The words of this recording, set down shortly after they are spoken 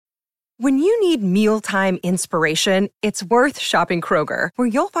When you need mealtime inspiration, it's worth shopping Kroger, where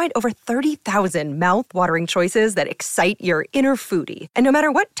you'll find over 30,000 mouth-watering choices that excite your inner foodie. And no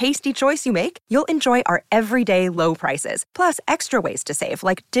matter what tasty choice you make, you'll enjoy our everyday low prices, plus extra ways to save,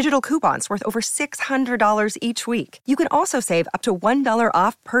 like digital coupons worth over $600 each week. You can also save up to $1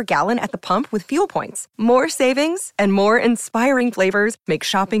 off per gallon at the pump with fuel points. More savings and more inspiring flavors make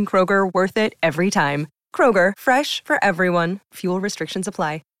shopping Kroger worth it every time. Kroger, fresh for everyone. Fuel restrictions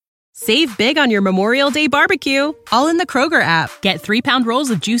apply. Save big on your Memorial Day barbecue, all in the Kroger app. Get 3-pound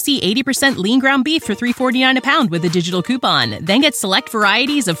rolls of juicy 80% lean ground beef for $3.49 a pound with a digital coupon. Then get select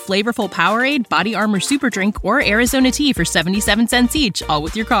varieties of flavorful Powerade, Body Armor Super Drink, or Arizona tea for 77 cents each, all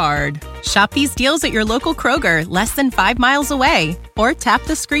with your card. Shop these deals at your local Kroger, less than 5 miles away. Or tap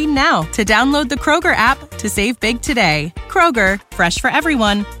the screen now to download the Kroger app to save big today. Kroger, fresh for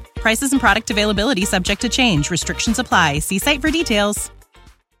everyone. Prices and product availability subject to change. Restrictions apply. See site for details.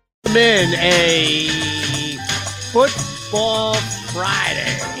 In a football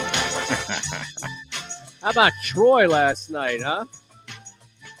Friday. How about Troy last night, huh?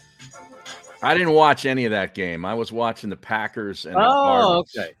 I didn't watch any of that game. I was watching the Packers and the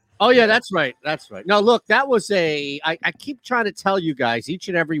Cardinals. Okay. Oh, yeah, that's right. That's right. No, look, that was I keep trying to tell you guys each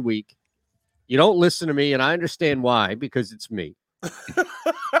and every week, you don't listen to me, and I understand why, because it's me. But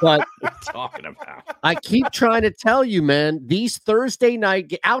what are you talking about? I keep trying to tell you, man, these Thursday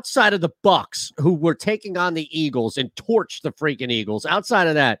night, outside of the Bucks, who were taking on the Eagles and torched the freaking Eagles, outside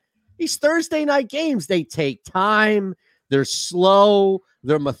of that, these Thursday night games, they take time. They're slow.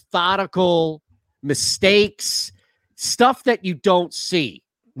 They're methodical. Mistakes. Stuff that you don't see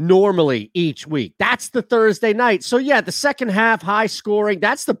normally each week. That's the Thursday night. So, yeah, the second half, high scoring,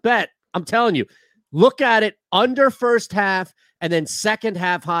 that's the bet. I'm telling you. Look at it under first half. And then second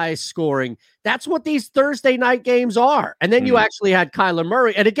half high scoring. That's what these Thursday night games are. And then you actually had Kyler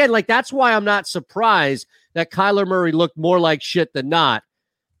Murray. And again, like, that's why I'm not surprised that Kyler Murray looked more like shit than not.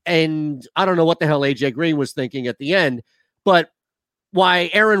 And I don't know what the hell AJ Green was thinking at the end, but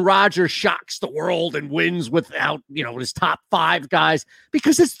why Aaron Rodgers shocks the world and wins without, his top 5 guys,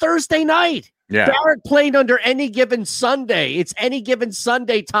 because it's Thursday night. Yeah. Barrett played under any given Sunday. It's any given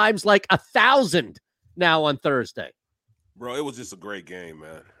Sunday times like 1,000 now on Thursday. Bro, it was just a great game,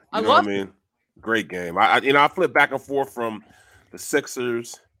 man. I love it. Great game. I flipped back and forth from the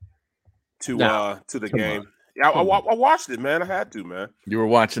Sixers to the game. Yeah, I watched it, man. I had to, man. You were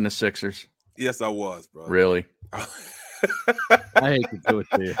watching the Sixers? Yes, I was, bro. Really? I hate to do it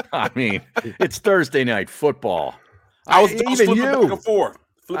to you. I mean, it's Thursday night football. I was flipping back and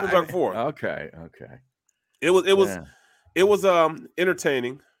forth. Okay. It was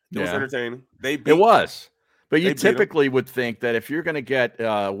entertaining. It was entertaining. It was. But you typically would think that if you're going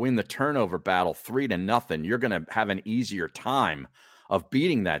to win the turnover battle 3-0, you're going to have an easier time of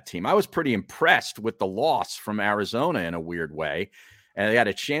beating that team. I was pretty impressed with the loss from Arizona in a weird way. And they had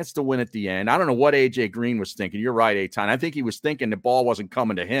a chance to win at the end. I don't know what AJ Green was thinking. You're right, Eytan. I think he was thinking the ball wasn't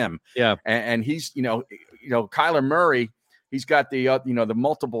coming to him. Yeah. And he's, Kyler Murray, he's got the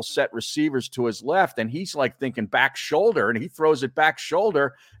multiple set receivers to his left, and he's like thinking back shoulder, and he throws it back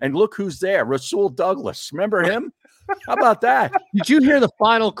shoulder, and look who's there, Rasul Douglas. Remember him? How about that? Did you hear the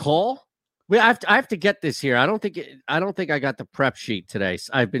final call? I have to get this here. I don't think I got the prep sheet today.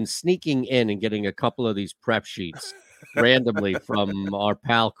 I've been sneaking in and getting a couple of these prep sheets randomly from our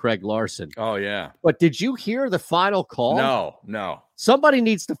pal Craig Larson. Oh yeah. But did you hear the final call? No. Somebody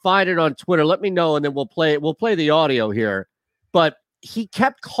needs to find it on Twitter. Let me know, and then we'll play it. We'll play the audio here. But he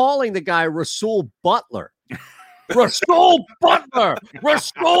kept calling the guy Rasul Butler. Rasul Butler.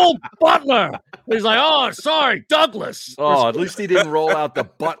 He's like, oh, sorry, Douglas. Oh, at least he didn't roll out the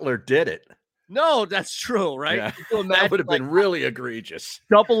Butler did it. No, that's true, right? Yeah. That would have been really egregious.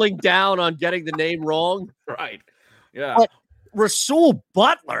 Doubling down on getting the name wrong. Right. Yeah. But Rasul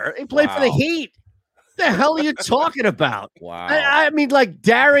Butler, he played for the Heat. What the hell are you talking about? Wow. I mean, like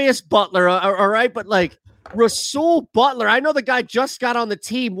Darius Butler, all right, but like Rasul Butler, I know the guy just got on the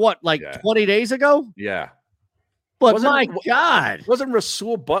team, 20 days ago? Yeah. But God. Wasn't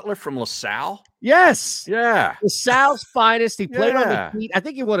Rasul Butler from LaSalle? Yes. Yeah. LaSalle's finest. He played on the Heat. I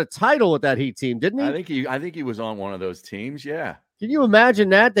think he won a title with that Heat team, didn't he? I think he was on one of those teams, yeah. Can you imagine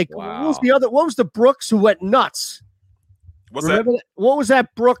that? Wow. What was the Brooks who went nuts? Remember that? What was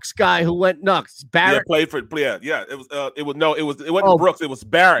that Brooks guy who went nuts? Barrett. Yeah, It wasn't Brooks. It was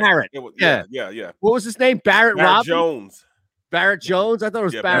Barrett. Barrett. Yeah. What was his name? Barrett Robinson? Jones. Barrett Jones? I thought it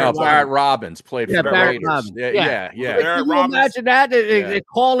was Barrett. No, Barrett Robbins played for the Barrett Raiders. Robbins. Yeah. Can you imagine that? They're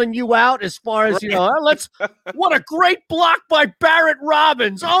calling you out as far as, what a great block by Barrett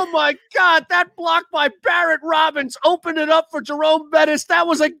Robbins. Oh, my God, that block by Barrett Robbins opened it up for Jerome Bettis. That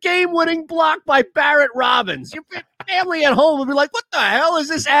was a game-winning block by Barrett Robbins. Your family at home would be like, what the hell is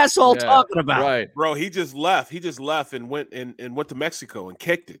this asshole talking about? Right. Bro, he just left. He just left and went to Mexico and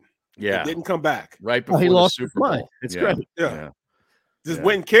kicked it. Yeah. It didn't come back. Right before he the lost Super Bowl. It's great. Yeah. Just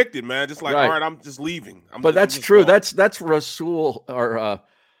went and kicked it, man. Just like, all right, I'm just leaving. That's true. Gone. That's Rasul, or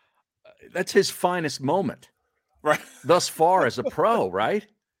that's his finest moment, right? Thus far as a pro, right?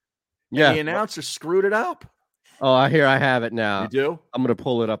 Yeah. And the announcer screwed it up. Oh, I have it now. You do? I'm going to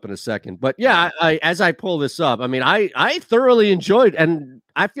pull it up in a second. But yeah, as I pull this up, I mean, I thoroughly enjoyed, and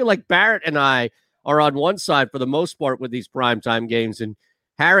I feel like Barrett and I are on one side for the most part with these primetime games. And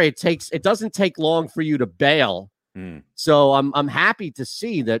Harry, it doesn't take long for you to bail. So I'm happy to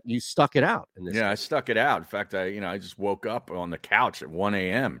see that you stuck it out in this. Yeah, game. I stuck it out. In fact, I just woke up on the couch at 1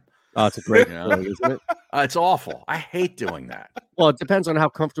 a.m. Oh, it's a great feeling, isn't it? It's awful. I hate doing that. Well, it depends on how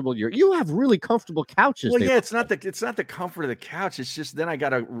comfortable you have really comfortable couches. Well, yeah, it's not the comfort of the couch. It's just then I got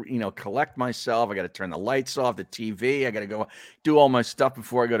to, collect myself. I got to turn the lights off, the TV. I got to go do all my stuff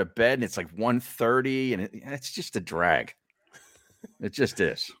before I go to bed. And it's like 1:30 and it's just a drag. It just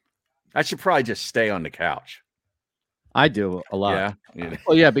is. I should probably just stay on the couch. I do a lot. Yeah.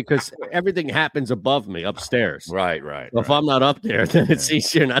 Well, yeah, because everything happens above me upstairs. Right. Well, if I'm not up there, then it's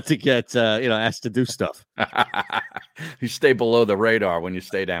easier not to get, asked to do stuff. You stay below the radar when you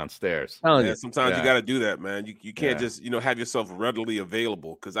stay downstairs. Sometimes you got to do that, man. You can't just, have yourself readily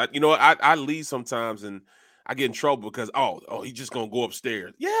available. Because I leave sometimes and I get in trouble because, he's just going to go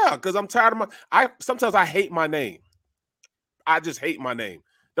upstairs. Yeah, because I'm tired of sometimes I hate my name. I just hate my name.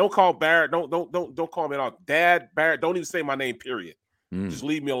 Don't call Barrett. Don't call me at all. Dad, Barrett, don't even say my name, period. Just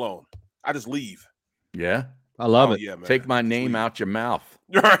leave me alone. I just leave. Yeah. I love it. Yeah, man. Take my name out your mouth.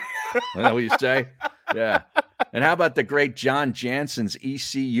 Is that what you say? Yeah. And how about the great John Jansen's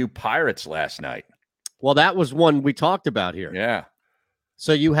ECU Pirates last night? Well, that was one we talked about here. Yeah.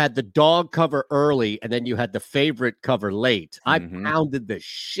 So you had the dog cover early, and then you had the favorite cover late. I pounded the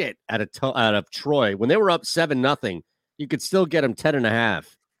shit out of Troy. When they were up 7-0, you could still get them 10.5.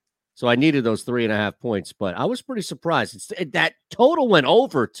 So I needed those 3.5 points, but I was pretty surprised. That total went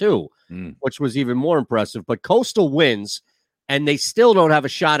over too, which was even more impressive. But Coastal wins, and they still don't have a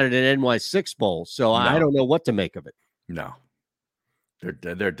shot at an NY6 bowl. So I don't know what to make of it. No,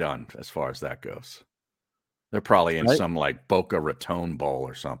 they're done as far as that goes. They're probably in some like Boca Raton Bowl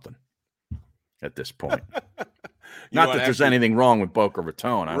or something at this point. Not that there's anything wrong with Boca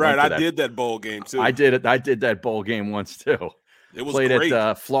Raton. I did that bowl game too. I did it. I did that bowl game once too. It was played great.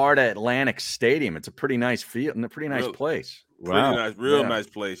 At Florida Atlantic Stadium. It's a pretty nice field and a pretty nice place. Wow. Nice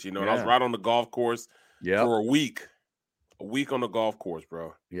place. And I was right on the golf course for a week. A week on the golf course,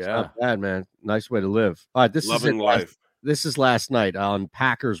 bro. Yeah. It's not bad, man. Nice way to live. All right, Loving life. This is last night on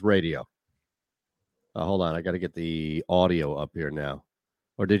Packers radio. Hold on. I got to get the audio up here now.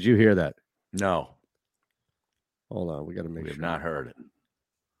 Or did you hear that? No. Hold on. We got to make sure. We have not heard it.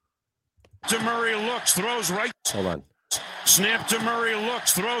 DeMurray looks, throws right. Hold on. Snap to Murray,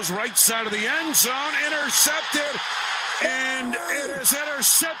 looks, throws right side of the end zone, intercepted, and it is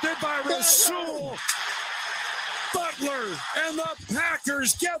intercepted by Rasul Butler, and the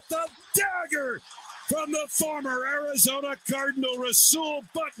Packers get the dagger from the former Arizona Cardinal Rasul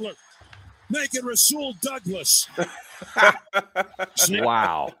Butler, making Rasul Douglas.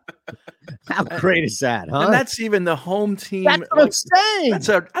 Wow. How great is that, huh? And that's even the home team. That's what I'm saying.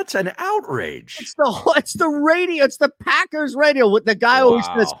 That's an outrage. It's the radio. It's the Packers radio with the guy who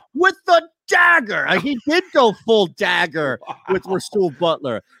says, with the dagger. He did go full dagger with Rasul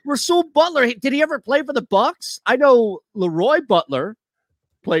Butler. Rasul Butler, did he ever play for the Bucs? I know Leroy Butler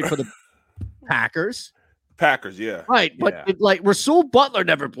played for the Packers. Packers, yeah. Right, but Rasul Butler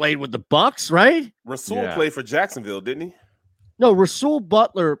never played with the Bucs, right? Rasul played for Jacksonville, didn't he? No, Rasul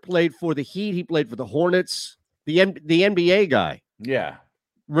Butler played for the Heat. He played for the Hornets, the NBA guy. Yeah.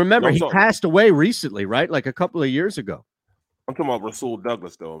 Remember, he passed away recently, right? Like a couple of years ago. I'm talking about Rasul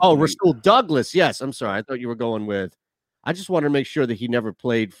Douglas, though. Oh, Rasul Douglas. Yes, I'm sorry. I thought you were going with. I just wanted to make sure that he never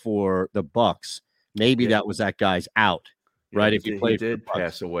played for the Bucs. Maybe that was that guy's out, right? If he played, he did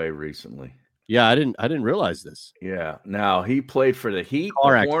pass away recently. Yeah, I didn't realize this. Yeah. Now he played for the Heat,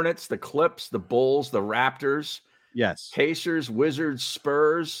 the Hornets, the Clips, the Bulls, the Raptors. Yes. Pacers, Wizards,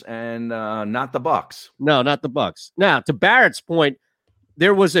 Spurs, and not the Bucs. No, not the Bucs. Now, to Barrett's point,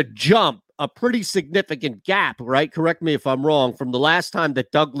 there was a jump, a pretty significant gap, right? Correct me if I'm wrong, from the last time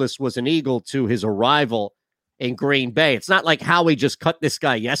that Douglas was an Eagle to his arrival in Green Bay. It's not like Howie just cut this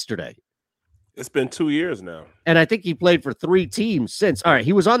guy yesterday. It's been 2 years now. And I think he played for 3 teams since. All right,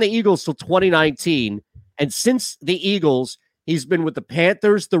 he was on the Eagles till 2019. And since the Eagles, he's been with the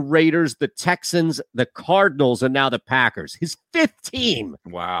Panthers, the Raiders, the Texans, the Cardinals, and now the Packers. His 5th team.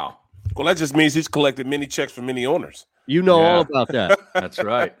 Wow. Well, that just means he's collected many checks from many owners. You know all about that. That's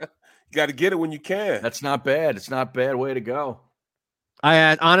right. You got to get it when you can. That's not bad. It's not a bad way to go.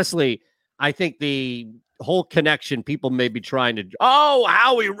 Honestly, I think the whole connection, people may be trying to,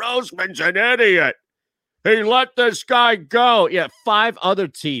 Howie Roseman's an idiot. He let this guy go. Yeah, 5 other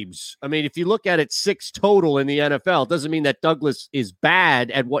teams. I mean, if you look at it, 6 total in the NFL. It doesn't mean that Douglas is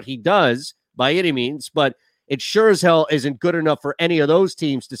bad at what he does by any means, but it sure as hell isn't good enough for any of those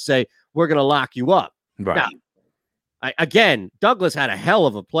teams to say, we're going to lock you up. Right. Now, again, Douglas had a hell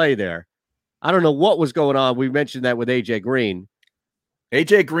of a play there. I don't know what was going on. We mentioned that with A.J. Green.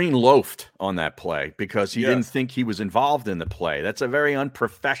 A.J. Green loafed on that play because he didn't think he was involved in the play. That's a very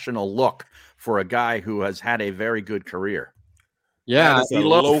unprofessional look for a guy who has had a very good career. Yeah, he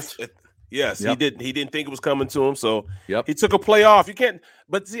loafed. Yes, he didn't. He didn't think it was coming to him, so he took a play off. You can't.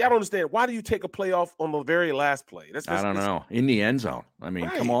 But see, I don't understand. Why do you take a play off on the very last play? I don't know. In the end zone. I mean,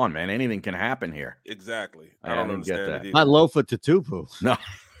 come on, man. Anything can happen here. Exactly. I don't understand that. Not Lofa Tutupu. No,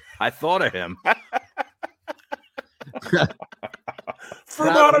 I thought of him. From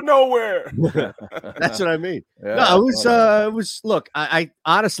out of nowhere. That's what I mean. Yeah, no, it was. Look, I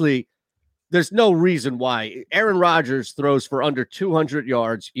honestly, there's no reason why Aaron Rodgers throws for under 200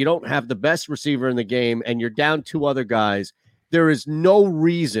 yards. You don't have the best receiver in the game, and you're down 2 other guys. There is no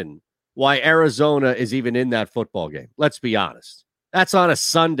reason why Arizona is even in that football game. Let's be honest. That's on a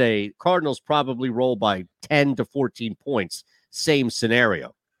Sunday. Cardinals probably roll by 10 to 14 points. Same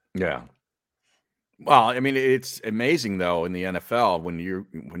scenario. Yeah. Well, I mean, it's amazing though in the NFL when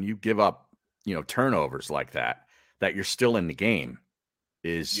you give up, turnovers like that you're still in the game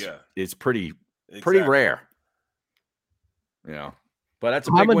is pretty rare. But that's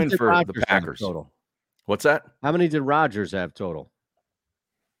a big win for Rodgers the Packers. Total? What's that? How many did Rodgers have total?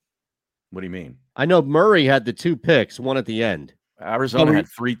 What do you mean? I know Murray had the 2 picks, one at the end. Arizona had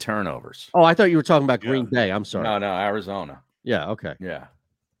 3 turnovers. Oh, I thought you were talking about Green Bay. I'm sorry. No, Arizona. Yeah, okay. Yeah.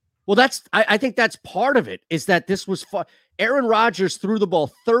 Well, I think that's part of it, is that this was fun. Aaron Rodgers threw the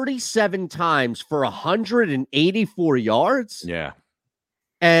ball 37 times for 184 yards. Yeah.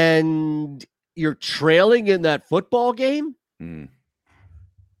 And you're trailing in that football game? Mm.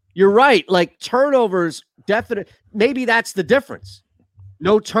 You're right. Like, turnovers, definitely. Maybe that's the difference.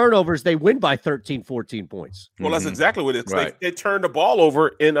 No turnovers, they win by 13, 14 points. Well, that's exactly what it is. Right. They turned the ball over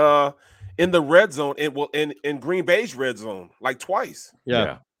in the red zone, in Green Bay's red zone, like twice.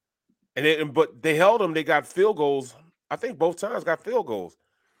 Yeah. But they held them. They got field goals. I think both times got field goals.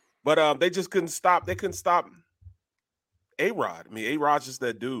 But they just couldn't stop. They couldn't stop A-Rod. I mean, A-Rod's just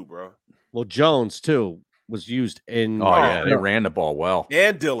that dude, bro. Well, Jones, too, was used in. They ran the ball well.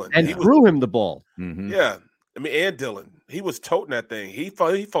 And Dylan. And threw him the ball. Mm-hmm. Yeah. I mean, and Dylan. He was toting that thing. He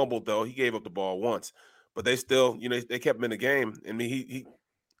fumbled, though. He gave up the ball once. But they still, they kept him in the game. I mean,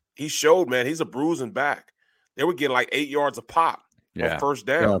 he showed, man, he's a bruising back. They were getting like 8 yards a pop on first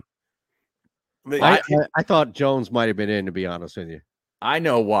down. Yeah. I mean, I thought Jones might have been in, to be honest with you. I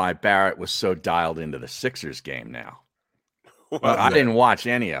know why Barrett was so dialed into the Sixers game now. I didn't watch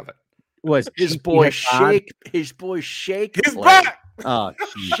any of it. Was his boy Shake? His boy Shake. He's back.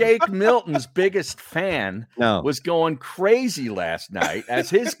 Shake Milton's biggest fan was going crazy last night as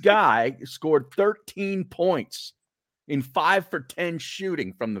his guy scored 13 points in 5 for 10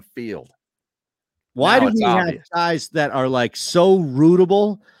 shooting from the field. Why do we have guys that are like so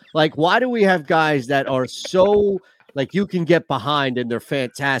rootable? Like, why do we have guys that are so like you can get behind and they're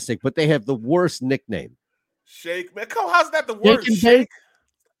fantastic, but they have the worst nickname? Shake, man. Come on, how's that the worst?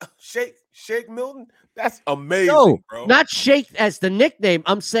 Shake Milton? That's amazing, bro. Not Shake as the nickname.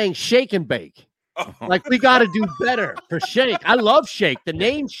 I'm saying Shake and Bake. Like, we got to do better for Shake. I love Shake. The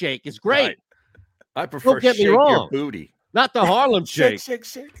name Shake is great. Right. I prefer Don't get Shake me wrong. Your Booty. Not the Harlem Shake. Shake.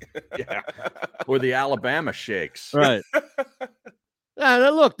 Yeah. Or the Alabama Shakes. Right.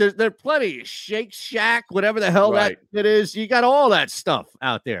 Look, there's plenty. Shake Shack, whatever the hell that it is. You got all that stuff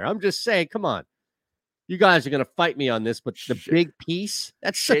out there. I'm just saying, come on. You guys are going to fight me on this, but the big piece,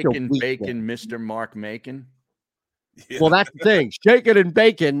 that's Shake such a and weak Bacon, one. Mr. Mark Macon. Yeah. Well, that's the thing. Shake it and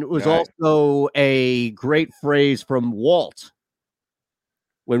bacon was also a great phrase from Walt.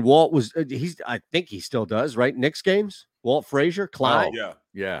 When Walt was, I think he still does, right? Knicks games? Walt Frazier, Clyde. Oh,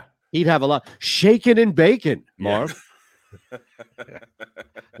 yeah. He'd have a lot. Shaking and bacon, Marv.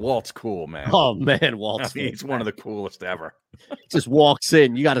 Walt's cool, man. Oh man, Walt's he's one of the coolest ever. Just walks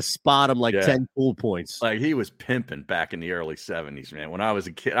in, you got to spot him like 10 pool points. Like he was pimping back in the early 70s, man. When I was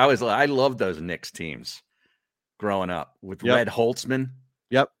a kid, I loved those Knicks teams growing up with Red Holtzman.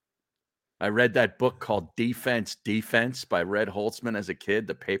 Yep. I read that book called Defense by Red Holtzman as a kid,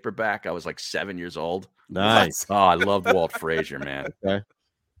 the paperback. I was like 7 years old. Nice. Oh, I loved Walt Frazier, man. Okay.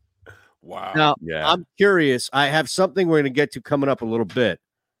 Wow. Now, I'm curious. I have something we're going to get to coming up a little bit.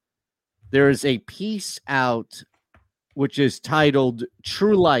 There is a piece out which is titled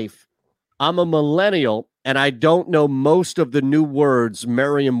True Life. I'm a millennial, and I don't know most of the new words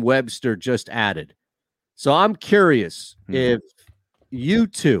Merriam-Webster just added. So I'm curious if you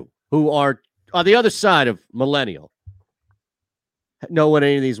two, who are on the other side of millennial, know what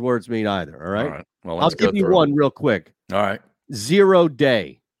any of these words mean either. All right. All right. Well, I'll give you one real quick. All right. 0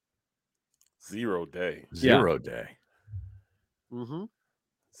 day. 0 day. 0 day. Mm-hmm.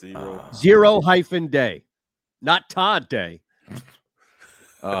 0 hyphen day. Not Todd Day.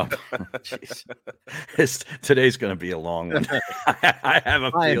 Oh, jeez. Today's going to be a long one. I have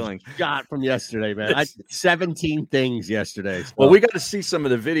a feeling. Got from yesterday, man. I did 17 things yesterday. So. Well, we got to see some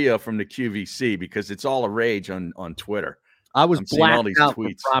of the video from the QVC because it's all a rage on Twitter. I was blacked all these out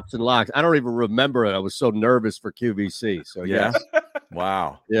tweets. For props and locks. I don't even remember it. I was so nervous for QVC. So yeah.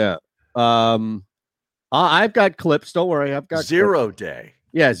 Wow. Yeah. I've got clips. Don't worry. I've got 0 clips. day.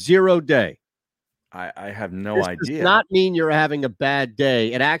 Yeah, 0 day. I have no This idea. Does not mean you're having a bad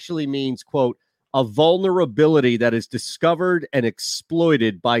day. It actually means, quote, a vulnerability that is discovered and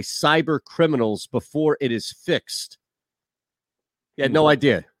exploited by cyber criminals before it is fixed. You had no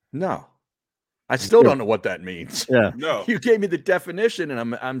idea. No. I still don't know what that means. Yeah. No. You gave me the definition,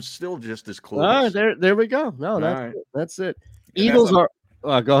 and I'm still just as clueless. There we go. No, right. that's it. And Eagles are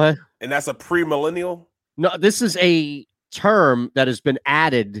go ahead. And that's a pre-millennial? No, this is a term that has been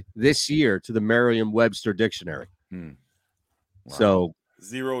added this year to the Merriam-Webster dictionary. Wow. So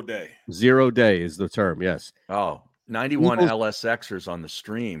 0 day. 0 day is the term, yes. Oh, 91 Eagles- LSXers on the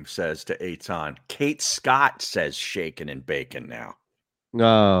stream says to Eytan. Kate Scott says shaking and bacon now.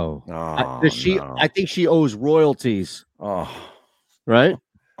 No. Oh, no. I think she owes royalties. Oh, right?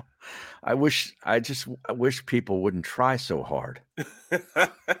 I wish people wouldn't try so hard.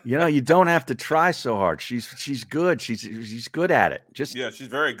 You don't have to try so hard. She's good. She's good at it. She's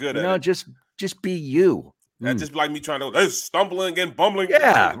very good at it. Just be you. That's just like me trying to stumbling and bumbling.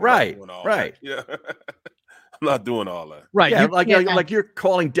 Yeah, right. Yeah. I'm not doing all that. Right. Yeah, like you're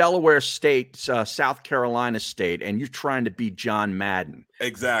calling Delaware State South Carolina State, and you're trying to be John Madden.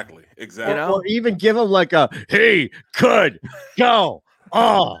 Exactly. Or even give them like a, hey, good, go.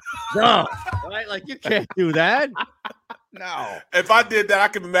 Oh, no. Right? Like, you can't do that. No. If I did that, I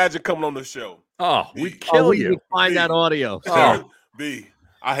can imagine coming on the show. Oh, we'd kill you. Find that audio. Oh. B,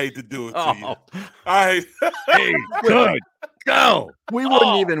 I hate to do it to you. Hey, good, go. We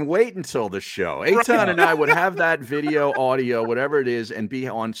wouldn't even wait until the show. Eytan and I would have that video, audio, whatever it is, and be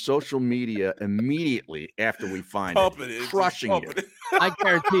on social media immediately after we find it, crushing you. I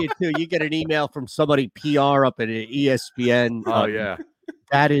guarantee it, too. You get an email from somebody PR up at ESPN. Oh, yeah.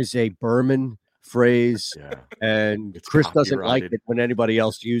 That is a Berman phrase, and Chris doesn't like it when anybody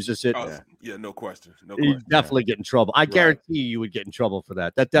else uses it. Yeah, no question. You'd definitely get in trouble. I guarantee you would get in trouble for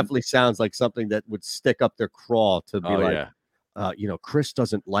that. That definitely sounds like something that would stick up their craw to be Chris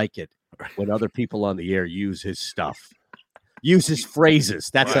doesn't like it when other people on the air use his stuff, use his phrases.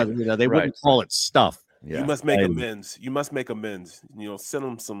 That's how they wouldn't call it stuff. Yeah. You must make amends. Send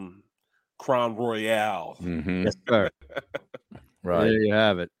them some Crown Royale. Mm-hmm. Yes, sir. Right. There you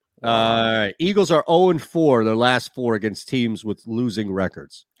have it. All right. Eagles are 0-4 their last 4 against teams with losing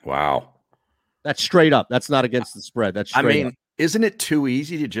records. Wow. That's straight up. That's not against the spread. That's straight up. Isn't it too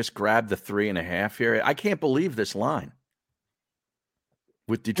easy to just grab the 3.5 here? I can't believe this line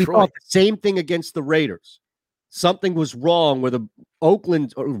with Detroit. Same thing against the Raiders. Something was wrong with the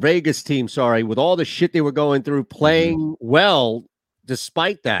Oakland or Vegas team, with all the shit they were going through, playing well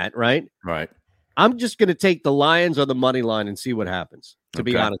despite that, right? Right. I'm just going to take the Lions on the money line and see what happens, to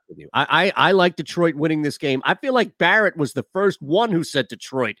be honest with you. I like Detroit winning this game. I feel like Barrett was the first one who said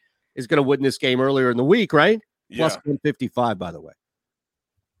Detroit is going to win this game earlier in the week, right? Yeah. Plus 155, by the way.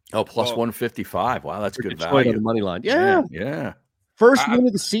 Oh, plus 155. Wow, that's good Detroit value. on the money line. Yeah. Yeah. First win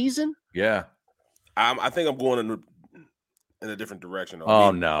of the season? Yeah. I think I'm going in a different direction.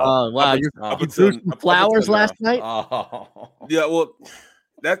 Oh, no. Oh, wow. You threw some flowers last night? Oh. Yeah, well,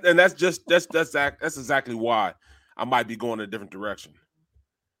 that's exactly why I might be going in a different direction.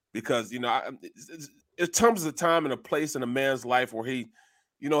 Because, it comes a time and a place in a man's life where he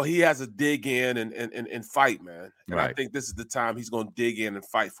he has to dig in and fight, man. And Right. I think this is the time he's going to dig in and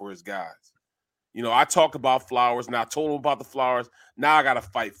fight for his guys. I talked about Flowers. Now I told him about the Flowers. Now I got to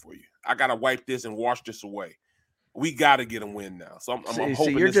fight for you. I got to wipe this and wash this away. We got to get a win now. So I'm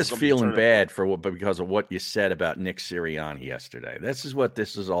hoping you're just feeling bad because of what you said about Nick Sirianni yesterday. This is what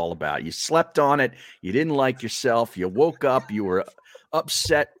this is all about. You slept on it. You didn't like yourself. You woke up. You were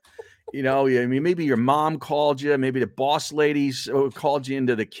upset. Maybe your mom called you. Maybe the boss ladies called you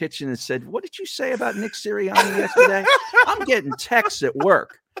into the kitchen and said, "What did you say about Nick Sirianni yesterday?" I'm getting texts at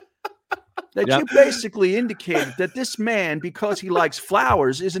work that you basically indicated that this man, because he likes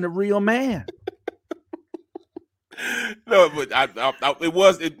flowers, isn't a real man. No, but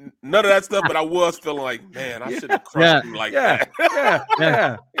none of that stuff. But I was feeling like, man, I should have crushed him like that.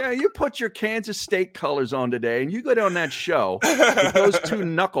 Yeah. You put your Kansas State colors on today, and you go down that show with those two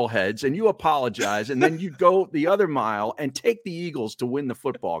knuckleheads, and you apologize, and then you go the other mile and take the Eagles to win the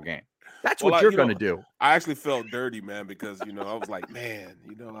football game. That's what you're going to do. I actually felt dirty, man, because I was like, man,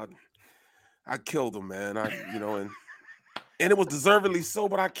 I killed him, man. And it was deservedly so,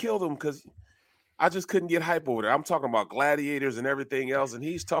 but I killed him because I just couldn't get hype over there. I'm talking about gladiators and everything else, and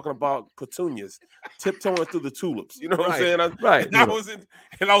he's talking about petunias tiptoeing through the tulips. You know what I'm saying? Right. And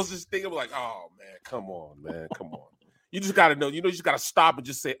I was just thinking, like, oh man, come on, man, come on. You just got to know. You just got to stop and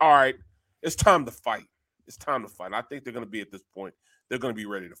just say, all right, it's time to fight. It's time to fight. And I think they're going to be at this point. They're going to be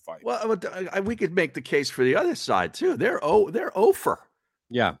ready to fight. Well, we could make the case for the other side too. They're over.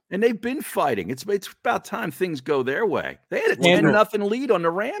 Yeah. And they've been fighting. It's about time things go their way. They had a 10-0 lead on the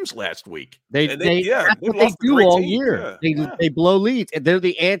Rams last week. That's what they do all year. They blow leads. They're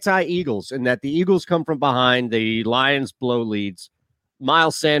the anti-Eagles, in that the Eagles come from behind. The Lions blow leads.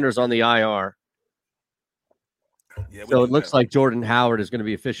 Miles Sanders on the IR. Yeah, so it looks like Jordan Howard is going to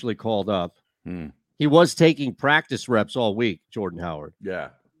be officially called up. He was taking practice reps all week, Jordan Howard. Yeah.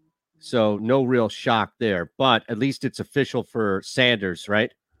 So no real shock there, but at least it's official for Sanders,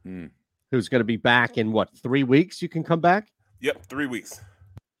 right? Who's going to be back in 3 weeks? You can come back? Yep, 3 weeks.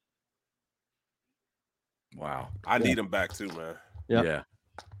 Wow. I need him back too, man. Yep. Yeah.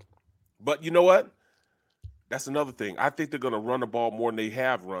 But you know what? That's another thing. I think they're going to run the ball more than they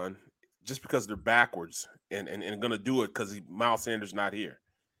have run just because they're backwards and going to do it because Miles Sanders not here.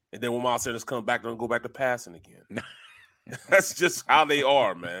 And then when Miles Sanders comes back, they're going to go back to passing again. That's just how they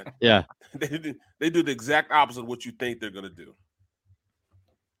are, man. Yeah. They do the exact opposite of what you think they're going to do.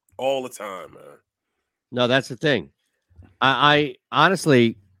 All the time, man. No, that's the thing. I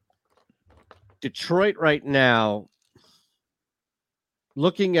honestly, Detroit right now,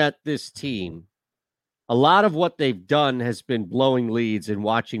 looking at this team, a lot of what they've done has been blowing leads and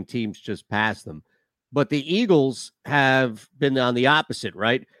watching teams just pass them. But the Eagles have been on the opposite,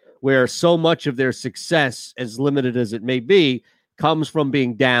 right? Where so much of their success, as limited as it may be, comes from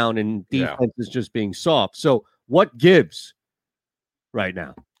being down and defense is just being soft. So what gives right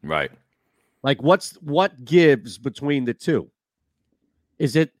now? Right. Like what gives between the two?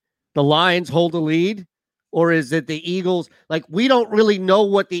 Is it the Lions hold a lead, or is it the Eagles? Like, we don't really know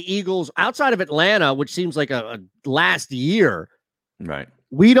what the Eagles, outside of Atlanta, which seems like a last year. Right.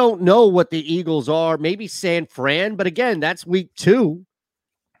 We don't know what the Eagles are. Maybe San Fran, but again, that's week 2.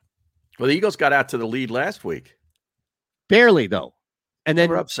 Well, the Eagles got out to the lead last week. Barely, though. And then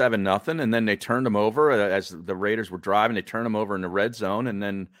they were up 7-0, and then they turned them over as the Raiders were driving. They turned them over in the red zone, and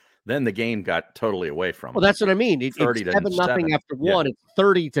then the game got totally away from them. Well, that's what I mean. It's 7-0 after 1. It's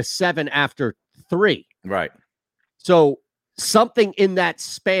 30-7 after 3. Right. So something in that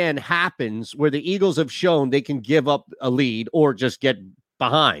span happens where the Eagles have shown they can give up a lead or just get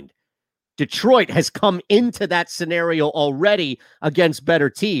behind. Detroit has come into that scenario already against better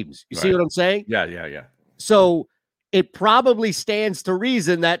teams. You see what I'm saying? Yeah. So it probably stands to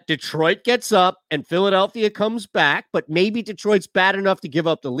reason that Detroit gets up and Philadelphia comes back, but maybe Detroit's bad enough to give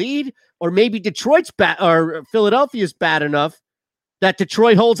up the lead, or maybe Detroit's bad or Philadelphia's bad enough that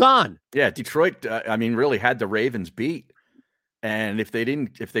Detroit holds on. Yeah, Detroit, really had the Ravens beat. And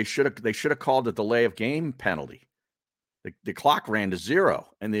they should have called a delay of game penalty. The clock ran to 0,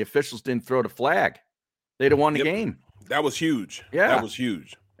 and the officials didn't throw the flag. They'd have won the game. That was huge. Yeah. That was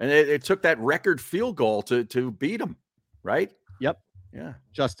huge. And it took that record field goal to beat them, right? Yep. Yeah.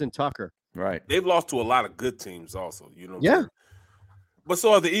 Justin Tucker. Right. They've lost to a lot of good teams also, you know. Yeah. But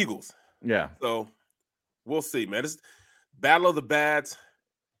so are the Eagles. Yeah. So we'll see, man. It's battle of the bads.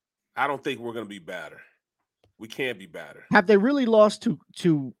 I don't think we're going to be badder. We can't be badder. Have they really lost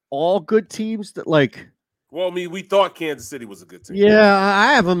to all good teams that like... Well, I mean, we thought Kansas City was a good team. Yeah,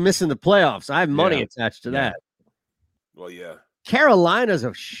 I have them missing the playoffs. I have money attached to that. Well, yeah. Carolina's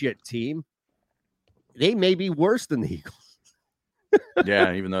a shit team. They may be worse than the Eagles.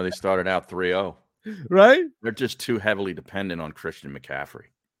 Yeah, even though they started out 3-0. Right? They're just too heavily dependent on Christian McCaffrey.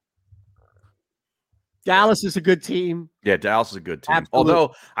 Dallas is a good team. Yeah, Dallas is a good team. Absolutely.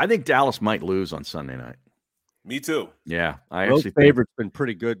 Although I think Dallas might lose on Sunday night. Me too. Yeah, I road actually favorite's been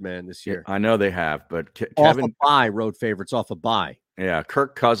pretty good, man, this year. I know they have, but Off Kevin a bye, road favorites off a bye. Yeah,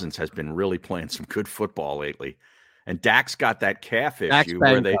 Kirk Cousins has been really playing some good football lately. And Dak's got that calf issue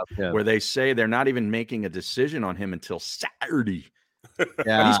where they say they're not even making a decision on him until Saturday.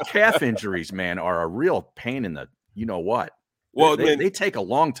 Yeah. These calf injuries, man, are a real pain in the what. Well, they take a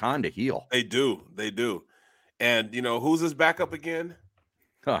long time to heal. They do. And who's his backup again?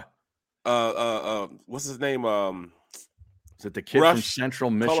 Huh. What's his name? Is it the kid from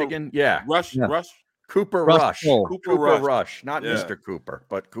Central Michigan? Yeah. Rush. Cooper Rush. Cooper Rush. Not Mr. Cooper,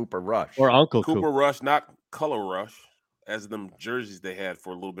 but Cooper Rush. Or Uncle Cooper Rush, not Color Rush, as them jerseys they had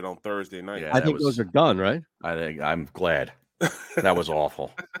for a little bit on Thursday night. Yeah, I think those are done, right? I'm glad. That was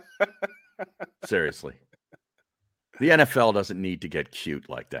awful. Seriously. The NFL doesn't need to get cute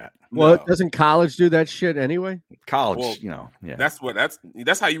like that. Well, doesn't college do that shit anyway? College, yeah.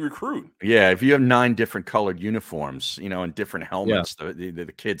 That's how you recruit. Yeah, if you have 9 different colored uniforms, and different helmets,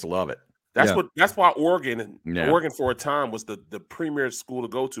 the kids love it. That's why Oregon for a time was the premier school to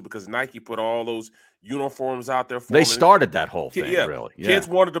go to, because Nike put all those uniforms out there for They started that whole thing, really. Yeah. Kids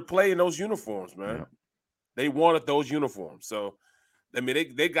wanted to play in those uniforms, man. Yeah. They wanted those uniforms. So I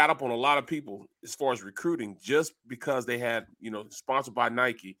mean, they got up on a lot of people as far as recruiting just because they had, sponsored by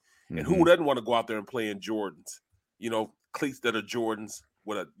Nike. And who doesn't want to go out there and play in Jordans? Cleats that are Jordans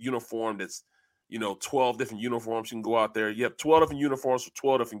with a uniform that's, 12 different uniforms. You can go out there. You have 12 different uniforms for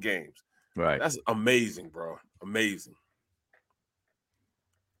 12 different games. Right. That's amazing, bro. Amazing.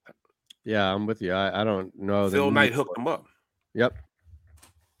 Yeah, I'm with you. I don't know. Phil Knight hooked them up. Yep.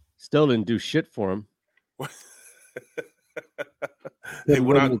 Still didn't do shit for him.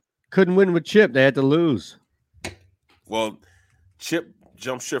 Couldn't win with Chip. They had to lose. Well, Chip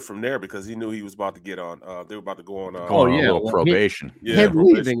jumped ship from there because he knew he was about to get on. They were about to go on. A little probation. Him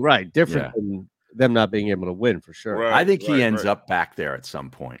leaving, right? Different than them not being able to win for sure. Right, I think he ends up back there at some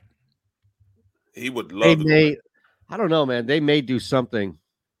point. He would love to. I don't know, man. They may do something.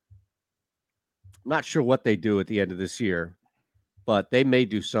 I'm not sure what they do at the end of this year, but they may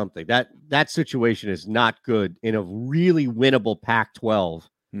do something. That situation is not good in a really winnable Pac-12.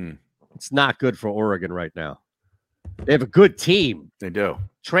 It's not good for Oregon right now. They have a good team. They do.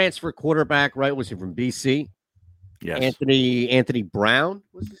 Transfer quarterback, right? Was he from BC? Yes. Anthony Brown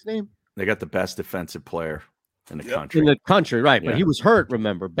was his name? They got the best defensive player in the country. In the country, right. But he was hurt,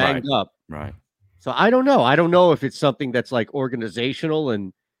 remember, banged up. Right. So I don't know. I don't know if it's something that's like organizational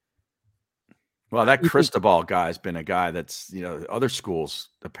and. Well, that Cristobal guy has been a guy that's, other schools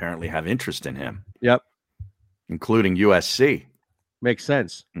apparently have interest in him. Yep. Including USC. Makes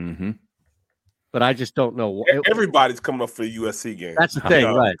sense. Mm-hmm. But I just don't know. Everybody's coming up for the USC game. That's the thing,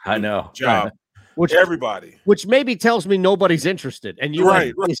 right? I know. Job. Everybody. Which maybe tells me nobody's interested. And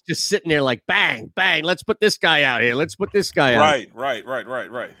is just sitting there like, bang, bang, let's put this guy out here. Let's put this guy out.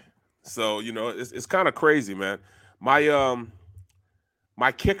 Right. So, it's kind of crazy, man.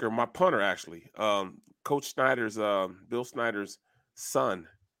 My kicker, my punter, actually, Coach Snyder's, Bill Snyder's son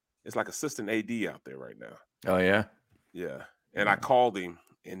is like assistant AD out there right now. Oh, yeah? Yeah. And I called him,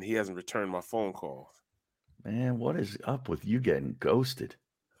 and he hasn't returned my phone calls. Man, what is up with you getting ghosted?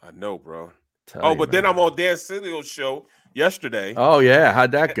 I know, bro. Then I'm on Dan Silio's show yesterday. Oh, yeah.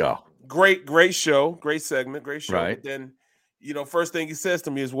 How'd that go? Great show. Great segment. Great show. Right. But then, first thing he says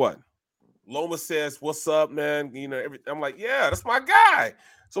to me is what? Loma says, "What's up, man?" I'm like, "Yeah, that's my guy."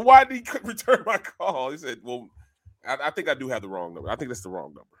 So why did he return my call? He said, "Well, I think I do have the wrong number. I think that's the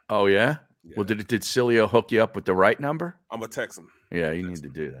wrong number." Oh yeah. Well, did Cilio hook you up with the right number? I'm gonna text him. Yeah, you need to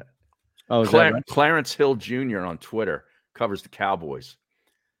do that. Oh, Clarence Hill Jr. on Twitter covers the Cowboys.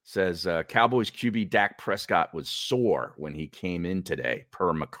 Says Cowboys QB Dak Prescott was sore when he came in today,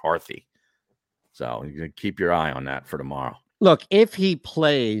 per McCarthy. So you can keep your eye on that for tomorrow. Look, if he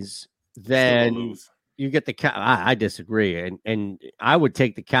plays, then you get the I disagree, and I would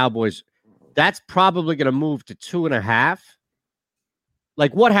take the Cowboys. That's probably going to move to 2.5.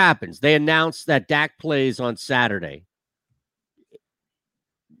 Like, what happens? They announce that Dak plays on Saturday.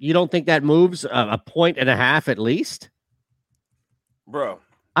 You don't think that moves a 1.5 at least, bro?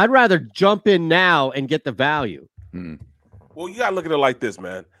 I'd rather jump in now and get the value. Well, you gotta look at it like this,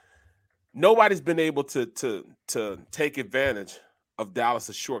 man. Nobody's been able to take advantage of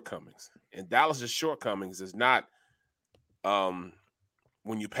Dallas's shortcomings, and Dallas's shortcomings is not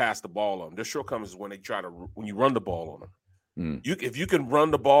when you pass the ball on them. Their shortcomings is when you run the ball on them. If you can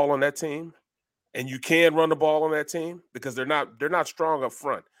run the ball on that team, and you can run the ball on that team because they're not strong up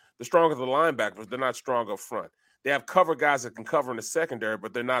front. They're strong as the linebackers, they're not strong up front. They have cover guys that can cover in the secondary,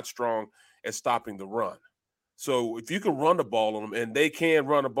 but they're not strong at stopping the run. So if you can run the ball on them, and they can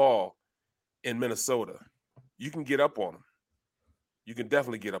run the ball in Minnesota, you can get up on them. You can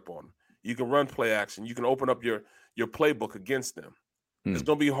definitely get up on them. You can run play action. You can open up your playbook against them. It's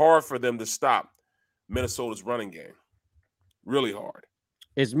going to be hard for them to stop Minnesota's running game. Really hard.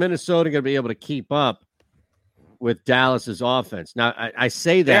 Is Minnesota going to be able to keep up with Dallas's offense? Now, I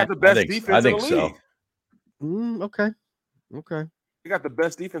say that. They have the best defense in the league. Okay. They got the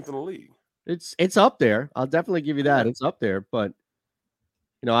best defense in the league. It's up there. I'll definitely give you that. It's up there. But,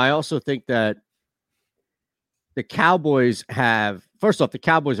 I also think that the Cowboys have, first off, the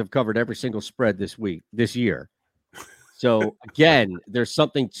Cowboys have covered every single spread this year. So, again, there's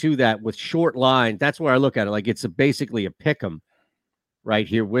something to that with short line. That's where I look at it. Like, it's basically a pick 'em right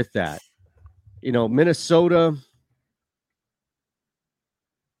here with that. Minnesota,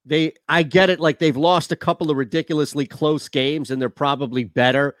 I get it. Like, they've lost a couple of ridiculously close games, and they're probably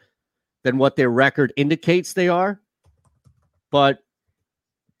better than what their record indicates they are. But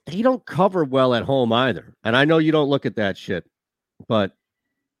they don't cover well at home either. And I know you don't look at that shit, but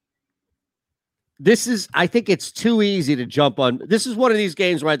I think it's too easy to jump on. This is one of these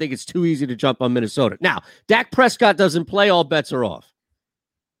games where I think it's too easy to jump on Minnesota. Now, Dak Prescott doesn't play, all bets are off.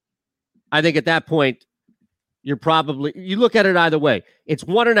 I think at that point, you look at it either way. It's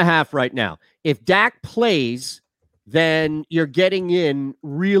 1.5 right now. If Dak plays, then you're getting in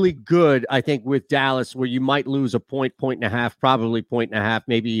really good, I think, with Dallas, where you might lose a point and a half, probably 1.5,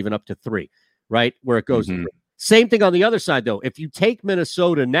 maybe even up to 3, right? Where it goes. Same thing on the other side, though. If you take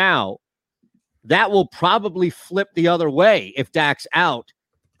Minnesota now, that will probably flip the other way if Dak's out,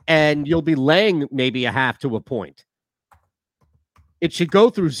 and you'll be laying maybe 0.5 to a point. It should go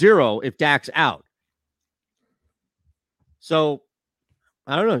through 0 if Dak's out. So,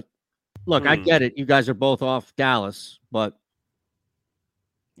 I don't know. Look, I get it. You guys are both off Dallas, but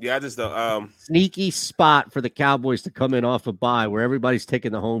yeah, I just sneaky spot for the Cowboys to come in off a bye where everybody's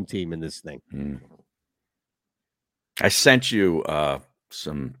taking the home team in this thing. I sent you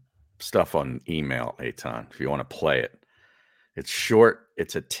some stuff on email, Eytan, if you want to play it. It's short.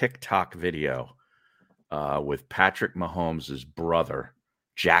 It's a TikTok video with Patrick Mahomes' brother,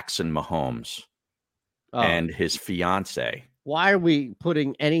 Jackson Mahomes, and his fiance. Why are we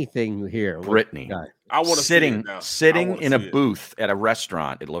putting anything here? Brittany. I want to sitting in a booth at a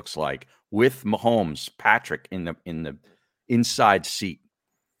restaurant, it looks like, with Mahomes, Patrick in the inside seat.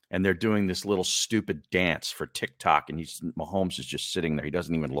 And they're doing this little stupid dance for TikTok, and Mahomes is just sitting there. He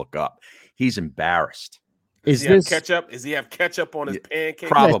doesn't even look up. He's embarrassed. Does he have ketchup? Does he have ketchup on his pancake?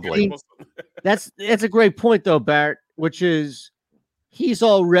 Probably. That's a great point, though, Barrett, which is he's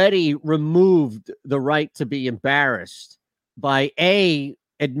already removed the right to be embarrassed by A,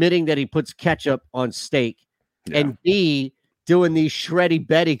 admitting that he puts ketchup on steak, and B, doing these Shreddy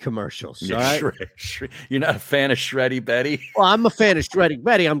Betty commercials. Yeah, right? You're not a fan of Shreddy Betty? Well, I'm a fan of Shreddy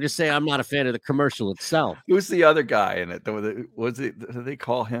Betty. I'm just saying I'm not a fan of the commercial itself. Who's the other guy in it? What do they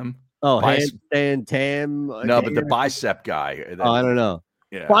call him? Oh, Handstand Tam. No, but the bicep guy. I don't know.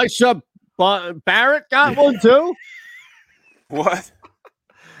 Yeah. Bicep Barrett got one too? What?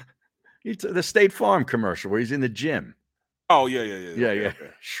 It's the State Farm commercial where he's in the gym. Oh, yeah. Okay.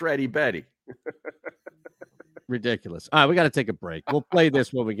 Shreddy Betty. Ridiculous. All right, we got to take a break. We'll play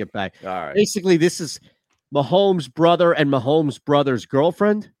this when we get back. All right. Basically, this is Mahomes' brother and Mahomes' brother's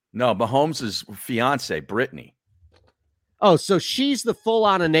girlfriend? No, Mahomes' fiance, Brittany. Oh, so she's the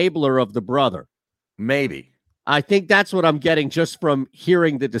full-on enabler of the brother. Maybe. I think that's what I'm getting just from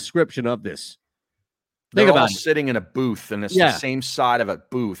hearing the description of this. They're all sitting in a booth, and it's the same side of a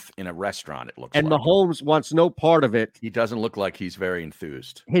booth in a restaurant, it looks like. And Mahomes wants no part of it. He doesn't look like he's very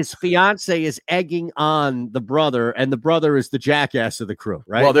enthused. His fiance is egging on the brother, and the brother is the jackass of the crew,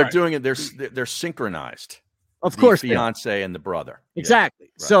 right? Well, they're doing it. They're synchronized. Of course, the fiance and the brother. Exactly.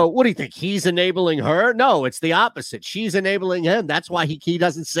 Yeah, right. So what do you think? He's enabling her? No, it's the opposite. She's enabling him. That's why he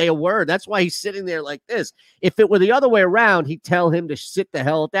doesn't say a word. That's why he's sitting there like this. If it were the other way around, he'd tell him to sit the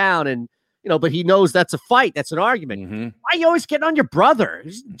hell down and, but he knows that's a fight. That's an argument. Mm-hmm. Why are you always getting on your brother?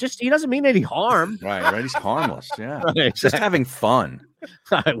 He doesn't mean any harm. Right. He's harmless. Yeah. Right, He's just having fun.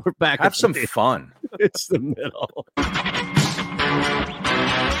 All right, we're back. Have some fun. It's the middle.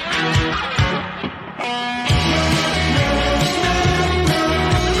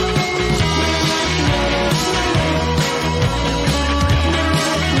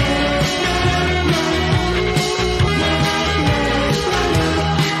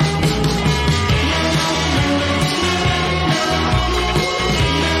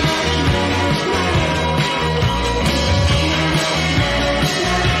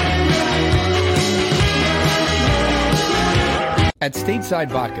 At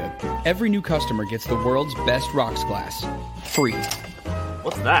Stateside Vodka, every new customer gets the world's best rocks glass, free.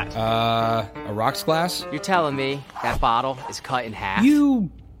 What's that? A rocks glass? You're telling me that bottle is cut in half?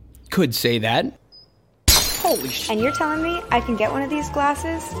 You could say that. Holy shit. And you're telling me I can get one of these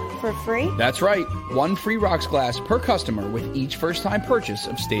glasses for free? That's right. One free rocks glass per customer with each first-time purchase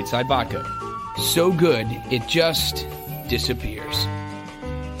of Stateside Vodka. So good, it just disappears.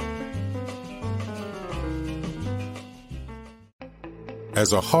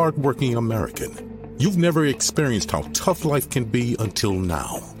 As a hard-working American, you've never experienced how tough life can be until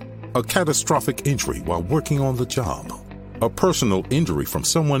now. A catastrophic injury while working on the job. A personal injury from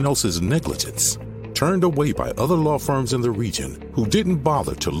someone else's negligence. Turned away by other law firms in the region who didn't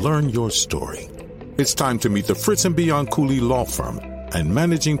bother to learn your story. It's time to meet the Fritz & Bianculli Law Firm and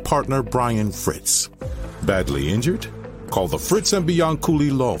managing partner Brian Fritz. Badly injured? Call the Fritz &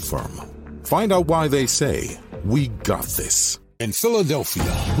 Bianculli Law Firm. Find out why they say, "We got this." In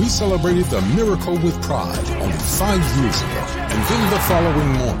Philadelphia, we celebrated the miracle with pride only 5 years ago. And then the following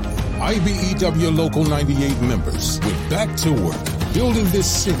morning, IBEW Local 98 members went back to work, building this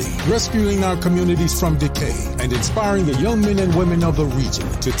city, rescuing our communities from decay, and inspiring the young men and women of the region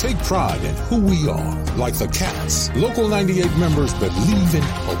to take pride in who we are. Like the Cats, Local 98 members believe in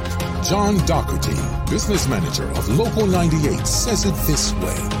hope. John Doherty, business manager of Local 98, says it this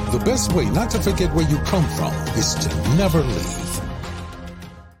way: the best way not to forget where you come from is to never leave.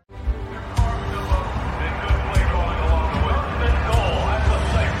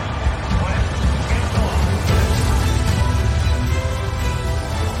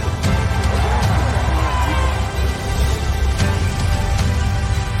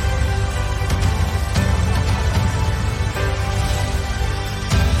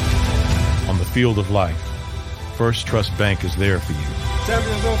 Field of life, First Trust Bank is there for you.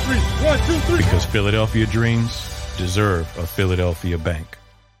 Champions on 3. 1, 2, 3. Because Philadelphia dreams deserve a Philadelphia bank.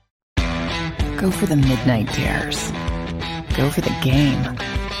 Go for the midnight dares. Go for the game.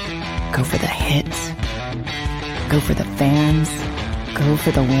 Go for the hits. Go for the fans. Go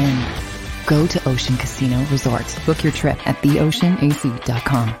for the win. Go to Ocean Casino Resorts. Book your trip at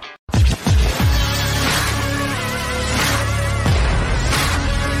theoceanac.com.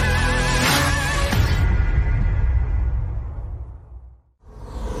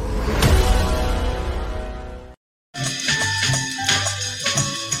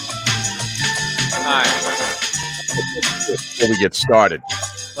 Before we get started.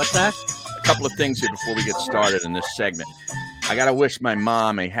 What's that? A couple of things here before we get started in this segment. I got to wish my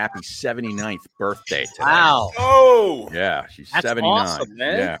mom a happy 79th birthday today. Wow. Oh. Yeah, she's That's 79. awesome,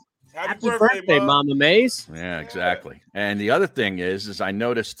 man. Yeah. Happy birthday, Mama Maze. Yeah, exactly. And the other thing is I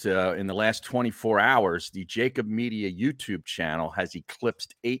noticed in the last 24 hours, the Jacob Media YouTube channel has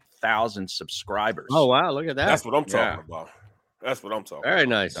eclipsed 8,000 subscribers. Oh, wow. Look at that. That's what I'm talking about. That's what I'm talking about. Very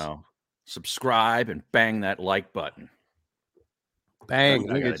nice. So subscribe and bang that like button. Bang.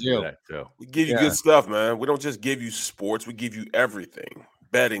 I Look gotta at do you. that too. We give you good stuff, man. We don't just give you sports. We give you everything.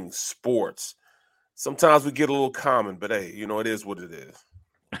 Betting, sports. Sometimes we get a little common, but hey, you know, it is what it is.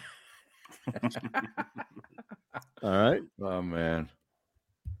 All right. Oh, man.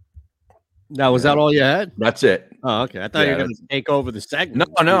 Now, was that all you had? That's it. Oh, okay. I thought you were going to take over the segment.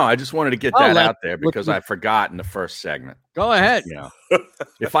 No. I just wanted to get that out there because I forgot in the first segment. Go ahead. Yeah.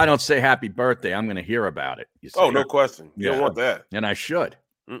 If I don't say happy birthday, I'm going to hear about it. You see? Oh, no question. You don't want that. And I should.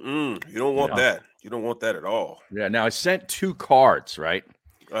 You don't want that. You don't want that at all. Yeah. Now, I sent 2 cards, right?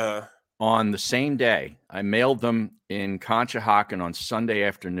 Uh-huh. On the same day. I mailed them in Conshohocken on Sunday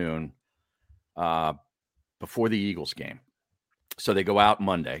afternoon before the Eagles game. So they go out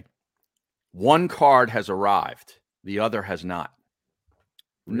Monday. One card has arrived. The other has not.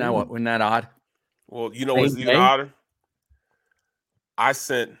 Isn't that odd? Well, you know what's even odder? I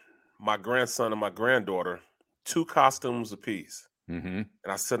sent my grandson and my granddaughter 2 costumes apiece. Mm-hmm. And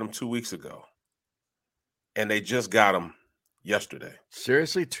I sent them 2 weeks ago. And they just got them yesterday.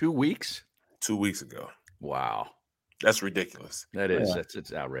 Seriously? 2 weeks? 2 weeks ago. Wow. That's ridiculous. That is. Yeah.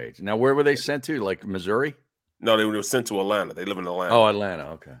 It's outrageous. Now, where were they sent to? Like Missouri? No, they were sent to Atlanta. They live in Atlanta. Oh, Atlanta.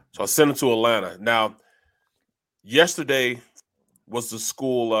 Okay. So I sent them to Atlanta. Now, yesterday was the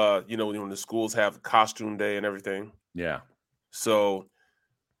school, when the schools have costume day and everything. Yeah. So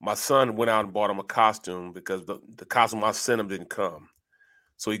my son went out and bought him a costume because the costume I sent him didn't come.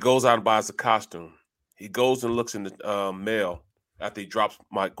 So he goes out and buys a costume. He goes and looks in the mail after he drops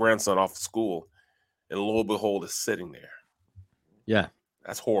my grandson off of school, and lo and behold, it's sitting there. Yeah.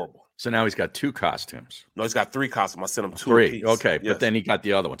 That's horrible. So now he's got 2 costumes. No, he's got 3 costumes. I sent him 2 3. apiece. Okay, yes. But then he got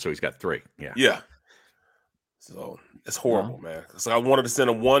the other one, so he's got 3. Yeah. Yeah. So it's horrible, man. So I wanted to send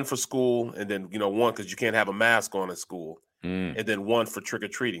him 1 for school, and then 1 because you can't have a mask on at school, and then one for trick or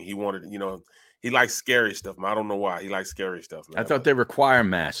treating. He wanted, he likes scary stuff. Man. I don't know why he likes scary stuff. Man. I thought they require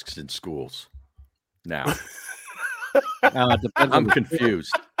masks in schools. Now I'm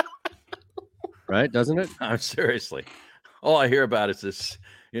confused. Right? Doesn't it? Seriously. All I hear about is this,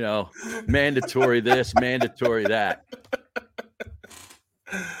 mandatory this, mandatory that.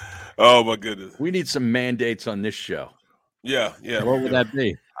 Oh my goodness. We need some mandates on this show. Yeah. What would that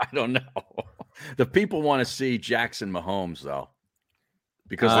be? I don't know. The people want to see Jackson Mahomes though.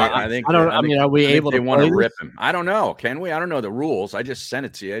 Because are we able to want to rip him? I don't know. Can we? I don't know the rules. I just sent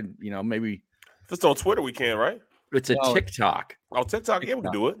it to you. Maybe if it's on Twitter, we can, right? It's a TikTok. Oh, TikTok, yeah, we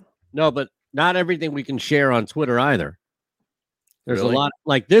can do it. No, but not everything we can share on Twitter either. There's Really? a lot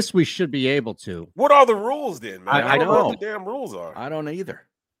like this we should be able to. What are the rules then, man? I don't know what the damn rules are. I don't either.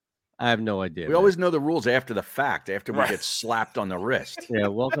 I have no idea. We always know the rules after the fact, after we get slapped on the wrist. Yeah,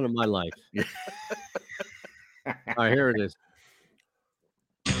 welcome to my life. All right, here it is.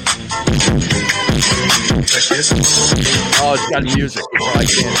 Oh, it's got music. Oh, I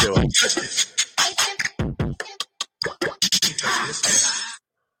can't do it.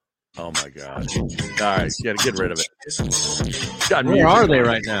 Oh my God! All right, you got to get rid of it. Where are they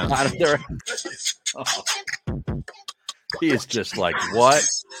right now? He is just like, what?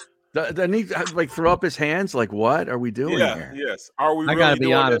 Doesn't he like throw up his hands? Like, what are we doing here? Yes. Are we? I gotta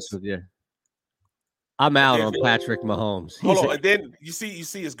be honest with you. I'm out on Patrick Mahomes. Hold on, and then you see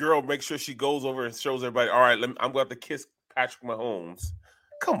his girl. Make sure she goes over and shows everybody. All right, I'm going to kiss Patrick Mahomes.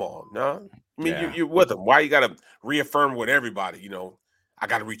 Come on, now. I mean, you're with him. Why you got to reaffirm with everybody? I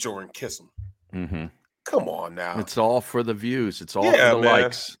got to reach over and kiss him. Mm-hmm. Come on now. It's all for the views. It's all for the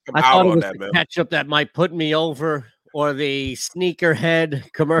likes. I thought it was the ketchup that might put me over, or the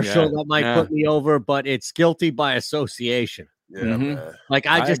sneakerhead commercial that might put me over, but it's guilty by association. Yeah, man. Like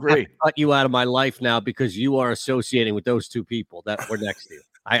I just have to cut you out of my life now because you are associating with those two people that were next to you.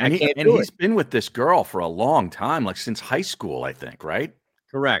 I can't do it. He's been with this girl for a long time, like since high school, I think, right?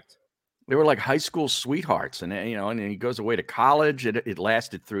 Correct. They were like high school sweethearts, and and he goes away to college. It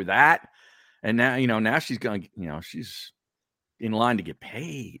lasted through that, and now now she's going. She's in line to get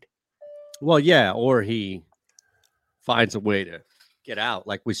paid. Well, yeah, or he finds a way to get out,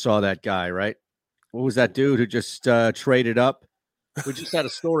 like we saw that guy, right? What was that dude who just traded up? We just had a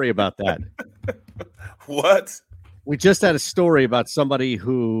story about that. What? We just had a story about somebody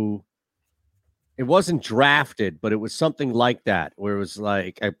who it wasn't drafted, but it was something like that, where it was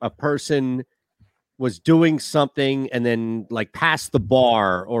like a person was doing something and then like passed the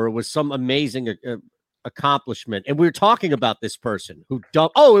bar, or it was some amazing accomplishment. And we were talking about this person who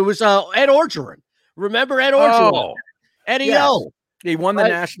dumped. Oh, it was Ed Orgeron. Remember Ed Orgeron? Oh, Eddie O. He won the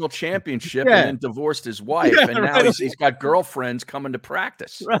national championship and then divorced his wife, and now he's got girlfriends coming to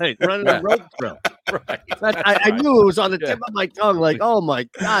practice. Right, running a road trail. Right. I knew it was on the tip of my tongue. Like, oh my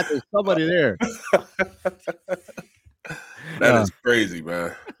God, there's somebody there. That is crazy,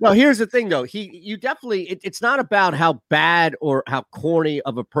 man. No, here's the thing, though. You definitely. It's not about how bad or how corny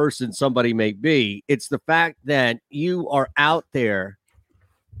of a person somebody may be. It's the fact that you are out there,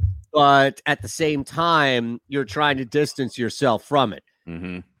 but at the same time, you're trying to distance yourself from it.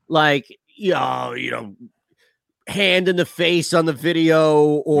 Mm-hmm. Like, hand in the face on the video,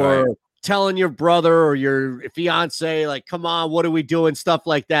 or telling your brother or your fiance, like, come on, what are we doing? Stuff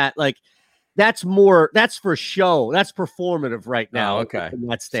like that. Like, that's for show. That's performative right now. Oh, okay.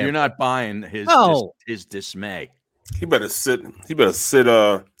 So you're not buying his dismay. He better sit.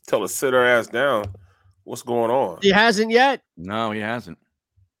 Tell her sit her ass down. What's going on? He hasn't yet. No, he hasn't.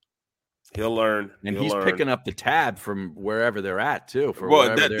 He'll learn. And he's picking up the tab from wherever they're at, too, for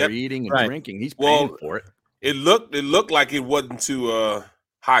wherever they're eating and drinking. He's paying for it. It looked like it wasn't too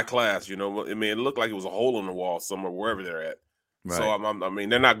high class, I mean, it looked like it was a hole in the wall somewhere, wherever they're at. Right. So, I mean,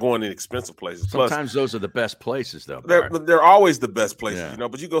 they're not going in expensive places. Sometimes those are the best places, though. They're always the best places,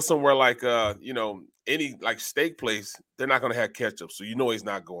 But you go somewhere like, any like steak place, they're not going to have ketchup. So, he's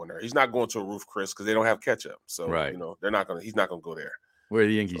not going there. He's not going to a Roof Chris because they don't have ketchup. So, he's not going to go there. Where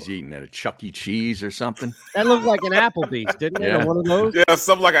do you think he's eating? At a Chuck E. Cheese or something? That looked like an Applebee's, didn't it? Yeah. One of those? Yeah,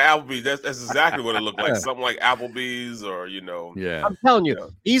 something like an Applebee's. That's exactly what it looked like. Something like Applebee's or, Yeah. I'm telling you,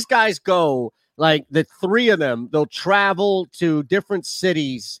 these guys go, like the three of them, they'll travel to different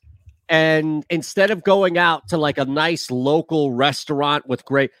cities. And instead of going out to like a nice local restaurant with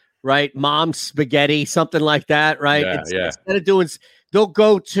great, mom's spaghetti, something like that, right? Instead of doing, they'll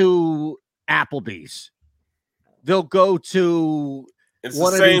go to Applebee's. They'll go to... It's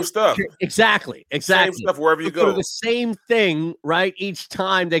the same stuff. Exactly. Same stuff wherever you go. The same thing, right? Each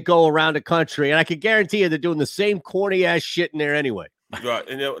time they go around the country. And I can guarantee you they're doing the same corny ass shit in there anyway. Right.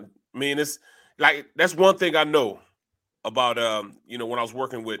 And I mean, it's like, that's one thing I know. about when I was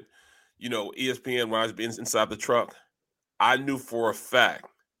working with ESPN when I was inside the truck. I knew for a fact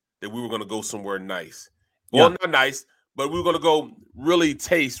that we were going to go somewhere nice. Well, not nice, but we were going to go really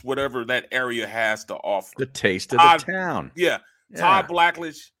taste whatever that area has to offer. The taste of the town. Yeah. Todd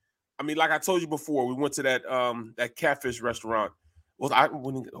Blackledge. I mean, like I told you before, we went to that catfish restaurant. What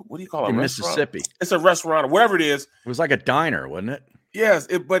do you call it? In Mississippi. It's a restaurant or whatever it is. It was like a diner, wasn't it? Yes,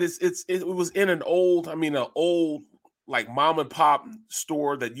 but it was in an old like mom and pop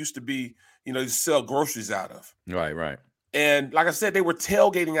store that used to be, you sell groceries out of. Right. And like I said, they were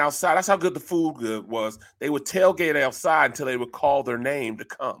tailgating outside. That's how good the food was. They would tailgate outside until they would call their name to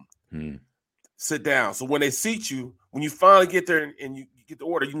come sit down. So when they seat you, when you finally get there and you get the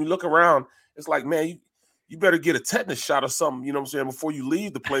order, you look around, it's like, man, you better get a tetanus shot or something, you know what I'm saying, before you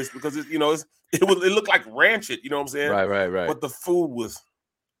leave the place, because it looked like rancid, you know what I'm saying? Right. But the food was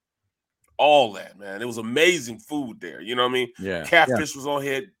all that, man. It was amazing food there. You know what I mean? Yeah. Catfish was on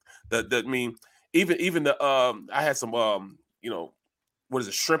head. Even the I had some what is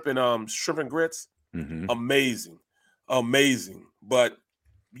it, shrimp and grits? Mm-hmm. Amazing. But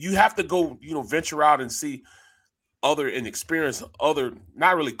you have to go, venture out and see and experience other,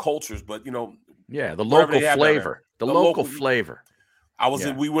 not really cultures, but the local flavor. The local flavor.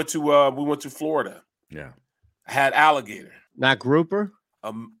 We went to Florida. Yeah. Had alligator. Not grouper?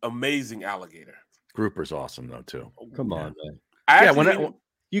 Amazing alligator. Grouper's awesome though too. Come on, man.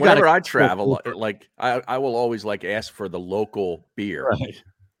 Whenever I travel, like I will always ask for the local beer. Right.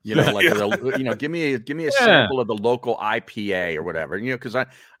 Give me a sample of the local IPA or whatever. Because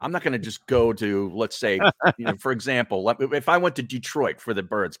I'm not going to just go to, let's say, for example, if I went to Detroit for the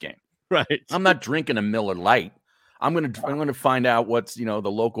Birds game, right? I'm not drinking a Miller Lite. I'm gonna find out what's the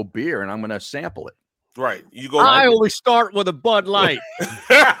local beer, and I'm gonna sample it. Right. I always start with a Bud Light.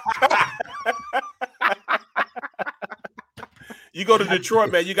 You go to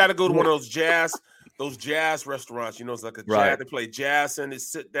Detroit, man. You got to go to one of those jazz restaurants. It's like a jazz. They play jazz and they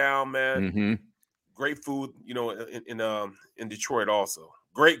sit down, man. Mm-hmm. Great food, in Detroit also.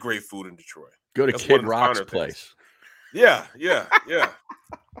 Great food in Detroit. Go to Kid Rock's place. Yeah.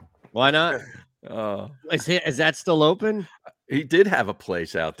 Why not? Is that still open? He did have a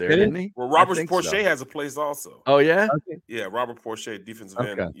place out there, didn't he? Well, Robert Porcher has a place also. Oh yeah, yeah. Robert Porcher, defensive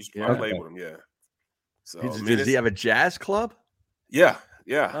end. Used to play with him. Yeah. So does he have a jazz club? Yeah.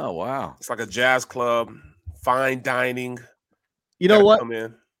 Oh wow, it's like a jazz club, fine dining. You know what?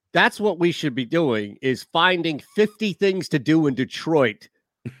 That's what we should be doing: is finding 50 things to do in Detroit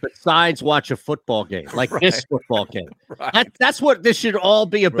besides watch a football game, like this football game. Right. That's what this should all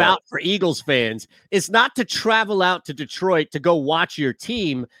be about for Eagles fans. It's not to travel out to Detroit to go watch your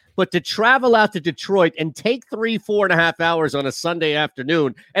team, but to travel out to Detroit and take 4.5 hours on a Sunday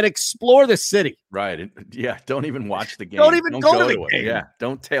afternoon and explore the city. Right. Yeah. Don't even watch the game. Don't even go to the game. Yeah.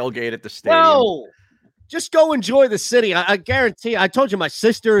 Don't tailgate at the stadium. No. Just go enjoy the city. I guarantee. I told you my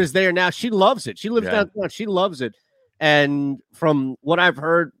sister is there now. She loves it. She lives downtown. She loves it. And from what I've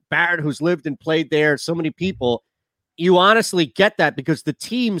heard, Barrett, who's lived and played there, so many people, you honestly get that because the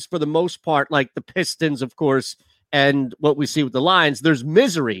teams, for the most part, like the Pistons, of course, and what we see with the Lions, there's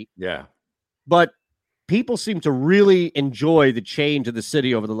misery. Yeah. But people seem to really enjoy the change of the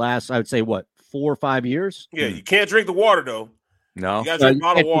city over the last, I would say, 4 or 5 years? Yeah, you can't drink the water, though. No. You got to drink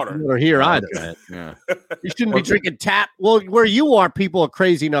bottled water. Or here either, man. Yeah. You shouldn't be drinking tap. Well, where you are, people are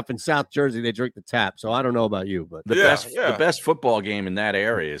crazy enough in South Jersey, they drink the tap. So I don't know about you, but the best football game in that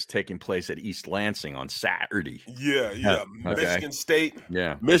area is taking place at East Lansing on Saturday. Yeah. Okay. Michigan State.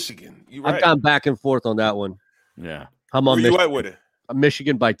 Yeah. Michigan. You right. I've gone back and forth on that one. Yeah. I'm on Where you at with it?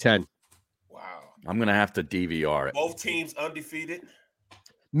 Michigan by 10. Wow. I'm gonna have to DVR it. Both teams undefeated.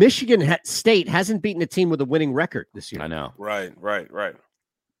 Michigan State hasn't beaten a team with a winning record this year. I know. Right.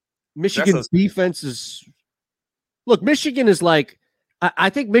 Michigan's defense is – look, Michigan is like – I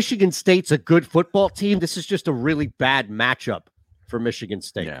think Michigan State's a good football team. This is just a really bad matchup for Michigan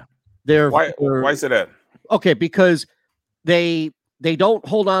State. Yeah. Why is it that? Okay, because they don't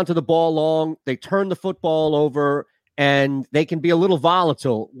hold on to the ball long. They turn the football over, and they can be a little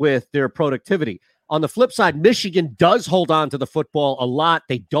volatile with their productivity. On the flip side, Michigan does hold on to the football a lot.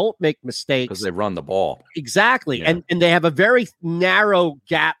 They don't make mistakes. Because they run the ball. Exactly. Yeah. And they have a very narrow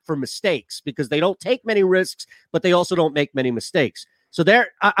gap for mistakes because they don't take many risks, but they also don't make many mistakes. So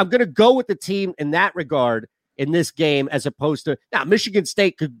I'm going to go with the team in that regard in this game as opposed to – now, Michigan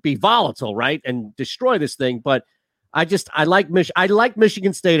State could be volatile, right, and destroy this thing. But I like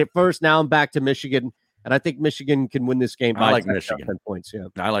Michigan State at first. Now I'm back to Michigan. And I think Michigan can win this game by 10 points. Yeah,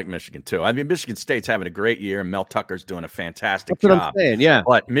 I like Michigan too. I mean, Michigan State's having a great year, and Mel Tucker's doing a fantastic job. That's what I'm saying, yeah.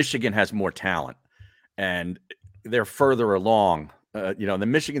 But Michigan has more talent, and they're further along. The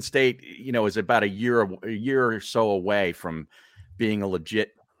Michigan State, is about a year or so away from being a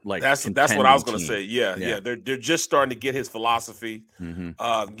legit that's what I was going to say. Yeah. They're just starting to get his philosophy,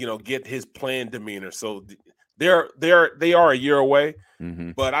 get his playing demeanor. So they are a year away.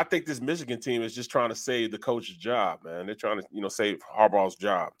 But I think this Michigan team is just trying to save the coach's job, man. They're trying to save Harbaugh's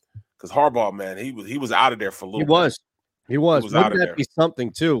job, because Harbaugh, man, he was out of there for a little bit. He was. Wouldn't that be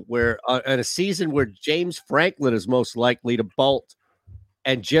something too, where in a season where James Franklin is most likely to bolt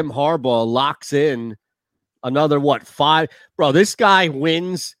and Jim Harbaugh locks in another 5? Bro, this guy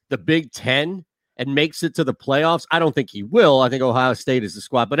wins the Big Ten and makes it to the playoffs. I don't think he will. I think Ohio State is the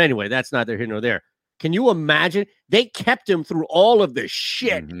squad. But anyway, that's neither here nor there. Can you imagine? They kept him through all of this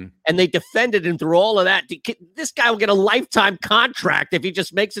shit, and they defended him through all of that. This guy will get a lifetime contract if he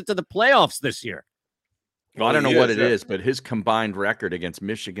just makes it to the playoffs this year. Well, I don't know what it is, but his combined record against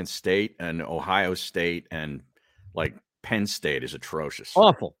Michigan State and Ohio State and Penn State is atrocious.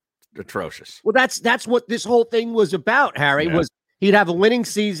 Awful. Atrocious. Well, that's what this whole thing was about, Harry, was he'd have a winning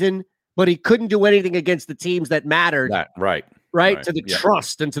season, but he couldn't do anything against the teams that mattered. Right. To the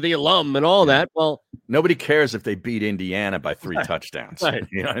trust and to the alum and all that. Well, nobody cares if they beat Indiana by 3 touchdowns. Right.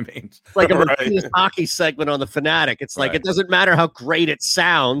 You know what I mean? It's like a hockey segment on the Fanatic. It's like, it doesn't matter how great it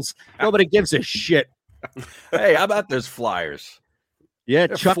sounds. Nobody gives a shit. Hey, how about those Flyers? Yeah,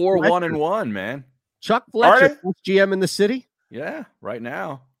 they're Chuck 4-1-1, man. Chuck Fletcher, GM in the city. Yeah, right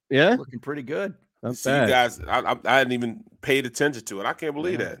now. Yeah, looking pretty good. See, you guys, I hadn't even paid attention to it. I can't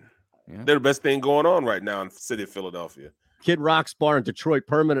believe that. Yeah. They're the best thing going on right now in the city of Philadelphia. Kid Rock's bar in Detroit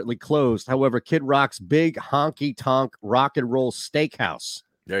permanently closed. However, Kid Rock's big honky tonk rock and roll steakhouse.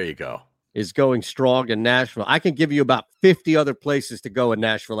 There you go. Is going strong in Nashville. I can give you about 50 other places to go in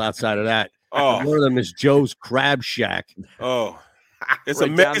Nashville outside of that. One of them is Joe's Crab Shack. Oh, it's right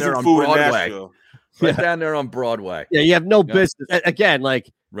amazing food in Nashville. Right down there on Broadway. Yeah, you have no business. Again,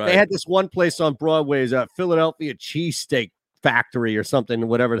 they had this one place on Broadway, is a Philadelphia cheesesteak factory or something,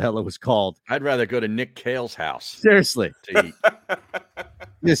 whatever the hell it was called. I'd rather go to Nick Cale's house. Seriously. To eat.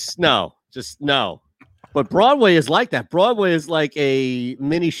 Just no. But Broadway is like that. Broadway is like a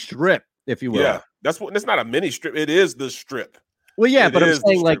mini strip, if you will. Yeah, it's not a mini strip. It is the strip. Well, yeah, but I'm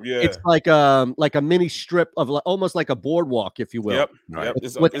saying it's like a mini strip of almost like a boardwalk, if you will. Yep. Right. Yep.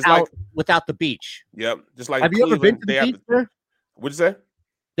 It's without the beach. Yep. Just like have you ever been to the beach there? What'd you say?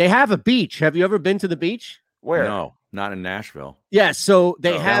 They have a beach. Have you ever been to the beach? Where? No, not in Nashville. Yeah, so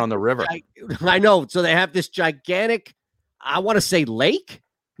they have on the river. I know. So they have this gigantic, I want to say lake,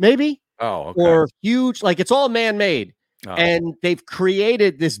 maybe. Oh, okay. Or huge, it's all man-made. Oh. And they've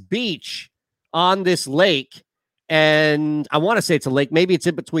created this beach on this lake. And I want to say it's a lake. Maybe it's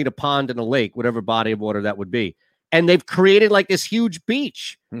in between a pond and a lake, whatever body of water that would be. And they've created this huge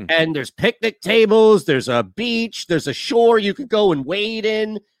beach. And there's picnic tables. There's a beach. There's a shore you could go and wade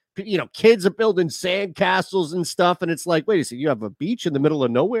in. Kids are building sand castles and stuff. And it's like, wait a second, you have a beach in the middle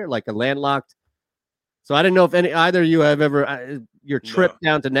of nowhere, like a landlocked. So I didn't know if either of you have ever, your trip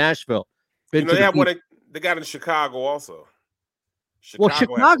down to Nashville. They have one. They got in Chicago also.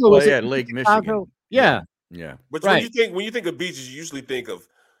 Chicago is Lake Michigan. Yeah. Yeah. But when you think of beaches, you usually think of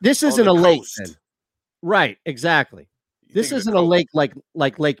this isn't a lake. Right, exactly. This isn't a lake like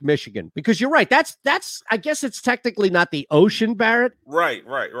Lake Michigan, because you're right. That's I guess it's technically not the ocean, Barrett. Right.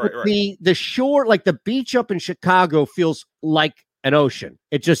 The shore, like the beach up in Chicago, feels like an ocean.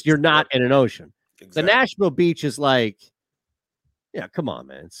 It's just you're not in an ocean. Exactly. The Nashville beach is come on,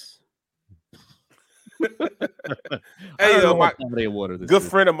 man. Hey, my good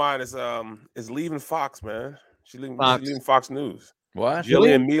friend of mine is leaving Fox, man. She's leaving Fox News. What?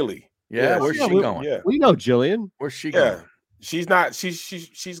 Jillian Mealy. Yeah, where's she going? Yeah. We know Jillian. Where's she going? She's not.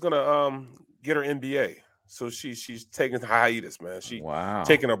 She's gonna get her MBA. So she's taking hiatus, man.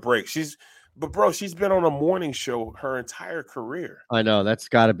 Taking a break. She's been on a morning show her entire career. I know, that's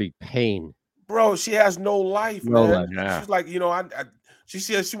got to be pain, bro. She has no life, no man. Life. Yeah. She's like, she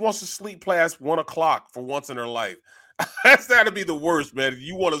says she wants to sleep past 1 o'clock for once in her life. That's got to be the worst, man.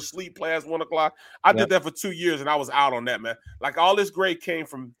 You want to sleep past 1 o'clock? I did that for 2 years, and I was out on that, man. All this great came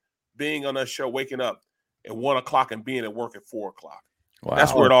from being on that show, waking up at 1 o'clock and being at work at 4 o'clock. Wow.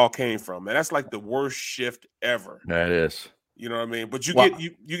 That's where it all came from, man. That's the worst shift ever. That is. You know what I mean? But you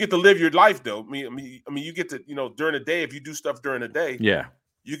get to live your life, though. I mean, you get to, during the day, if you do stuff during the day,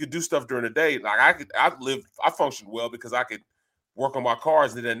 you could do stuff during the day. I functioned well because I could work on my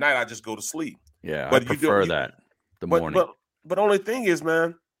cars, and then at night I just go to sleep. Yeah, but I prefer that the morning. But only thing is,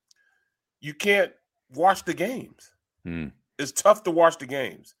 man, you can't watch the games. It's tough to watch the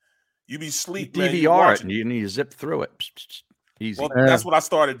games. You be sleep, man. DVR it, and you need to zip through it. Easy. Well, that's what I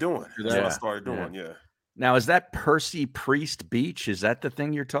started doing. Yeah. Now, is that Percy Priest Beach? Is that the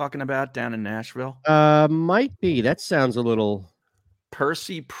thing you're talking about down in Nashville? Might be. That sounds a little.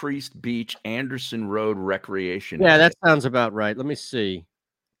 Percy Priest Beach, Anderson Road Recreation. Yeah, Area. that sounds about right. Let me see.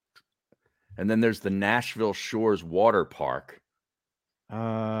 And then there's the Nashville Shores Water Park.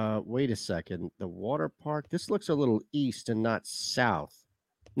 Wait a second. The water park. This looks a little east and not south.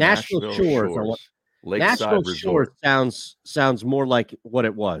 Nashville Shores. Lakeside Resort. Shores sounds more like what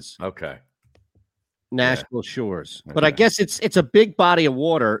it was. Okay. Nashville Shores. Okay. But I guess it's a big body of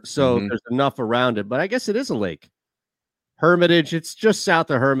water, so there's enough around it. But I guess it is a lake. Hermitage. It's just south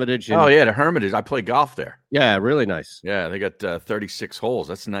of Hermitage. Oh, yeah, the Hermitage. I play golf there. Yeah, really nice. Yeah, they got 36 holes.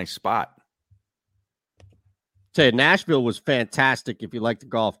 That's a nice spot. Say Nashville was fantastic if you like to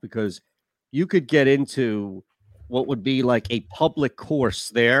golf because you could get into what would be like a public course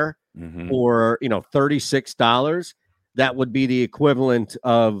there for $36. That would be the equivalent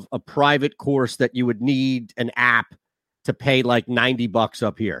of a private course that you would need an app to pay like $90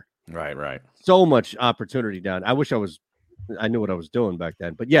 up here. Right. So much opportunity down. I wish I knew what I was doing back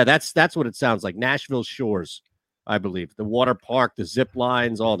then. But yeah, that's what it sounds like. Nashville Shores, I believe. The water park, the zip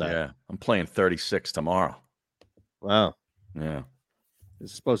lines, all that. Yeah, I'm playing 36 tomorrow. Wow. Yeah.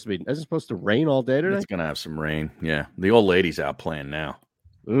 Is it supposed to rain all day today? It's going to have some rain. Yeah. The old lady's out playing now.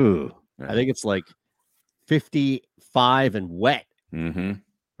 Ooh. Yeah. I think it's like 55 and wet. Mm-hmm.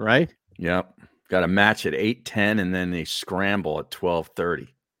 Right? Yep. Got a match at 8:10 and then they scramble at 12:30.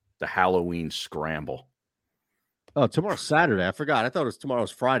 The Halloween scramble. Oh, tomorrow's Saturday. I forgot. I thought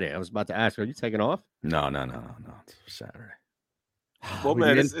tomorrow's Friday. I was about to ask, are you taking off? No. It's Saturday. Well,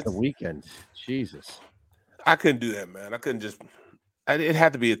 man, it's the weekend. Jesus. I couldn't do that, man. I couldn't just. It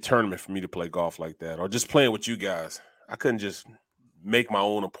had to be a tournament for me to play golf like that, or just playing with you guys. I couldn't just make my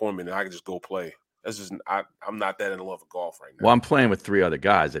own appointment and I could just go play. That's just I'm not that in love with golf right now. Well, I'm playing with 3 other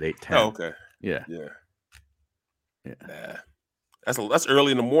guys at 8:10. Oh, okay. Yeah. Nah. That's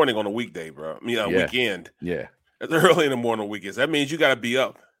early in the morning on a weekday, bro. I mean, weekend. Yeah. That's early in the morning on weekends. That means you got to be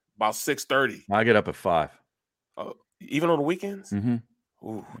up about 6:30. I get up at 5. Oh, even on the weekends? Mm-hmm.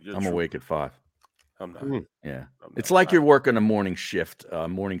 Ooh, I'm awake at 5. I'm not. Yeah. It's like you're working a morning shift,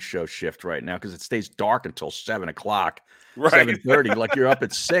 morning show shift right now because it stays dark until 7 o'clock, right. 7:30. Like you're up at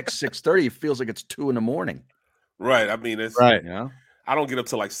 6:30. It feels like it's 2 in the morning. Right. I mean, it's right. Yeah. I don't get up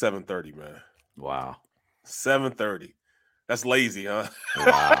till like 7:30, man. Wow. 7:30. That's lazy, huh?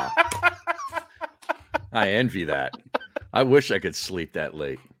 Wow. I envy that. I wish I could sleep that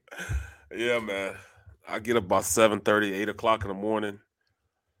late. Yeah, man. I get up about 7:30, 8 o'clock in the morning,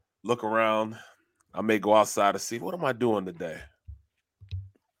 look around. I may go outside to see what am I doing today.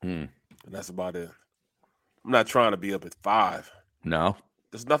 And that's about it. I'm not trying to be up at 5. No.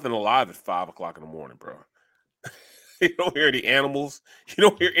 There's nothing alive at 5 o'clock in the morning, bro. You don't hear any animals. You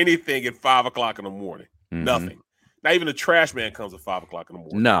don't hear anything at 5 o'clock in the morning. Nothing. Not even the trash man comes at 5 o'clock in the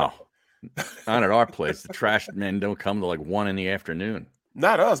morning. No. Not at our place. The trash men don't come to like 1 in the afternoon.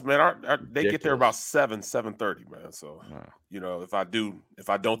 Not us, man. They get there about 7:30, man. So, if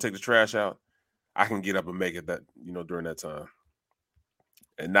I don't take the trash out, I can get up and make it that, during that time.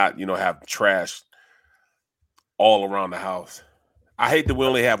 And not, have trash all around the house. I hate that we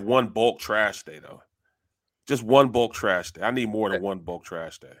only have one bulk trash day, though. Just one bulk trash day. I need more than one bulk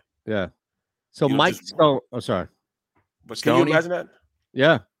trash day. Yeah. So Mike Stone. Oh, sorry. But can you imagine that?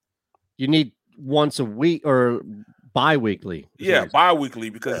 Yeah. You need once a week or bi-weekly. Yeah, bi-weekly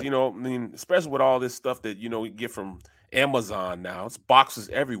because, especially with all this stuff that, we get from Amazon now. It's boxes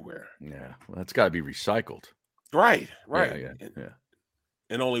everywhere. Yeah. Well, that's got to be recycled. Right. Yeah.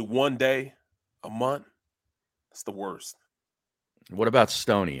 And only one day a month. That's the worst. What about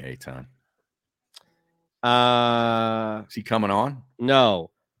Stoney, Eytan? Is he coming on? No.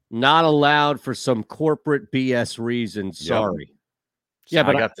 Not allowed for some corporate BS reasons. Sorry. Yeah,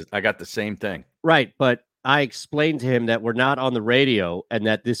 but I got the same thing. Right, but I explained to him that we're not on the radio and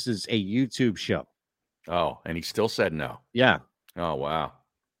that this is a YouTube show. Oh, and he still said no. Yeah. Oh, wow.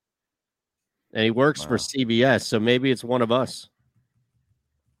 And he works for CBS, so maybe it's one of us.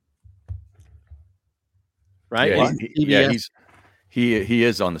 Right? Yeah, he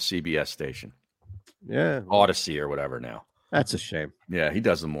is on the CBS station. Yeah. Odyssey or whatever now. That's a shame. Yeah, he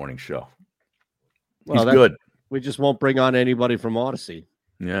does the morning show. Well, he's good. We just won't bring on anybody from Odyssey.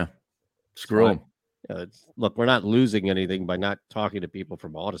 Yeah. Screw him. Yeah, look, we're not losing anything by not talking to people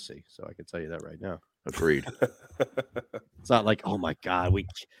from Odyssey, so I can tell you that right now. Agreed. It's not like, oh my God,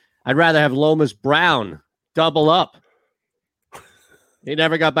 I'd rather have Lomas Brown double up. He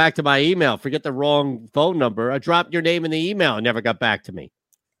never got back to my email. Forget the wrong phone number. I dropped your name in the email and never got back to me.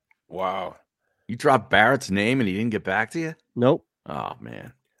 Wow. You dropped Barrett's name and he didn't get back to you? Nope. Oh,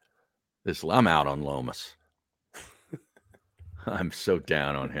 man. I'm out on Lomas. I'm so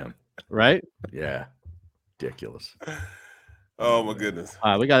down on him. Right? Yeah. Ridiculous. Oh, my goodness.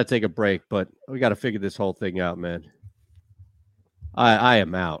 All right, we got to take a break, but we got to figure this whole thing out, man. I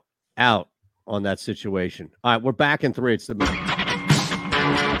am out on that situation. All right, we're back in 3. It's the minute.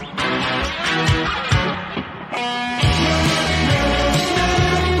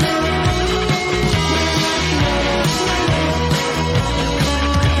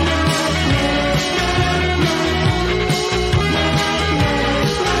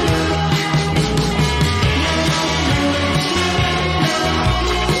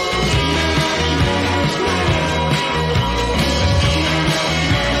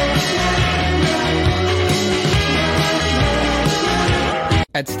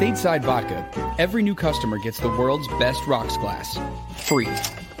 At Stateside Vodka, every new customer gets the world's best rocks glass. Free.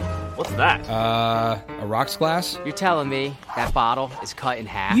 What's that? A rocks glass? You're telling me that bottle is cut in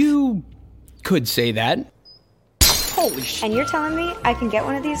half? You could say that. Holy shit. And you're telling me I can get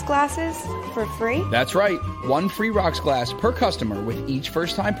one of these glasses for free? That's right. 1 free rocks glass per customer with each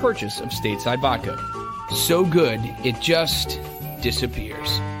first-time purchase of Stateside Vodka. So good, it just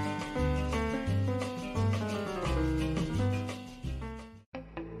disappears.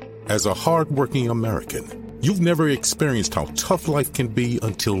 As a hardworking American, you've never experienced how tough life can be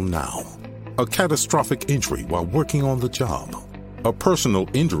until now. A catastrophic injury while working on the job. A personal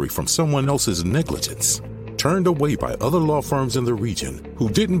injury from someone else's negligence. Turned away by other law firms in the region who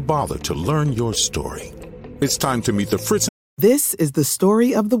didn't bother to learn your story. It's time to meet the Fritz. This is the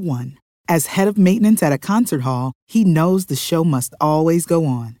story of the one. As head of maintenance at a concert hall, he knows the show must always go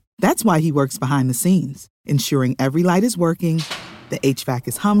on. That's why he works behind the scenes, ensuring every light is working, the HVAC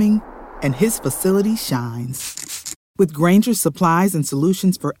is humming, and his facility shines. With Grainger's supplies and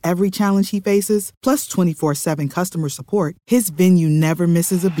solutions for every challenge he faces, plus 24/7 customer support, his venue never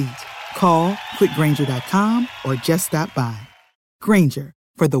misses a beat. Call quickgrainger.com or just stop by. Grainger,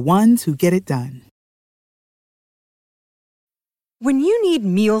 for the ones who get it done. When you need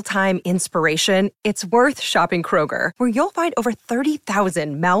mealtime inspiration, it's worth shopping Kroger, where you'll find over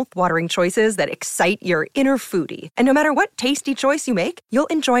 30,000 mouth-watering choices that excite your inner foodie. And no matter what tasty choice you make, you'll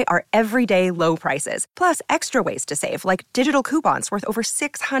enjoy our everyday low prices, plus extra ways to save, like digital coupons worth over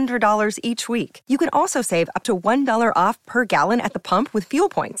 $600 each week. You can also save up to $1 off per gallon at the pump with fuel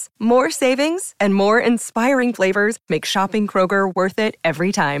points. More savings and more inspiring flavors make shopping Kroger worth it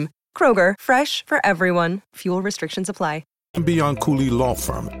every time. Kroger, fresh for everyone. Fuel restrictions apply. Beyond Cooley Law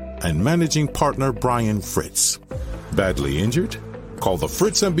Firm and managing partner Brian Fritz. Badly injured? Call the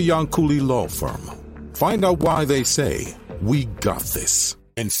Fritz and Beyond Cooley Law Firm. Find out why they say, "We got this."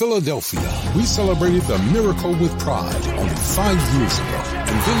 In Philadelphia, we celebrated the miracle with pride only 5 years ago.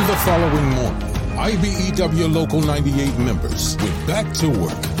 And then the following morning, IBEW Local 98 members went back to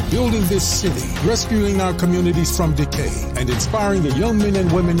work, building this city, rescuing our communities from decay, and inspiring the young men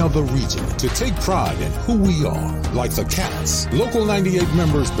and women of the region to take pride in who we are. Like the Cats, Local 98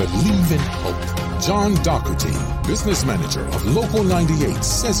 members believe in hope. John Doherty, business manager of Local 98,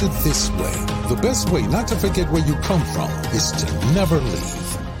 says it this way: the best way not to forget where you come from is to never leave.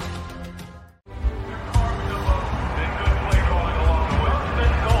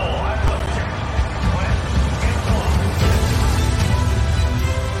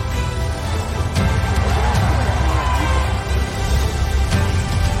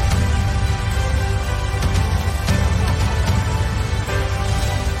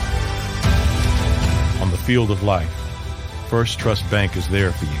 Field of life, First Trust Bank is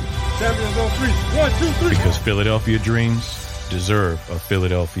there for you. Champions on 3. 1, 2, 3. Because Philadelphia dreams deserve a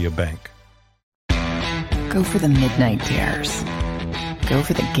Philadelphia bank. Go for the midnight dares. Go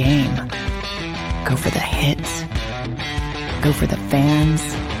for the game. Go for the hits. Go for the fans.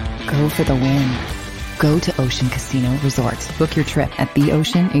 Go for the win. Go to Ocean Casino Resort. Book your trip at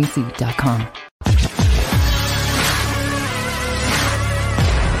theoceanac.com.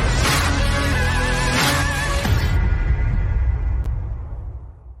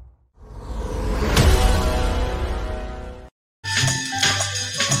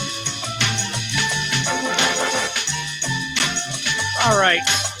 All right.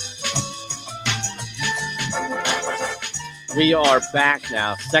 We are back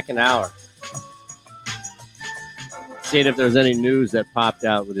now, second hour. Seeing if there's any news that popped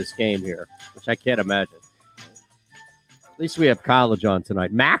out with this game here, which I can't imagine. At least we have college on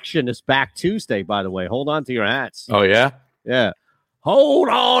tonight. Maction is back Tuesday, by the way. Hold on to your hats. Oh, yeah? Yeah. Hold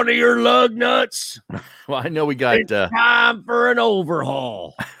on to your lug nuts. Well, I know we got... It's time for an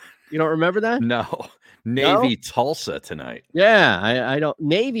overhaul. You don't remember that? No. Navy Tulsa tonight. Yeah, I don't.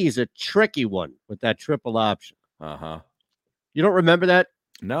 Navy is a tricky one with that triple option. Uh-huh. You don't remember that?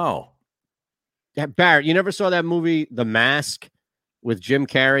 No. Barrett, you never saw that movie, The Mask, with Jim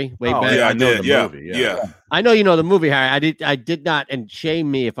Carrey? Way back? Yeah, I know the movie. Yeah. I know you know the movie, Harry. I did not, and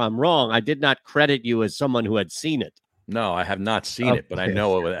shame me if I'm wrong, I did not credit you as someone who had seen it. No, I have not seen it, but I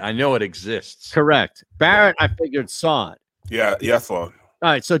know it exists. Correct. Barrett, I figured, saw it. Yeah, I saw it. All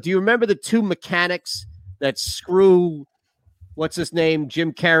right, so do you remember the two mechanics that screw, what's his name,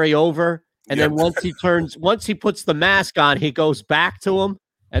 Jim Carrey over? And then once he puts the mask on, he goes back to him,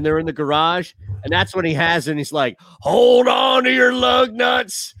 and they're in the garage. And that's when he has it, and he's like, hold on to your lug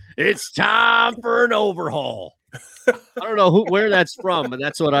nuts. It's time for an overhaul. I don't know where that's from, but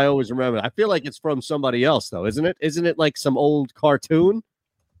that's what I always remember. I feel like it's from somebody else, though, isn't it? Isn't it like some old cartoon?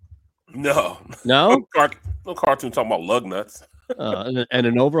 No? No cartoon talking about lug nuts. And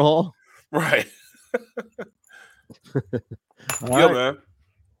an overhaul? Right. Right. Man.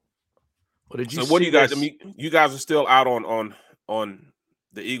 What did you what do you guys? I mean, you guys are still out on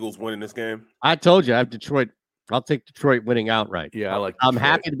the Eagles winning this game? I told you I have Detroit. I'll take Detroit winning outright. Yeah, I like I'm Detroit.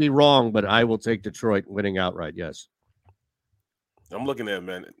 happy to be wrong, but I will take Detroit winning outright, yes. I'm looking at it,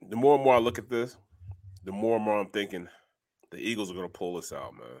 man. The more and more I look at this, the more and more I'm thinking the Eagles are going to pull this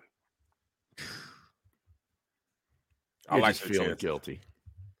out, man. I You're like just feeling chances. guilty.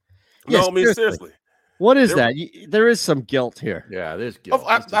 No, Yes, I mean, seriously. What is that? There is some guilt here. Yeah, there's guilt.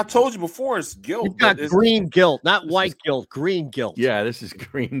 I told you before, it's guilt. You've got green guilt, not white guilt, green guilt. Yeah, this is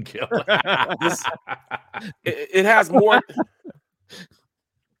green guilt. It has more.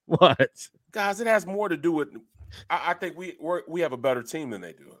 What? Guys, it has more to do with. I think we have a better team than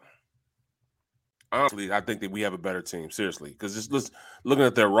they do. Honestly, I think that we have a better team. Seriously, because just looking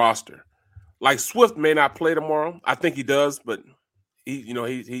at their roster, like Swift may not play tomorrow. I think he does, but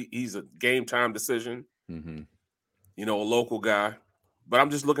he's a game time decision. Mm-hmm. A local guy. But I'm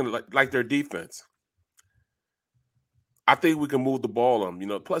just looking at like their defense. I think we can move the ball on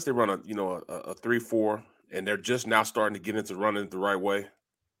them. Plus they run a 3-4, and they're just now starting to get into running it the right way.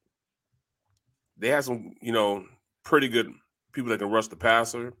 They have some, pretty good people that can rush the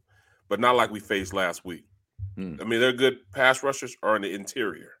passer, but not like we faced last week. I mean, they're good pass rushers are in the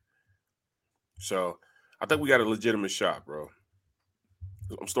interior. So I think we got a legitimate shot, bro.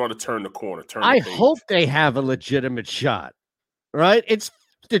 I'm starting to turn the corner. I hope they have a legitimate shot, right? It's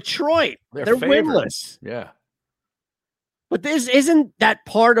Detroit. They're winless. Yeah. But isn't that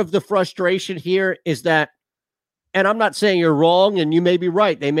part of the frustration here is that, and I'm not saying you're wrong and you may be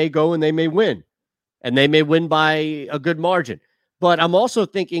right. They may go and they may win, and they may win by a good margin. But I'm also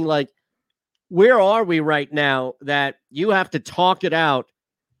thinking, like, where are we right now that you have to talk it out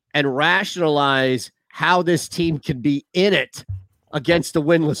and rationalize how this team can be in it against a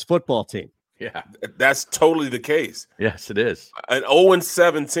winless football team? Yeah, that's totally the case. Yes, it is. An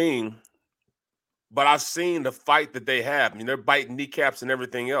 0-17, but I've seen the fight that they have. I mean, they're biting kneecaps and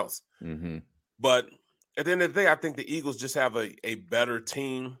everything else. Mm-hmm. But at the end of the day, I think the Eagles just have a better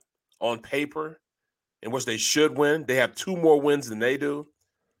team on paper in which they should win. They have 2 more wins than they do.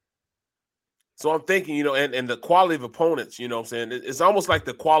 So I'm thinking, and the quality of opponents, what I'm saying? It's almost like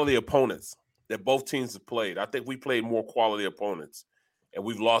the quality of opponents that both teams have played. I think we played more quality opponents, and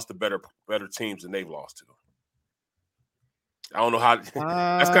we've lost to better teams than they've lost to. I don't know how.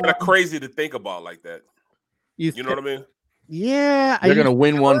 That's kind of crazy to think about like that. You know what I mean? Yeah. They're going to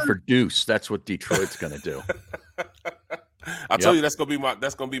win one for Deuce. That's what Detroit's going to do. I tell you, that's going to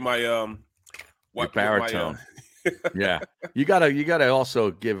be my baritone. Yeah. You gotta also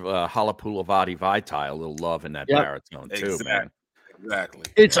give Halapulavati Vaitai a little love in that baritone too, man. Exactly.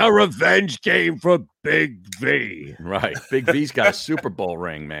 It's a revenge game for Big V. Right. Big V's got a Super Bowl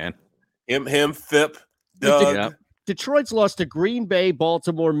ring, man. Him, Phip, Doug. Yep. Detroit's lost to Green Bay,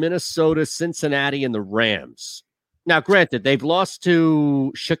 Baltimore, Minnesota, Cincinnati, and the Rams. Now, granted, they've lost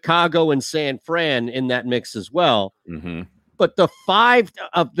to Chicago and San Fran in that mix as well. Mm-hmm. But the 5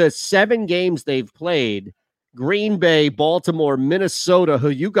 of the 7 games they've played, Green Bay, Baltimore, Minnesota, who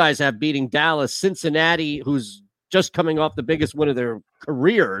you guys have beating Dallas, Cincinnati, who's just coming off the biggest win of their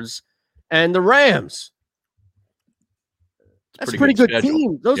careers, and the Rams. That's a pretty good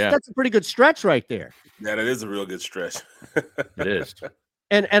team. That's a pretty good stretch right there. Yeah, that is a real good stretch. It is.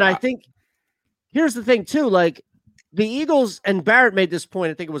 And I think here's the thing too, like the Eagles, and Barrett made this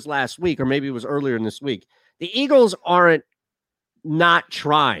point, I think it was last week, or maybe it was earlier in this week. The Eagles aren't not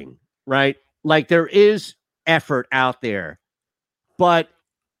trying, right? Like there is effort out there. But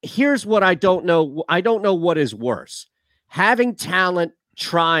here's what I don't know. I don't know what is worse. Having talent,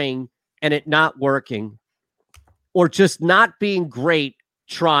 trying, and it not working, or just not being great,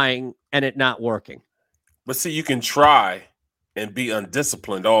 trying, and it not working. But see, you can try and be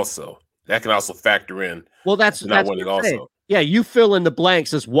undisciplined also. That can also factor in. Well, that's not winning also. Yeah, you fill in the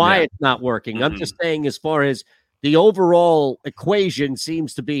blanks as why it's not working. Mm-hmm. I'm just saying as far as the overall equation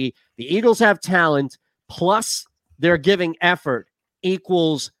seems to be the Eagles have talent plus they're giving effort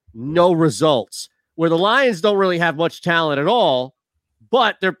equals no results, where the Lions don't really have much talent at all,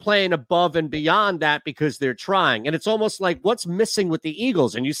 but they're playing above and beyond that because they're trying. And it's almost like what's missing with the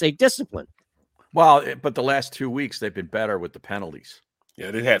Eagles? And you say discipline. Well, but the last 2 weeks, they've been better with the penalties. Yeah,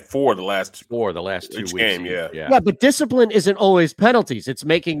 they had four the last 2 weeks. Game, yeah, but discipline isn't always penalties. It's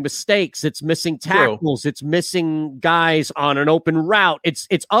making mistakes. It's missing tackles. True. It's missing guys on an open route. It's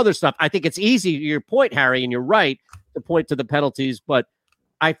other stuff. I think it's easy to your point, Harry, and you're right to point to the penalties, but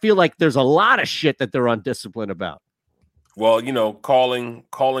I feel like there's a lot of shit that they're undisciplined about. Well, calling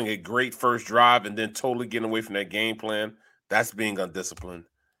a great first drive and then totally getting away from that game plan, that's being undisciplined.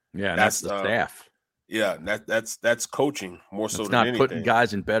 Yeah, that's the staff. Yeah, that's coaching more so than anything. Not putting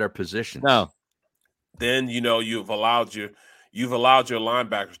guys in better positions. No. Then you've allowed your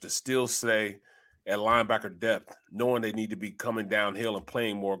linebackers to still stay at linebacker depth, knowing they need to be coming downhill and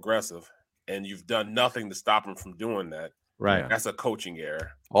playing more aggressive, and you've done nothing to stop them from doing that. Right. That's a coaching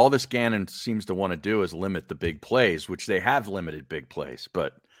error. All this Gannon seems to want to do is limit the big plays, which they have limited big plays,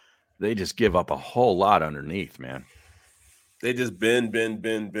 but they just give up a whole lot underneath, man. They just bend,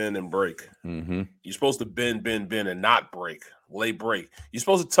 and break. Mm-hmm. You're supposed to bend, and not break. Lay break. You're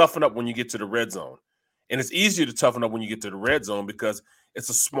supposed to toughen up when you get to the red zone. And it's easier to toughen up when you get to the red zone because it's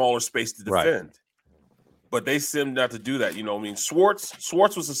a smaller space to defend. Right. But they seem not to do that.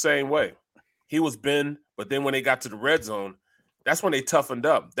 Schwartz was the same way. He was bend, but then when they got to the red zone, that's when they toughened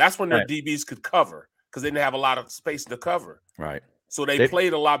up. That's when their DBs could cover because they didn't have a lot of space to cover. Right. So they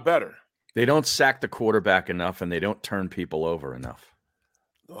played a lot better. They don't sack the quarterback enough, and they don't turn people over enough.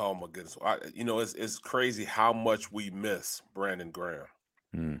 Oh my goodness! It's crazy how much we miss Brandon Graham.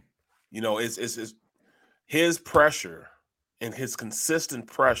 It's his pressure and his consistent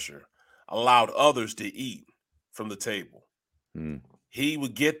pressure allowed others to eat from the table. He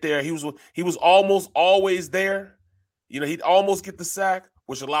would get there. He was almost always there. He'd almost get the sack,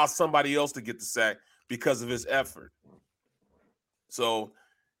 which allows somebody else to get the sack because of his effort. So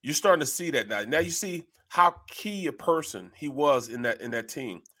you're starting to see that now. Now you see how key a person he was in that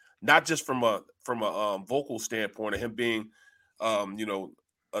team, not just from a vocal standpoint of him being,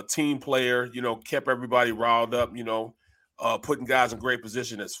 a team player. Kept everybody riled up. Putting guys in great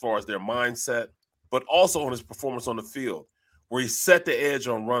position as far as their mindset, but also on his performance on the field, where he set the edge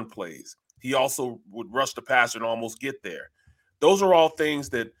on run plays. He also would rush the passer and almost get there. Those are all things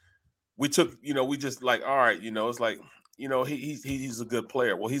that we took. We just like, all right. It's like. He's a good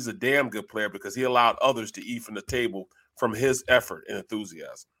player. Well, he's a damn good player because he allowed others to eat from the table from his effort and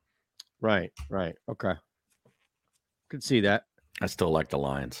enthusiasm. Right. Okay. Could see that. I still like the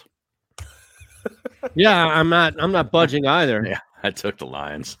Lions. Yeah, I'm not budging either. Yeah, I took the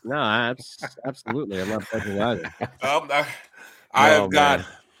Lions. No, absolutely. I'm not budging either. I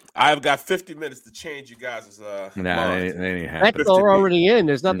have got 50 minutes to change you guys' they ain't happening. Bets are already in.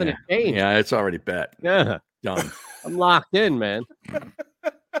 There's nothing to change. Yeah, it's already bet. Yeah. Done. I'm locked in, man.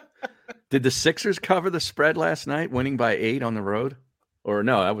 Did the Sixers cover the spread last night, winning by 8 on the road? Or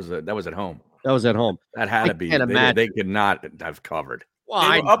no, that was at home. That was at home. That had to be. They could not have covered. Well,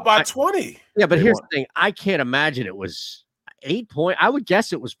 they were up by 20. Yeah, but here's the thing. I can't imagine it was 8 point. I would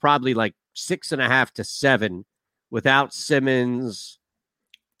guess it was probably like 6.5 to 7 without Simmons.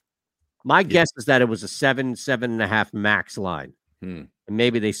 My guess is that it was a 7.5 max line. And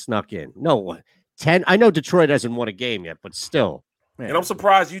maybe they snuck in. No, 10. I know Detroit hasn't won a game yet, but still. Man. And I'm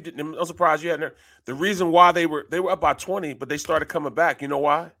surprised you didn't. I'm surprised you hadn't. The reason why they were up by 20, but they started coming back. You know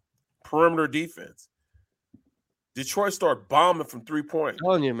why? Perimeter defense. Detroit started bombing from 3-point. I'm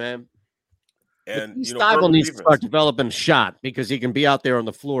telling you, man. And Stiebel needs to start developing a shot because he can be out there on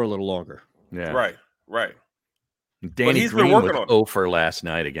the floor a little longer. Yeah. Right. Danny Green was 0 for last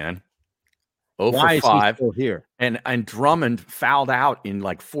night again. 0 Why for 5 is he still here? And Drummond fouled out in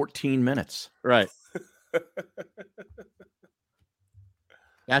like 14 minutes. Right.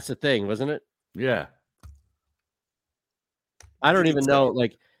 That's the thing, wasn't it? Yeah. I don't even know.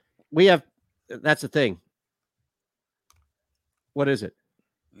 Like, that's the thing. What is it?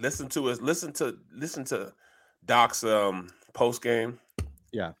 Listen to Doc's post game.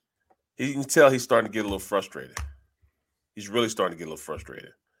 Yeah. You can tell he's starting to get a little frustrated. He's really starting to get a little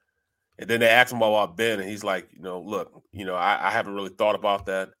frustrated. And then they asked him about Ben, and he's like, look, I haven't really thought about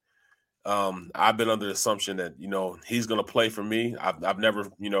that. I've been under the assumption that, he's going to play for me. I've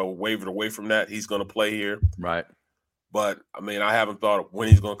never, wavered away from that. He's going to play here. Right. But, I haven't thought of when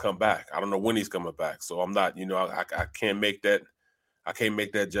he's going to come back. I don't know when he's coming back. So I'm not, I can't make that. I can't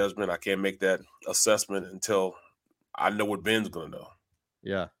make that judgment. I can't make that assessment until I know what Ben's going to know.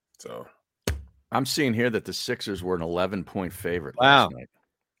 Yeah. So I'm seeing here that the Sixers were an 11-point favorite Wow. last night.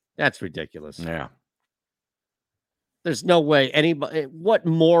 That's ridiculous. Yeah. There's no way anybody, what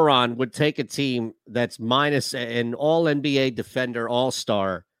moron would take a team that's minus an all NBA defender,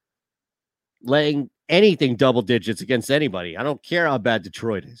 all-star, laying anything double digits against anybody? I don't care how bad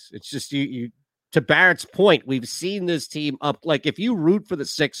Detroit is. It's just you to Barrett's point, we've seen this team up. Like if you root for the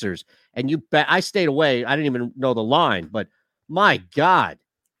Sixers and you bet, I stayed away. I didn't even know the line, but my God,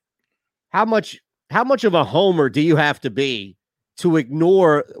 how much of a homer do you have to be to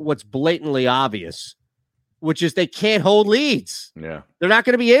ignore what's blatantly obvious, which is they can't hold leads. Yeah. They're not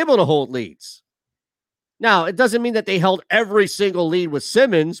going to be able to hold leads. Now, it doesn't mean that they held every single lead with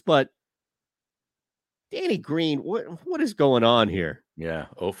Simmons, but Danny Green, what is going on here? Yeah,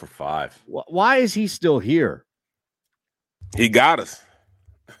 0 for 5. Why is he still here? He got us.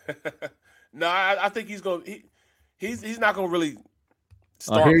 No, I think he's going to he's not going to really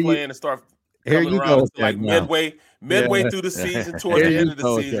start playing and start coming around like midway through the season, towards the end of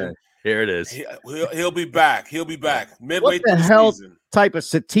the season. Here it is. He'll be back. He'll be back midway through the season. Type of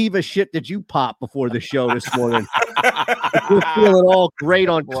sativa shit did you pop before the show this morning? You're feeling all great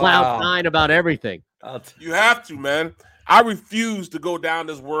on cloud 9 about everything. You have to, man. I refuse to go down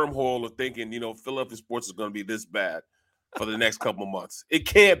this wormhole of thinking, Philadelphia sports is going to be this bad for the next couple of months. It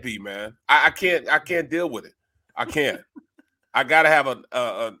can't be, man. I can't deal with it. I can't. I gotta have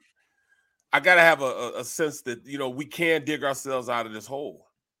a sense that we can dig ourselves out of this hole.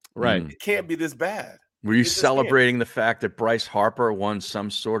 Right. It can't be this bad. Were you celebrating the fact that Bryce Harper won some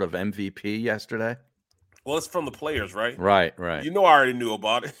sort of MVP yesterday? Well, it's from the players, right? Right. I already knew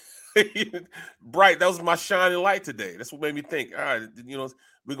about it. Bright, that was my shining light today. That's what made me think, all right,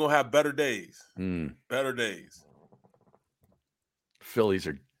 we're going to have better days. Better days. Phillies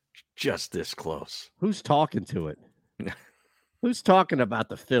are just this close. Who's talking to it? Who's talking about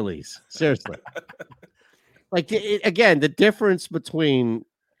the Phillies? Seriously. Again, the difference between,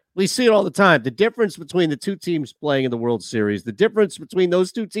 we see it all the time, the difference between the two teams playing in the World Series, the difference between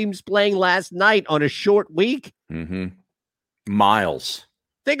those two teams playing last night on a short week. Miles.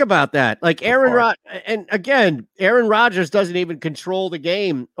 Think about that. Like Aaron Rodgers doesn't even control the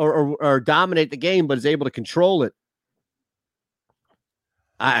game or dominate the game, but is able to control it.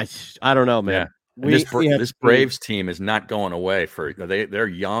 I don't know, man. Yeah. This Braves team is not going away. They're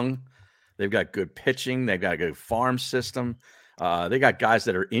young. They've got good pitching. They've got a good farm system. They got guys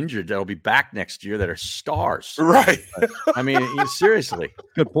that are injured that'll be back next year that are stars. Right. I mean, seriously.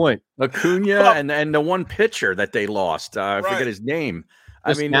 Good point. Acuna and the one pitcher that they lost. I forget his name.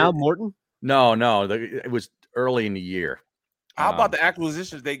 Morton? No. It was early in the year. How about the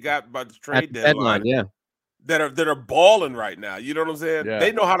acquisitions they got by the trade deadline? Yeah. That are balling right now. You know what I'm saying? Yeah.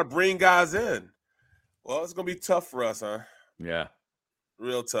 They know how to bring guys in. Well, it's gonna be tough for us, huh? Yeah.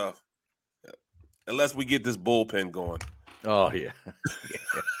 Real tough. Unless we get this bullpen going. Oh yeah.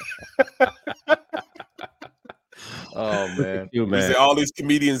 Oh man. You say all these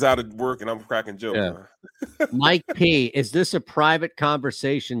comedians out of work and I'm cracking jokes. Yeah. Huh? Mike P, is this a private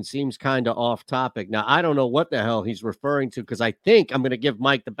conversation? Seems kind of off topic. Now, I don't know what the hell he's referring to because I think I'm going to give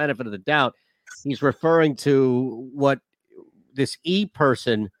Mike the benefit of the doubt. He's referring to what this E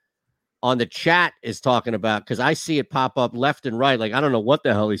person on the chat is talking about because I see it pop up left and right. Like, I don't know what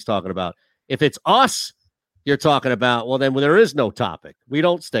the hell he's talking about. If it's us you're talking about, well, then there is no topic. We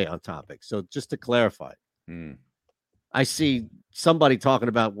don't stay on topic. So just to clarify, I see somebody talking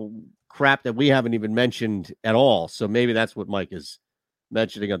about crap that we haven't even mentioned at all. So maybe that's what Mike is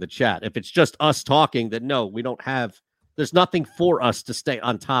mentioning on the chat. If it's just us talking, then no, we don't have, there's nothing for us to stay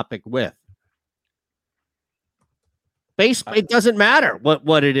on topic with. Basically, it doesn't matter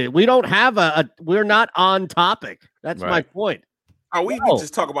what it is. We don't have we're not on topic. That's my point. Oh, we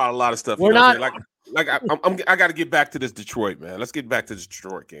just talk about a lot of stuff. We're not I got to get back to this Detroit, man. Let's get back to this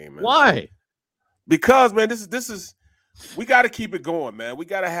Detroit game, man. Why? Because, man, this is we got to keep it going, man. We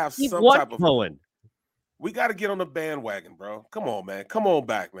got to have some type of going. We got to get on the bandwagon, bro. Come on, man. Come on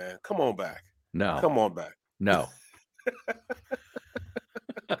back, man. Come on back. No. Come on back. No.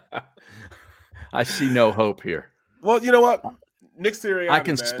 I see no hope here. Well, you know what? Nick Sirianni, I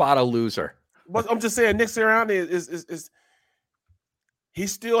can spot a loser. But I'm just saying, Nick Sirianni is he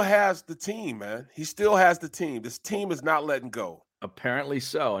still has the team, man. He still has the team. This team is not letting go. Apparently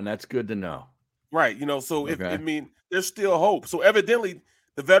so, and that's good to know. Right. So there's still hope. So evidently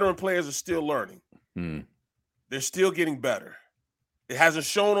the veteran players are still learning. They're still getting better. It hasn't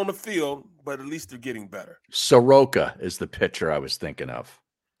shown on the field, but at least they're getting better. Soroka is the pitcher I was thinking of.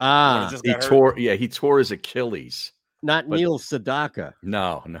 He tore his Achilles. Neil Sedaka.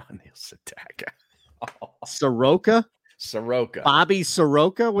 No, Neil Sedaka. Soroka? Soroka. Bobby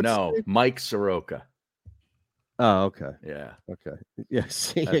Soroka? No, Mike Soroka. Oh, okay. Yeah. Okay. Yeah.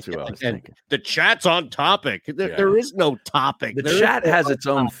 See, That's who I was thinking. The chat's on topic. There is no topic. The chat has its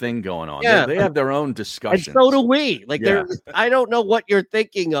own thing going on. Yeah. They have their own discussions. And so do we. Like, I don't know what you're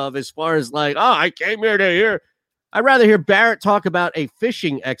thinking of as far as like, oh, I came here to hear. I'd rather hear Barrett talk about a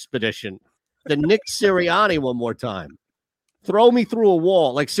fishing expedition than Nick Sirianni one more time. Throw me through a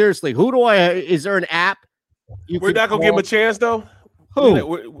wall. Like, seriously, is there an app? We're not going to give him a chance, though.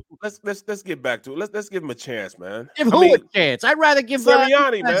 Who? Let's get back to it. Let's give him a chance, man. Give who a chance? I'd rather give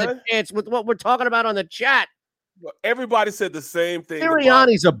Sirianni, man, a chance with what we're talking about on the chat. Everybody said the same thing.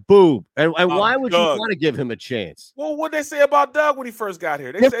 Sirianni's a boob, and why would Doug. You want to give him a chance? Well, what they say about Doug when he first got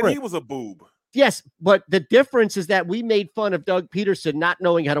here? They said he was a boob. Yes, but the difference is that we made fun of Doug Peterson not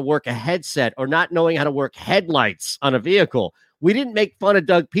knowing how to work a headset or not knowing how to work headlights on a vehicle. We didn't make fun of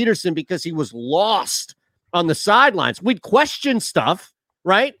Doug Peterson because he was lost on the sidelines. We'd question stuff,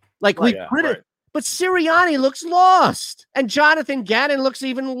 right? Like but Sirianni looks lost, and Jonathan Gannon looks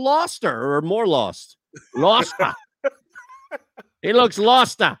even loster or more lost. Loster. He looks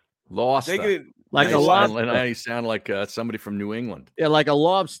loster. Loster. Like a lobster. And you sound like somebody from New England. Yeah, like a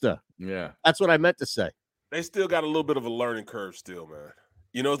lobster. Yeah, that's what I meant to say. They still got a little bit of a learning curve, still, man.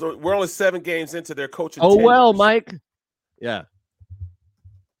 You know, we're only 7 games into their coaching. Oh well, Mike. Yeah.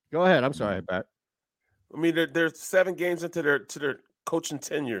 Go ahead. I'm sorry, Pat. I mean, they're 7 games into their coaching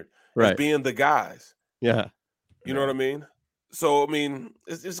tenure, right? As being the guys. Yeah. You know what I mean? So I mean,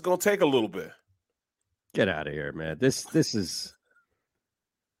 it's going to take a little bit. Get out of here, man. This is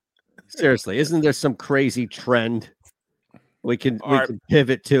seriously. Isn't there some crazy trend we can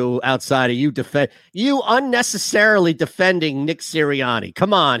pivot to outside of you unnecessarily defending Nick Sirianni?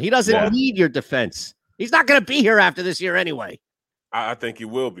 Come on, he doesn't need your defense. He's not going to be here after this year anyway. I think he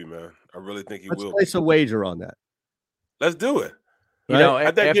will be, man. I really think he will. Let's place a wager on that. Let's do it. Right? You know,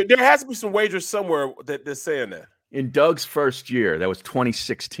 I think there has to be some wagers somewhere that they're saying that. In Doug's first year, that was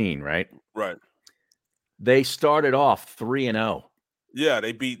 2016, right? Right. They started off 3-0. Yeah,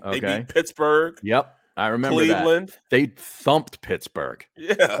 they beat Pittsburgh. Yep, I remember Cleveland. that. They thumped Pittsburgh.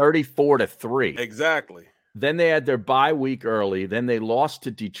 Yeah, 34-3. Exactly. Then they had their bye week early. Then they lost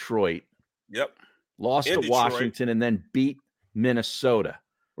to Detroit. Yep. Lost to Washington, and then beat Minnesota.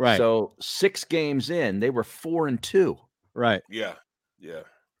 Right. So 6 games in, they were 4-2. Right. Yeah.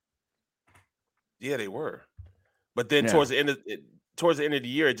 They were. But then towards the end of the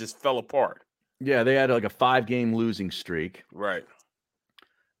year, it just fell apart. Yeah, they had like a 5-game losing streak. Right.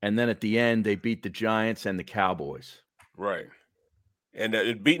 And then at the end, they beat the Giants and the Cowboys. Right.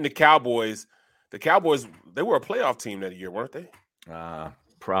 And beating the Cowboys, they were a playoff team that year, weren't they?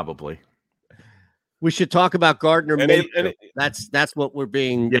 Probably. We should talk about Gardner Minshew. That's what we're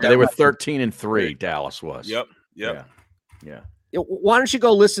being. Yeah, they were 13-3. Dallas was. Yep. Yeah. Why don't you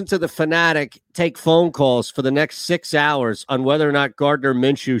go listen to the Fanatic take phone calls for the next 6 hours on whether or not Gardner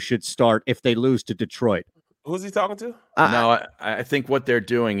Minshew should start if they lose to Detroit? Who's he talking to? No, I think what they're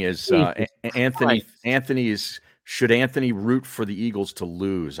doing is should Anthony root for the Eagles to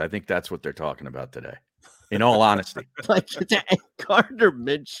lose? I think that's what they're talking about today. In all honesty, like Gardner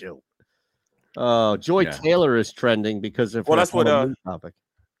Minshew. Joy Taylor is trending because of that's what topic.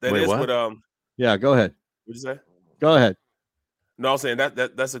 That Wait, is what? Yeah, go ahead. What'd you say? Go ahead. No, I'm saying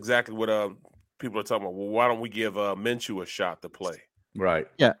that's exactly what people are talking about. Well, why don't we give Minshew a shot to play? Right.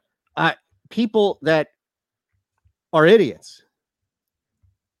 Yeah. People that are idiots.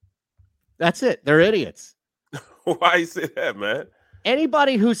 That's it. They're idiots. Why you say that, man?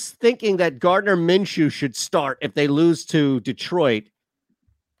 Anybody who's thinking that Gardner Minshew should start if they lose to Detroit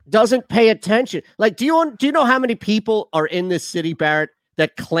doesn't pay attention. Like, do you know how many people are in this city, Barrett,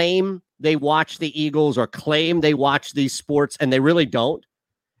 that claim they watch the Eagles or claim they watch these sports and they really don't?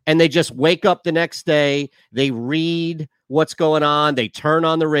 And they just wake up the next day, they read what's going on, they turn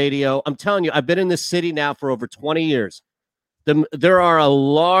on the radio. I'm telling you, I've been in this city now for over 20 years. There are a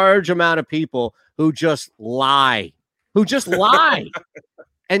large amount of people who just lie,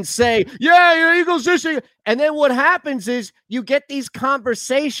 and say, yeah, Eagles this year. And then what happens is you get these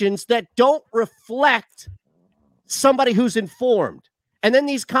conversations that don't reflect somebody who's informed. And then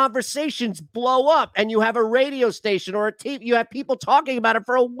these conversations blow up and you have a radio station or a TV. You have people talking about it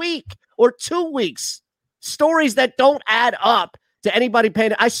for a week or 2 weeks. Stories that don't add up to anybody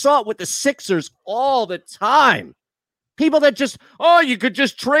paying. I saw it with the Sixers all the time. People that just, you could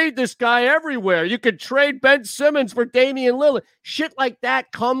just trade this guy everywhere. You could trade Ben Simmons for Damian Lillard. Shit like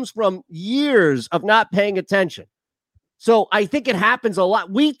that comes from years of not paying attention. So I think it happens a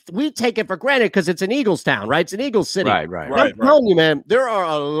lot. We take it for granted because it's an Eagles town, right? It's an Eagles city. Right. I'm telling you, man, there are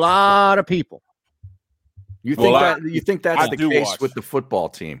a lot of people You think that's the case with the football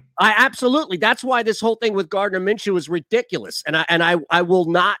team? I absolutely. That's why this whole thing with Gardner Minshew is ridiculous, and I will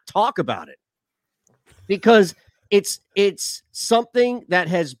not talk about it because it's something that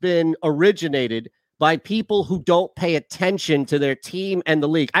has been originated by people who don't pay attention to their team and the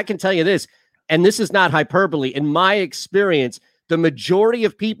league. I can tell you this, and this is not hyperbole. In my experience, the majority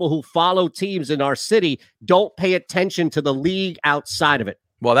of people who follow teams in our city don't pay attention to the league outside of it.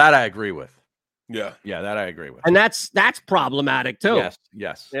 Well, that I agree with. Yeah, that I agree with. And that's problematic too.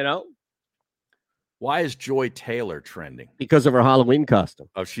 Yes. You know? Why is Joy Taylor trending? Because of her Halloween costume.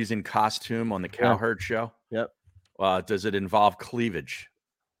 Oh, she's in costume on the Cowherd show? Yep. Does it involve cleavage?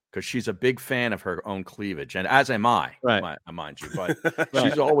 Because she's a big fan of her own cleavage, and as am I, right. Mind you, but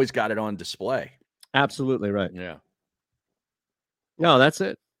she's always got it on display. Absolutely right. Yeah. No, that's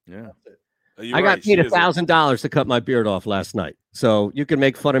it. Yeah. I got paid $1,000 to cut my beard off last night, so you can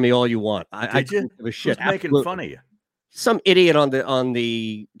make fun of me all you want. I give a shit. Who's making fun of you? Some idiot on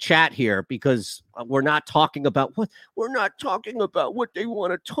the chat here because we're not talking about what they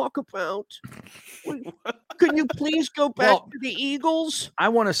want to talk about. Can you please go back to the Eagles? I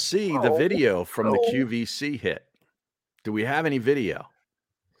want to see the video from the QVC hit. Do we have any video?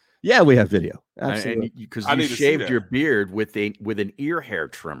 Yeah, we have video. Absolutely. Because you shaved your beard with an ear hair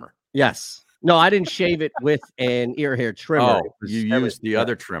trimmer. Yes. No, I didn't shave it with an ear hair trimmer. Oh, you used the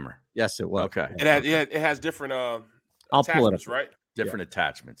other trimmer. Yes, it was. Okay. It has different I'll pull it up. right? Different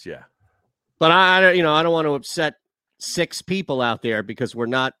attachments, yeah. But I don't want to upset 6 people out there because we're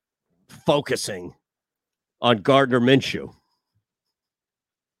not focusing on Gardner Minshew.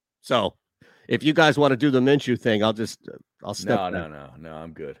 So, if you guys want to do the Minshew thing, I'll step back. No,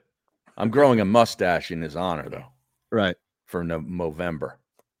 I'm good. I'm growing a mustache in his honor, though. Right. For November.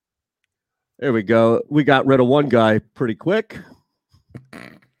 There we go. We got rid of one guy pretty quick.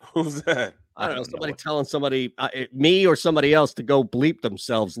 Who's that? I don't know. Somebody telling somebody, me or somebody else, to go bleep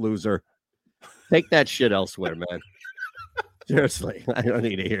themselves, loser. Take that shit elsewhere, man. Seriously, I don't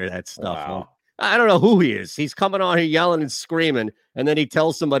need to hear that stuff. Wow. I don't know who he is. He's coming on here yelling and screaming, and then he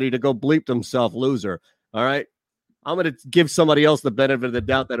tells somebody to go bleep themselves, loser. All right? I'm going to give somebody else the benefit of the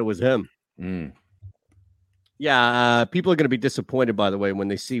doubt that it was him. Yeah, people are going to be disappointed, by the way, when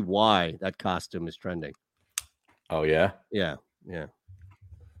they see why that costume is trending. Oh, yeah? Yeah.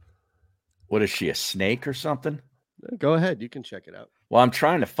 What is she, a snake or something? Go ahead. You can check it out. Well, I'm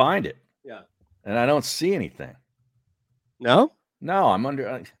trying to find it. Yeah. And I don't see anything. No? No,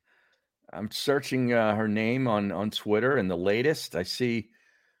 I'm searching her name on Twitter, and the latest, I see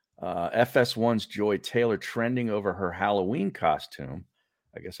FS1's Joy Taylor trending over her Halloween costume.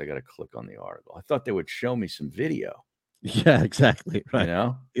 I guess I got to click on the article. I thought they would show me some video. Yeah, exactly. Right. You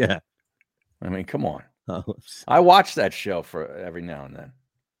know? Yeah. I mean, come on. Oh, I watch that show for every now and then.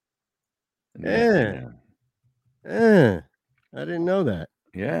 I didn't know that.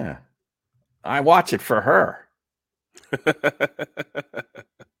 Yeah. I watch it for her.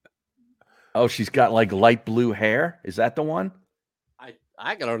 Oh, she's got like light blue hair. Is that the one?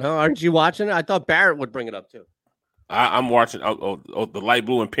 I don't know. Aren't you watching it? I thought Barrett would bring it up too. I'm watching. The light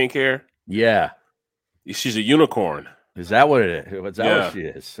blue and pink hair. Yeah. She's a unicorn. Is that what it is? Is that what she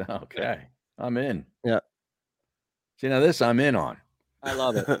is? Okay. I'm in. Yeah. See, now this I'm in on. I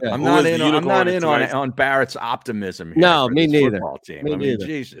love it. Yeah. I'm not in on Barrett's optimism here. No, me neither. Team. Me neither.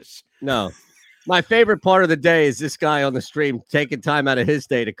 Jesus. No. My favorite part of the day is this guy on the stream taking time out of his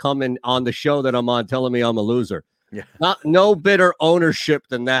day to come in on the show that I'm on, telling me I'm a loser. Yeah. No better ownership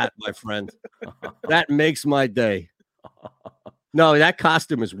than that, my friend. That makes my day. No, that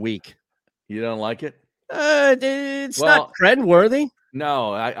costume is weak. You don't like it? It's not trend worthy.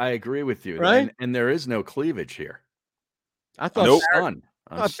 No, I agree with you. Right? And there is no cleavage here. I thought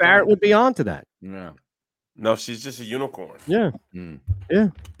Barrett would be on to that. No, she's just a unicorn. Yeah. Yeah.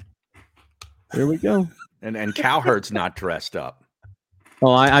 Here we go. And Cowherd's not dressed up.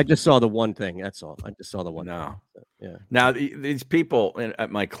 Oh, I just saw the one thing. That's all. I just saw the one. No. Thing. Yeah. Now, these people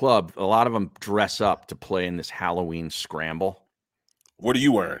at my club, a lot of them dress up to play in this Halloween scramble. What are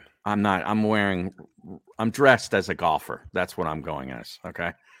you wearing? I'm dressed as a golfer. That's what I'm going as.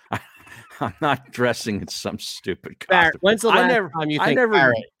 Okay. I'm not dressing in some stupid costume. Barrett, when's the last time you think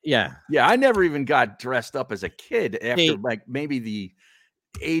Barrett? Yeah. Yeah. I never even got dressed up as a kid after like maybe the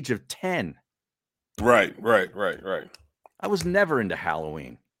age of 10. Right. I was never into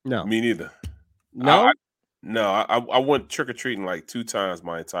Halloween. No. Me neither. No? I went trick-or-treating like 2 times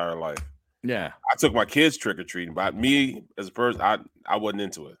my entire life. Yeah. I took my kids trick-or-treating, but me as a person, I wasn't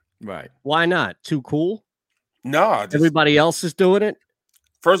into it. Right. Why not? Too cool? No. Everybody else is doing it?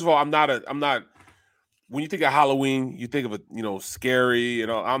 First of all, I'm not when you think of Halloween, you think of it, scary.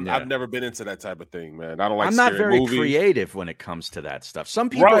 I've never been into that type of thing, man. I don't like. I'm not very movies. creative when it comes to that stuff. Some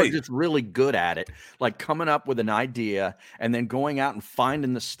people are just really good at it, like coming up with an idea and then going out and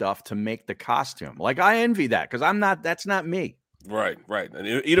finding the stuff to make the costume. Like I envy that because I'm not. That's not me. Right. And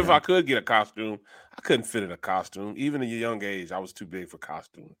even if I could get a costume, I couldn't fit in a costume. Even at a young age, I was too big for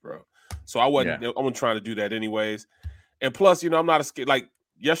costumes, bro. So I wasn't trying to do that anyways. And plus, I'm not a scared. Like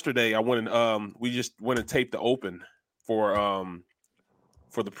yesterday, I went and we just went and taped the open for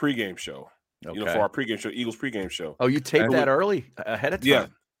the pregame show. Okay. For our pregame show, Eagles pregame show. Oh, you taped that early ahead of time? Yeah.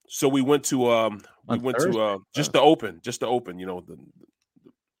 So we went to just the open, the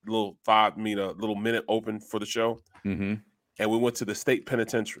little little minute open for the show. Mm-hmm. And we went to the state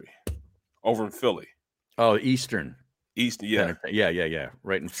penitentiary over in Philly. Oh, Eastern, yeah. Yeah.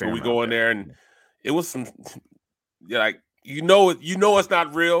 Right in Fairmount. So we go in there, and it was some, it's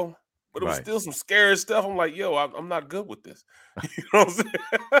not real, but it was still some scary stuff. I'm like, yo, I'm not good with this. You know what I'm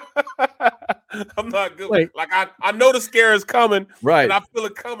saying? I'm not good. Like I know the scare is coming, right? And I feel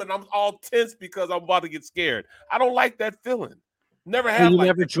it coming. I'm all tense because I'm about to get scared. I don't like that feeling. Never have. You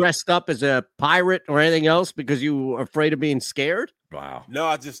never dressed up as a pirate or anything else because you were afraid of being scared? Wow. No,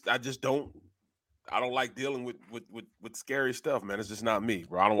 I just don't. I don't like dealing with scary stuff, man. It's just not me,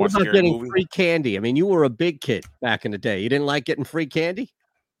 bro. I don't watch scary movies. What about getting free candy? I mean, you were a big kid back in the day. You didn't like getting free candy?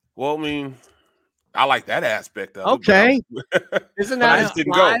 Well, I mean, I like that aspect of it. Okay. Isn't that I just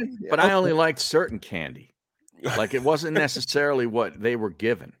didn't go. But I only liked certain candy. Like it wasn't necessarily what they were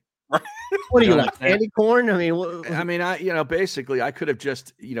given. What do you like? Candy corn? I mean, basically I could have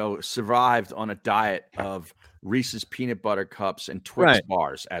just, survived on a diet of Reese's peanut butter cups and Twix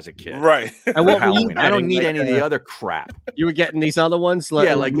bars as a kid. Right. And what were you I don't need any of the other crap. You were getting these other ones?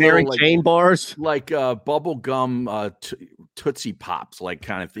 Like Mary Jane bars? Like bubble gum Tootsie Pops, like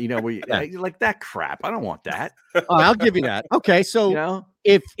kind of, like that crap. I don't want that. Oh, I'll give you that. Okay, so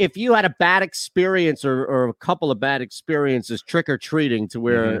if you had a bad experience or a couple of bad experiences trick-or-treating to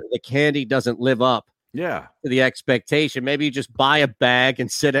where the candy doesn't live up to the expectation, maybe you just buy a bag and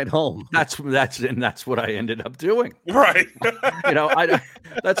sit at home. That's what I ended up doing. Right.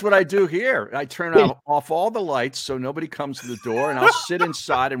 That's what I do here. I turn off all the lights so nobody comes to the door, and I'll sit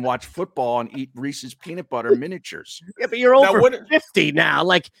inside and watch football and eat Reese's peanut butter miniatures. Yeah, but you're over 50 now.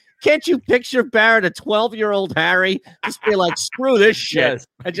 Like, can't you picture Barrett, a 12-year-old Harry, just be like, screw this shit,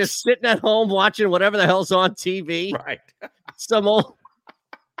 and just sitting at home watching whatever the hell's on TV? Right. Some old...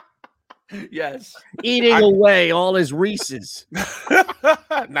 Yes. Eating away all his Reese's.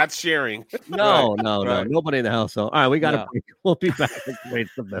 Not sharing. No. Nobody in the household. All right, we got to break. We'll be back in wait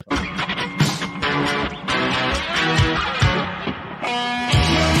a minute.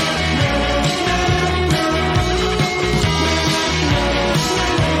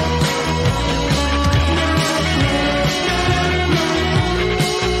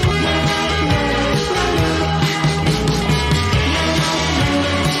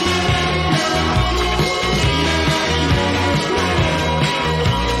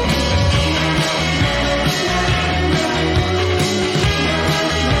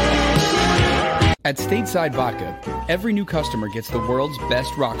 At Stateside Vodka, every new customer gets the world's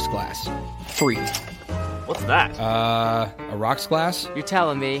best rocks glass, free. What's that? A rocks glass? You're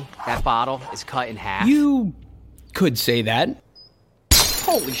telling me that bottle is cut in half? You could say that.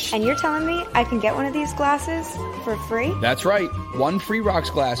 Holy shit. And you're telling me I can get one of these glasses for free? That's right. One free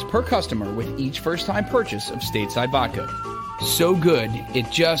rocks glass per customer with each first-time purchase of Stateside Vodka. So good,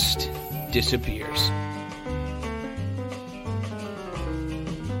 it just disappears.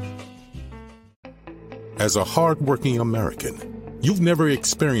 As a hardworking American, you've never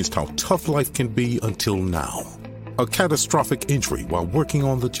experienced how tough life can be until now. A catastrophic injury while working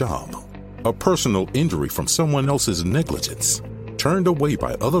on the job. A personal injury from someone else's negligence. Turned away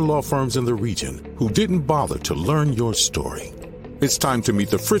by other law firms in the region who didn't bother to learn your story. It's time to meet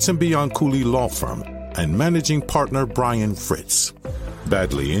the Fritz & Bianculli Law Firm and managing partner Brian Fritz.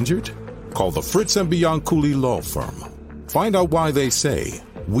 Badly injured? Call the Fritz & Bianculli Law Firm. Find out why they say,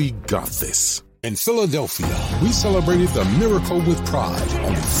 "We got this." In Philadelphia, we celebrated the miracle with pride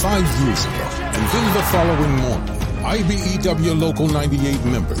only 5 years ago. And then the following morning, IBEW Local 98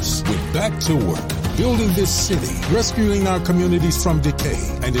 members went back to work, building this city, rescuing our communities from decay,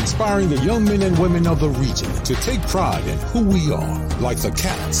 and inspiring the young men and women of the region to take pride in who we are. Like the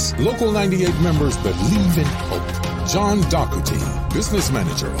Cats, Local 98 members believe in hope. John Doherty, business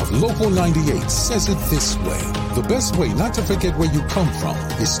manager of Local 98, says it this way: the best way not to forget where you come from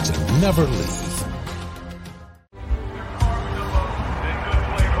is to never leave.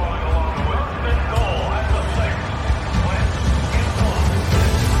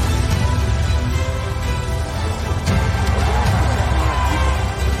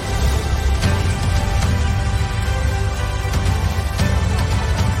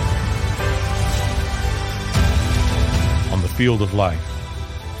 field of life,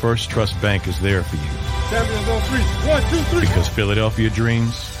 First Trust Bank is there for you. Champions on three. 1, 2, 3. Because Philadelphia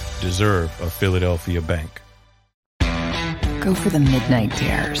dreams deserve a Philadelphia bank. Go for the midnight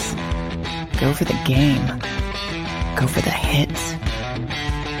dares. Go for the game. Go for the hits.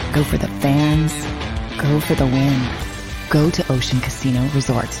 Go for the fans. Go for the win. Go to Ocean Casino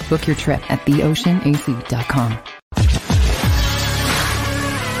Resort. Book your trip at theoceanac.com.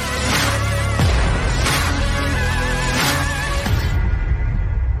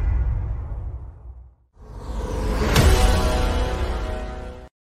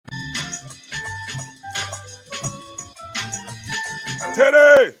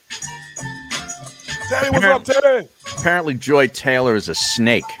 Teddy! Teddy, what's up, Teddy? Apparently, Joy Taylor is a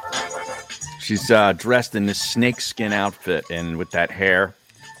snake. She's dressed in this snakeskin outfit and with that hair.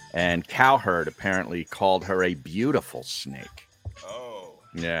 And Cowherd apparently called her a beautiful snake. Oh.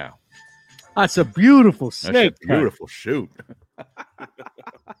 Yeah. That's a beautiful snake. That's a beautiful shoot.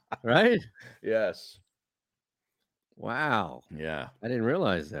 Right? Yes. Wow. Yeah. I didn't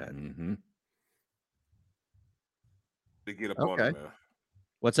realize that. Mm-hmm. To get up on it, man.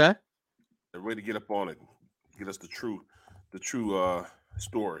 What's that? They're ready to get up on it. Get us the true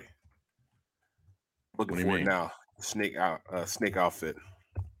story. Looking for it now. Snake outfit.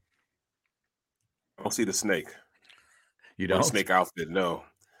 I don't see the snake. You don't? Snake outfit, no.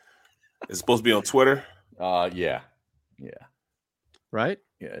 It's supposed to be on Twitter? Yeah. Yeah. Right?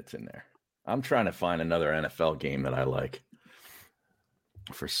 Yeah, it's in there. I'm trying to find another NFL game that I like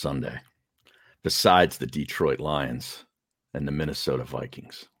for Sunday, besides the Detroit Lions and the Minnesota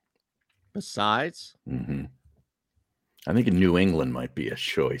Vikings. Besides? Mm-hmm. I think New England might be a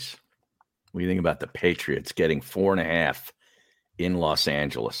choice. What do you think about the Patriots getting 4.5 in Los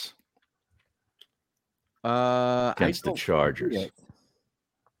Angeles against the Chargers?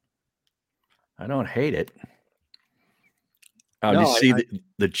 I don't hate it. Oh, no, you see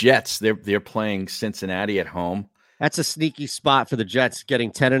the Jets? They're playing Cincinnati at home. That's a sneaky spot for the Jets,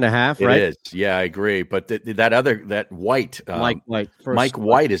 getting 10.5. Right? It is. Yeah, I agree. But that White, Mike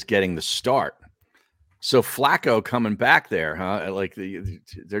White is getting the start. So Flacco coming back there, huh? Like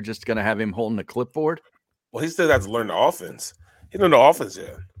they're just going to have him holding the clipboard. Well, he still has to learn the offense. He don't know offense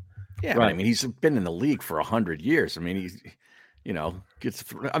yet. Yeah, right. I mean, he's been in the league for 100 years. I mean, he's, gets.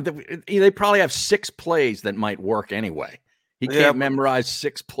 They probably have 6 plays that might work anyway. He can't memorize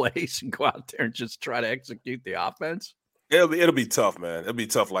 6 plays and go out there and just try to execute the offense. It'll be tough, man. It'll be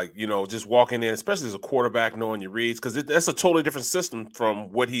tough, like, just walking in, especially as a quarterback, knowing your reads, because that's a totally different system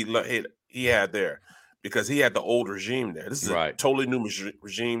from what he had there, because he had the old regime there. This is a totally new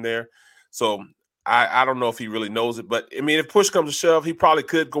regime there. So I don't know if he really knows it, but I mean, if push comes to shove, he probably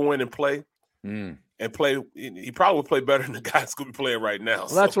could go in and play. And play. He probably would play better than the guys going to be playing right now.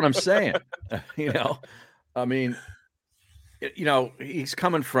 Well, that's what I'm saying. I mean, he's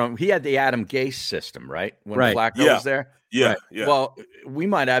coming from. He had the Adam Gase system, right? When Flacco was there. Yeah, right. Yeah. Well, we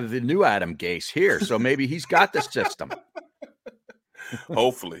might have the new Adam Gase here, so maybe he's got the system.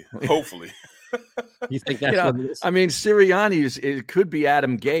 Hopefully. You think that's what it is? I mean, Sirianni it could be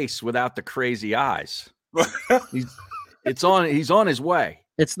Adam Gase without the crazy eyes. He's on his way.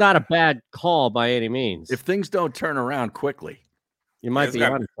 It's not a bad call by any means. If things don't turn around quickly, you might be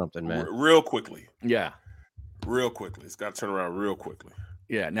onto something, man. Real quickly. Yeah. Real quickly. It's got to turn around real quickly.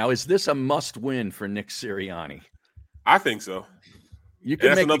 Yeah. Now, is this a must-win for Nick Sirianni? I think so. You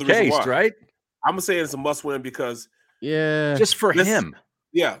can make the case, right? I'm gonna say it's a must-win because just for him.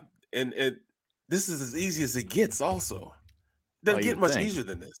 Yeah, and this is as easy as it gets. Also, doesn't get much easier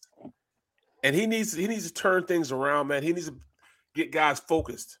than this. And he needs to turn things around, man. He needs to get guys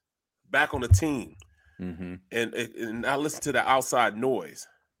focused back on the team, and not listen to the outside noise,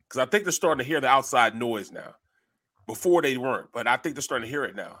 because I think they're starting to hear the outside noise now. Before they weren't, but I think they're starting to hear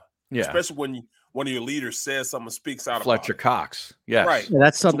it now. Yeah, especially when one of your leaders says something, speaks out. Fletcher Cox, yes, right. Yeah,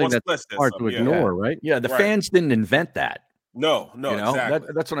 that's something that's hard to ignore, right? Yeah, the fans didn't invent that. No,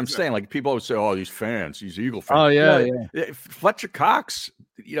 exactly. That's what I'm saying. Like, people always say, "Oh, these fans, these Eagle fans." Oh yeah. Fletcher Cox,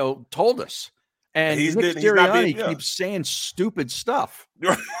 told us, and Nick Sirianni keeps saying stupid stuff.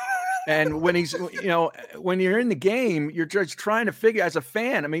 And when when you're in the game, you're just trying to figure as a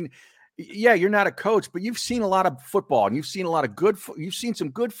fan. I mean, yeah, you're not a coach, but you've seen a lot of football, and you've seen a lot of you've seen some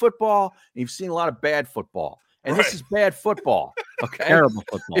good football, and you've seen a lot of bad football, and this is bad football. Okay, terrible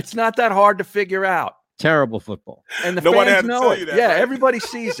football. It's not that hard to figure out. Terrible football, and the fans know it. Yeah, everybody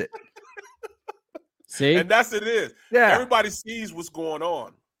sees it. See, and that's it is. Yeah, everybody sees what's going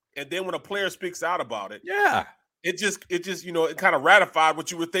on, and then when a player speaks out about it, it just it kind of ratified what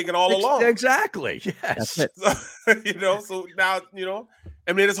you were thinking all along. Exactly. Yes. So now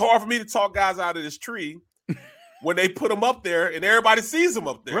I mean, it's hard for me to talk guys out of this tree when they put them up there and everybody sees them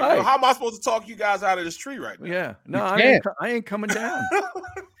up there. Right. You know, how am I supposed to talk you guys out of this tree right now? Yeah. No, I ain't coming down.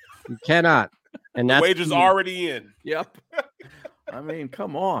 You cannot. And the that's wager's already in. Yep. I mean,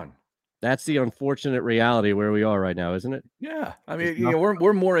 come on. That's the unfortunate reality where we are right now, isn't it? Yeah. I mean,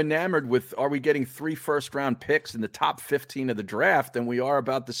 we're more enamored with are we getting 3 first-round picks in the top 15 of the draft than we are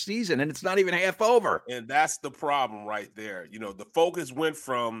about the season, and it's not even half over. And that's the problem right there. You know, the focus went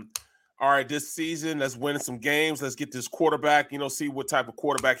from, all right, this season, let's win some games. Let's get this quarterback, see what type of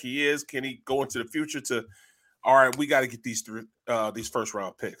quarterback he is. Can he go into the future to, all right, we got to get these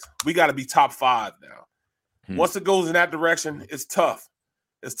first-round picks. We got to be top 5 now. Once it goes in that direction, it's tough.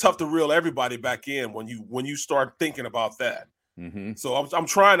 It's tough to reel everybody back in when you start thinking about that. Mm-hmm. So I'm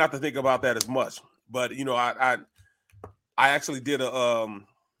trying not to think about that as much. But I actually did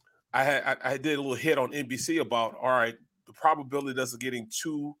I did a little hit on NBC about, all right, the probability of us getting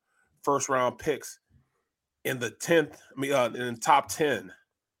 2 first-round picks in the 10th, in the top 10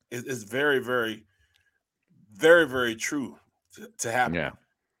 is very, very, very, very true to happen. Yeah.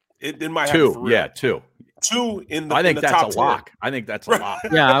 It might happen for real. Yeah, 2. 2 in the I think that's top a lock. 10. I think that's a lock.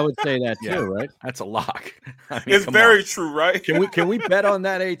 Yeah, I would say that too, right? That's a lock. I mean, it's very true, right? Can we bet on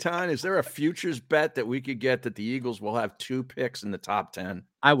that, Eytan? Is there a futures bet that we could get that the Eagles will have 2 picks in the top 10?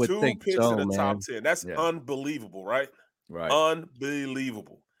 I would 2 think picks so, in the man. top 10. That's unbelievable, right? Right.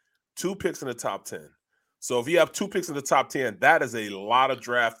 Unbelievable. 2 picks in the top 10. So if you have 2 picks in the top 10, that is a lot of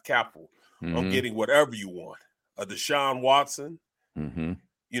draft capital on getting whatever you want. A Deshaun Watson,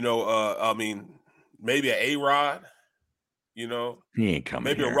 maybe an A-Rod, he ain't coming.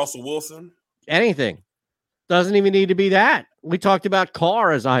 Maybe here. a Russell Wilson. Anything. Doesn't even need to be that. We talked about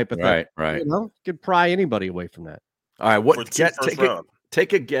Carr as a hypothetical. Right. Could pry anybody away from that. All right,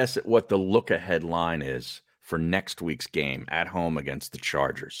 take a guess at what the look-ahead line is for next week's game at home against the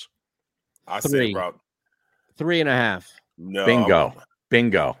Chargers. I say about 3.5. No.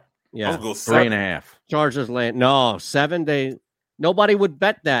 Bingo. Yeah. I'll go 3.5. Chargers land. No, 7. Nobody would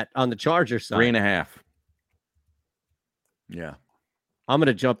bet that on the Chargers side. 3.5. Yeah. I'm going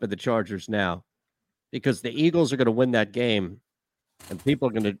to jump at the Chargers now because the Eagles are going to win that game and people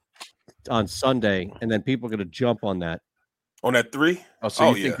are going to on Sunday, and then people are going to jump on that. On that 3? Oh,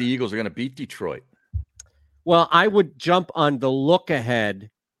 so you think the Eagles are going to beat Detroit? Well, I would jump on the look ahead.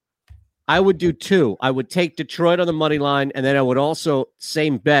 I would do 2. I would take Detroit on the money line, and then I would also,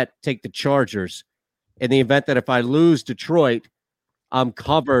 same bet, take the Chargers in the event that if I lose Detroit, I'm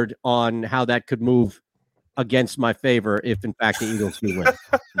covered on how that could move against my favor if, in fact, the Eagles do win.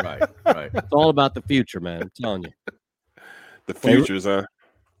 Right. It's all about the future, man. I'm telling you. The futures, huh?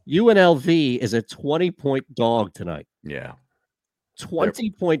 UNLV is a 20-point dog tonight. Yeah.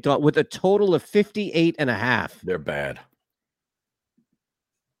 20-point dog with a total of 58.5. They're bad.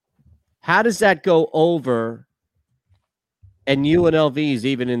 How does that go over? And UNLV is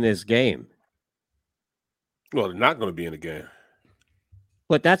even in this game. Well, they're not going to be in the game.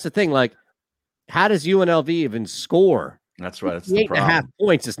 But that's the thing. Like, how does UNLV even score? That's right. That's the problem. 8.5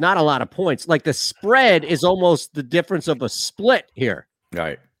 points is not a lot of points. Like, the spread is almost the difference of a split here.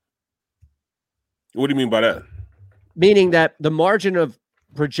 Right. What do you mean by that? Meaning that the margin of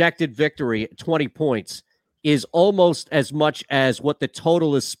projected victory, 20 points, is almost as much as what the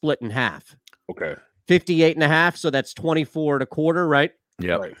total is split in half. Okay. 58.5. So that's 24.25, right?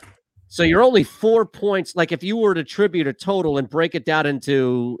 Yeah. Right. So you're only 4 points. Like if you were to attribute a total and break it down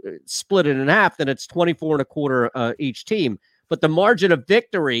into split it in half, then it's 24.25 each team. But the margin of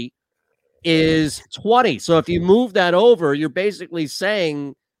victory is 20. So if you move that over, you're basically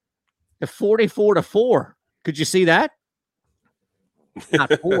saying 44-4. Could you see that?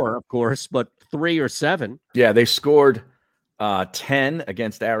 Not 4, of course, but 3 or 7. Yeah, they scored 10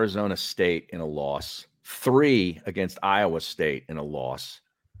 against Arizona State in a loss, 3 against Iowa State in a loss.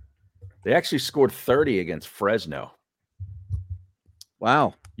 They actually scored 30 against Fresno.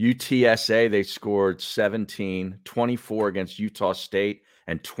 Wow. UTSA, they scored 17, 24 against Utah State,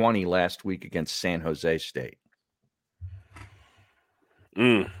 and 20 last week against San Jose State.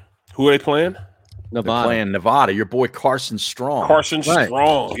 Who are they playing? Nevada. They're playing Nevada. Your boy Carson Strong. Carson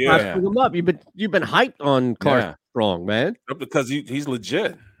Strong. Yeah. Bring him up. You've been hyped on Carson Strong, man. Because he's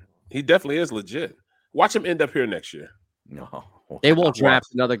legit. He definitely is legit. Watch him end up here next year. No. They won't draft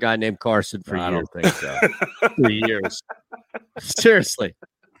another guy named Carson for years. I don't think so. 3 years. Seriously.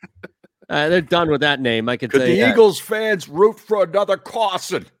 They're done with that name. I can Could say the Eagles fans root for another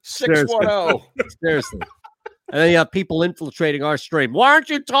Carson? 610. Seriously. And then you have people infiltrating our stream. Why aren't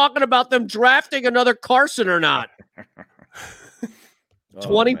you talking about them drafting another Carson or not?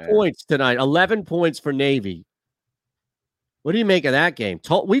 20 points tonight. 11 points for Navy. What do you make of that game?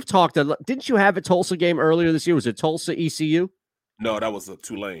 We've talked. Didn't you have a Tulsa game earlier this year? Was it Tulsa ECU? No, that was a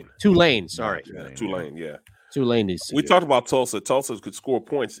Tulane. Tulane, sorry. Tulane, yeah. Tulane ECU. We talked about Tulsa. Tulsa could score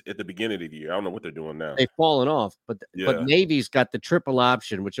points at the beginning of the year. I don't know what they're doing now. They've fallen off, but Navy's got the triple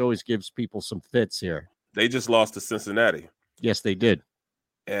option, which always gives people some fits here. They just lost to Cincinnati. Yes, they did.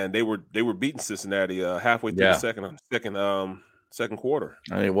 And they were beating Cincinnati halfway through the second quarter.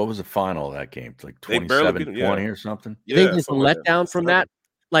 I mean, what was the final of that game? Like 27-20 or something? You think there's a letdown from that?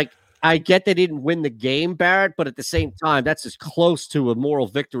 Like, I get they didn't win the game, Barrett, but at the same time, that's as close to a moral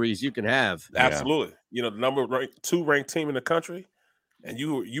victory as you can have. Absolutely. You know, the number 2 ranked team in the country, and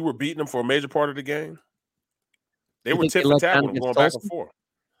you were beating them for a major part of the game. They were tit for tat going back and forth.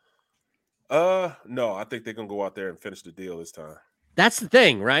 No, I think they're going to go out there and finish the deal this time. That's the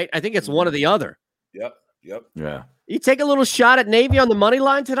thing, right? I think it's one or the other. Yep. Yeah. You take a little shot at Navy on the money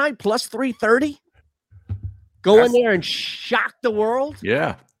line tonight, plus 330. Go in there and shock the world.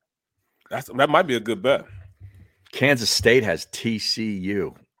 Yeah. That might be a good bet. Kansas State has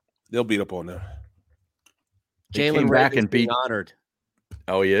TCU. They'll beat up on them. Jalen back and beat. Honored.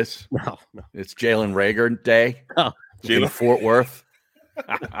 Oh, he is? No. It's Jalen Rager Day. Oh, in Fort Worth.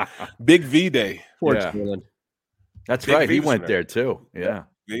 Big V Day. Jalen. That's Big right. He went there too. Yeah.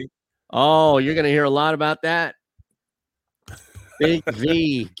 Oh, you're going to hear a lot about that. Big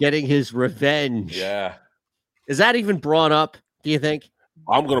V getting his revenge. Yeah. Is that even brought up, do you think?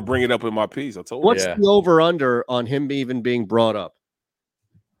 I'm going to bring it up in my piece. I told you. What's the over-under on him even being brought up?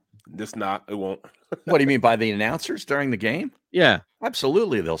 It won't. What do you mean, by the announcers during the game? Yeah.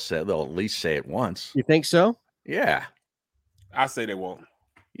 Absolutely. They'll at least say it once. You think so? Yeah. I say they won't.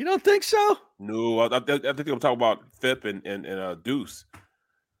 You don't think so? No, I think they'll talk about FIP and Deuce.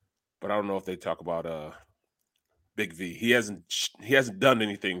 But I don't know if they talk about Big V. He hasn't done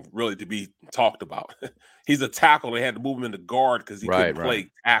anything really to be talked about. He's a tackle. They had to move him into guard because he couldn't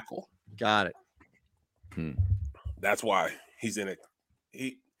play tackle. Got it. That's why he's in it.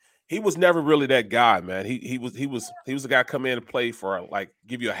 He was never really that guy, man. He was the guy come in and play for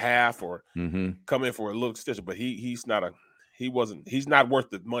give you a half or come in for a little stitch, but he's not worth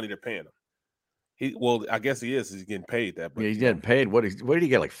the money they're paying him. I guess he is. He's getting paid that. But he's getting paid. What did he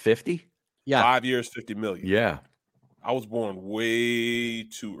get? Like 50? Yeah, 5 years, $50 million. Yeah, I was born way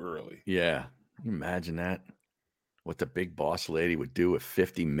too early. Yeah, can you imagine that? What the big boss lady would do with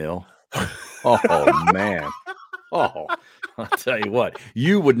 50 mil? Oh man. Oh, I'll tell you what,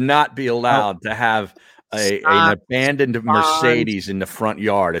 you would not be allowed to have an abandoned Mercedes in the front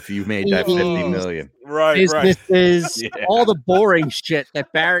yard if you made that 50 million. Right. Businesses, all the boring shit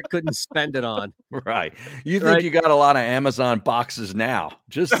that Barrett couldn't spend it on. Right. You think you got a lot of Amazon boxes now.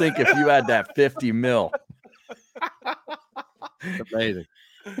 Just think if you had that 50 mil. Amazing.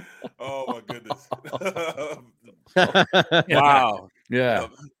 Oh, my goodness. Wow. Yeah.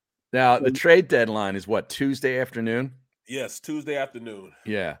 Now, the trade deadline is what, Tuesday afternoon? Yes, Tuesday afternoon.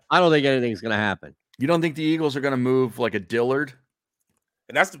 Yeah. I don't think anything's going to happen. You don't think the Eagles are going to move like a Dillard?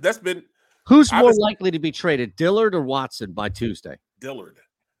 And that's been... Who's more likely to be traded, Dillard or Watson by Tuesday? Dillard.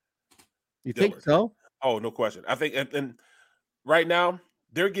 You think so? Oh, no question. I think, and right now,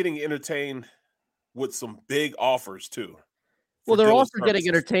 they're getting entertained with some big offers, too. Well, they're also getting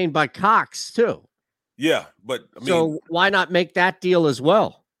entertained by Cox, too. Yeah, but I mean... So why not make that deal as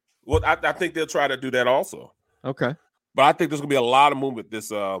well? Well, I think they'll try to do that also. Okay. But I think there's going to be a lot of movement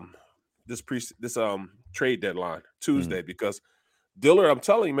this trade deadline Tuesday because Dillard, I'm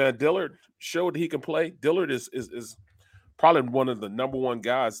telling you, man, Dillard showed he can play. Dillard is probably one of the number one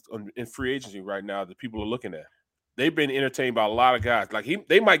guys in free agency right now that people are looking at. They've been entertained by a lot of guys. Like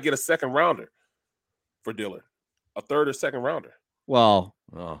they might get a second rounder for Dillard, a third or second rounder. Well,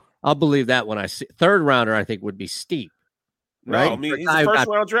 I'll believe that when I see third rounder. I think would be steep. Right? No, I mean, he's a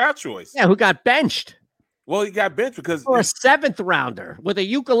first-round draft choice. Yeah, who got benched? Well, he got benched because... Or a seventh rounder with a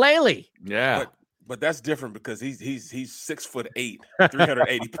ukulele. Yeah. But that's different because he's 6'8",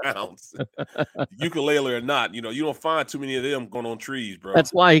 380 pounds. Ukulele or not, you don't find too many of them going on trees, bro.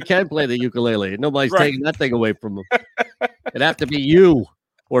 That's why he can play the ukulele. Nobody's taking that thing away from him. It'd have to be you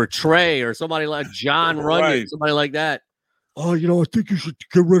or Trey or somebody like John Runyon, somebody like that. Oh, I think you should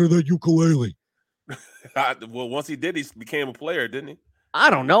get rid of that ukulele. Well, once he did, he became a player, didn't he? I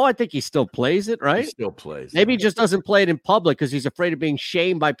don't know. I think he still plays it, right? He still plays. Maybe he just doesn't play it in public because he's afraid of being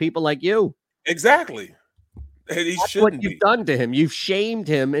shamed by people like you. Exactly. That's what you've done to him. You've shamed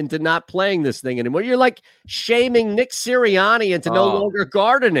him into not playing this thing anymore. You're like shaming Nick Sirianni into no longer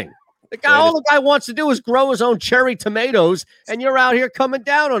gardening. All the guy wants to do is grow his own cherry tomatoes, and you're out here coming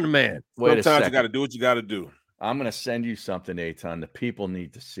down on the man. Sometimes you got to do what you got to do. I'm going to send you something, Eytan. The people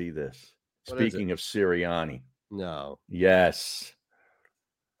need to see this. Speaking of Sirianni. No. Yes.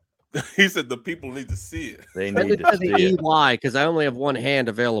 He said the people need to see it. They need to see it. EY, because I only have one hand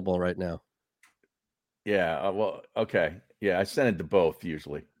available right now. Yeah. Well, okay. Yeah, I send it to both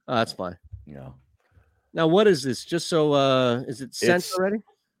usually. Oh, that's fine. Yeah. Now, what is this? Just so, is it sent already?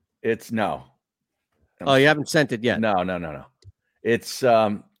 It's no. Oh, you haven't sent it yet? No. It's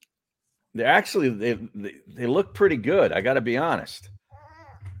they actually they look pretty good. I got to be honest.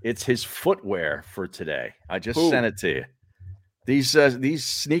 It's his footwear for today. I just sent it to you. These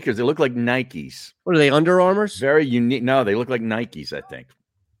sneakers, they look like Nikes. What are they, Under Armours? Very unique. No, they look like Nikes, I think.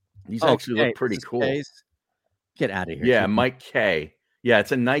 These actually look pretty cool. K's? Get out of here. Yeah, Mike K. Yeah,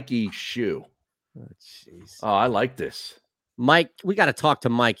 it's a Nike shoe. Oh, jeez. Oh, I like this. Mike, we got to talk to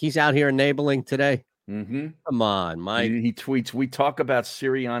Mike. He's out here enabling today. Mm-hmm. Come on, Mike. He tweets, we talk about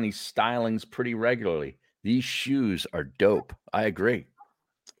Sirianni's stylings pretty regularly. These shoes are dope. I agree.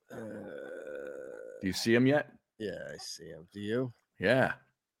 Do you see him yet? Yeah, I see him. Do you? Yeah.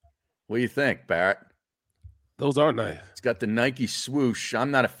 What do you think, Barrett? Those are nice. It's got the Nike swoosh.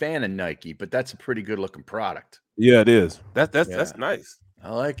 I'm not a fan of Nike, but that's a pretty good looking product. Yeah, it is. That's nice.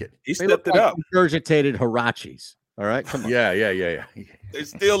 I like it. He stepped it up. Regurgitated Hirachis. All right, come on. Yeah. They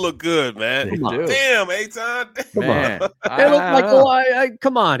still look good, man. They do. Damn, Eytan. Man. They look like,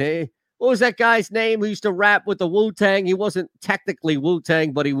 come on, hey. What was that guy's name who used to rap with the Wu-Tang? He wasn't technically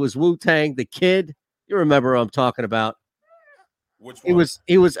Wu-Tang, but he was Wu-Tang, the kid. You remember who I'm talking about. Which one?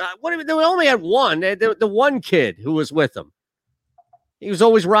 He was they only had one. The one kid who was with him. He was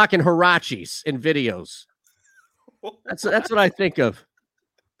always rocking Hirachis in videos. That's what I think of.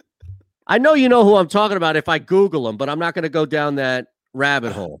 I know you know who I'm talking about if I Google him, but I'm not going to go down that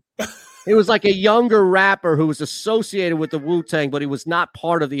rabbit hole. He was like a younger rapper who was associated with the Wu-Tang, but he was not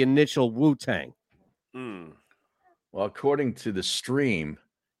part of the initial Wu-Tang. Well, according to the stream,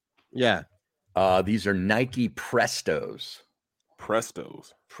 yeah, these are Nike Prestos.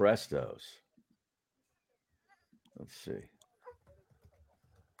 Prestos. Let's see.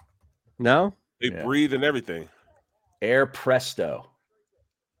 No? They breathe and everything. Air Presto.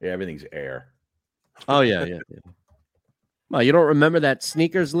 Yeah, everything's air. Oh, yeah. Well, you don't remember that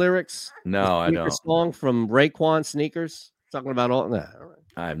Sneakers lyrics? No, I don't. Song from Raekwon Sneakers? Talking about all that. All right.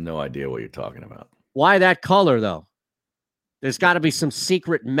 I have no idea what you're talking about. Why that color, though? There's got to be some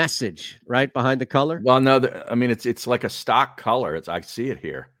secret message, right, behind the color. Well, no, I mean it's like a stock color. I see it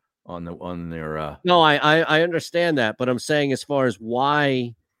here on their. No, I understand that, but I'm saying as far as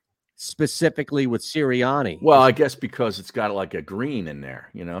why specifically with Sirianni. Well, I guess because it's got like a green in there,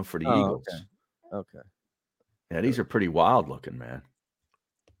 for the Eagles. Okay. Yeah, these are pretty wild looking, man.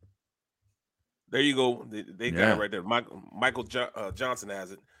 There you go. They got it right there. Michael Johnson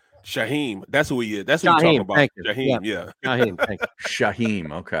has it. Shaheem. That's who he is. That's who you're talking about. Shaheem, yeah. Shaheem, thank you.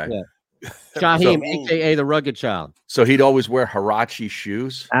 Shaheem, okay. Yeah. Shaheem, a.k.a. the Rugged Child. So he'd always wear Hirachi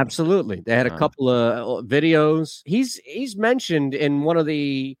shoes? Absolutely. They had a couple of videos. He's mentioned in one of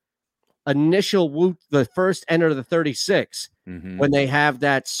the initial the first Enter the 36 when they have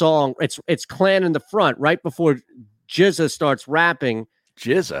that song. It's Clan in the front right before Jizza starts rapping.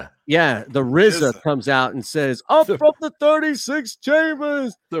 Jizza? Yeah, the RZA comes out and says, "Up from the 36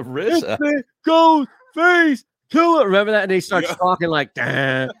 chambers, the RZA goes face killer." Remember that? And he starts talking like,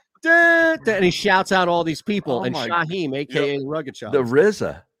 da, da, da, and he shouts out all these people. And Shaheem, aka Rugged Child, the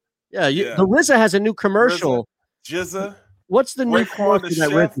RZA. Yeah, the RZA has a new commercial. Jizza. What's the new commercial that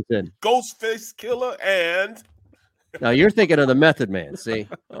RZA's in? Ghostface Killer and. No, you're thinking of the Method Man. See?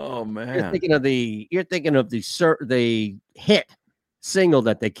 Oh man, you're thinking of the hit single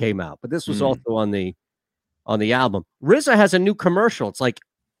that they came out, but this was also on the album. RZA has a new commercial. It's like,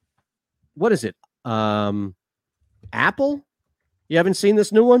 what is it? Apple? You haven't seen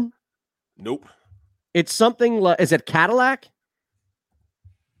this new one? Nope. It's something like, is it Cadillac?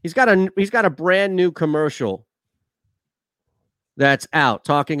 He's got a brand new commercial that's out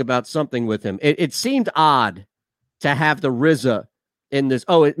talking about something with him. It seemed odd to have the RZA in this.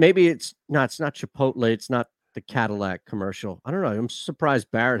 Oh, maybe it's not Chipotle. It's not the Cadillac commercial. I don't know. I'm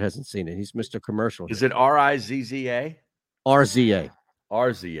surprised Barrett hasn't seen it. He's Mr. Commercial. Is it RIZZA? RZA.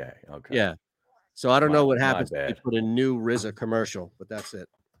 RZA. Okay. Yeah. So I don't know what happens if you put a new RZA commercial, but that's it.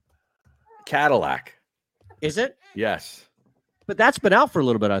 Cadillac. Is it? Yes. But that's been out for a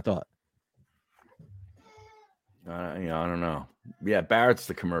little bit, I thought. I don't know. Yeah, Barrett's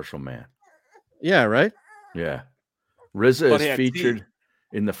the commercial man. Yeah, right? Yeah. RZA is featured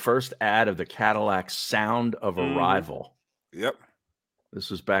in the first ad of the Cadillac Sound of Arrival. Yep. This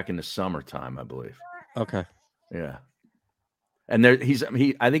was back in the summertime, I believe. Okay. Yeah. And I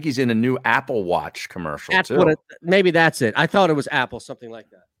think he's in a new Apple Watch commercial that's too. Maybe that's it. I thought it was Apple, something like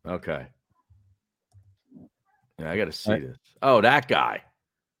that. Okay. Yeah, I got to see this. Oh, that guy.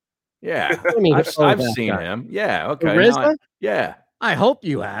 Yeah, I've seen him. Yeah, okay. RZA? Yeah. I hope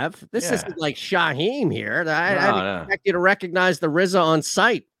you have. This isn't like Shaheem here. I expect you to recognize the RZA on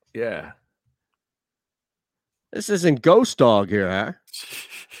sight. Yeah. This isn't Ghost Dog here, huh?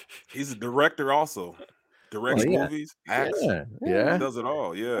 He's a director also. Directs movies, acts. Yeah. He does it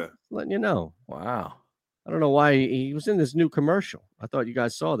all. Yeah. Letting you know. Wow. I don't know why he was in this new commercial. I thought you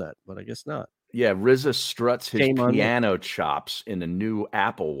guys saw that, but I guess not. Yeah, RZA struts his piano chops in a new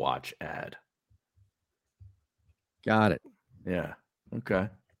Apple Watch ad. Got it. Yeah. Okay.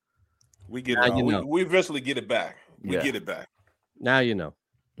 We get it. We eventually get it back. We get it back. Now you know.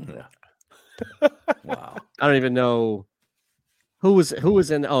 Yeah. Wow. I don't even know who was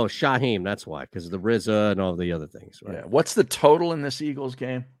in. Oh, Shaheem. That's why, because of the RZA and all the other things. Right? Yeah. What's the total in this Eagles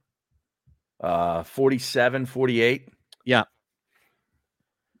game? 47, 48. Yeah.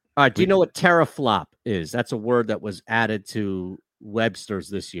 All right. Do you know what teraflop is? That's a word that was added to Webster's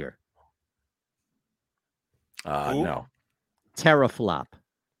this year. No. Teraflop.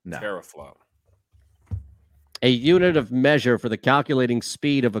 No. Teraflop. A unit of measure for the calculating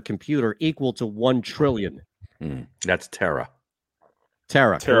speed of a computer equal to 1 trillion. That's tera.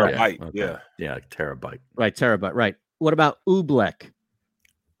 Terabyte. Okay. Yeah. Yeah, like terabyte. Right, terabyte. Right. What about oobleck?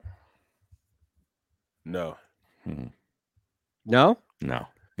 No. No? No.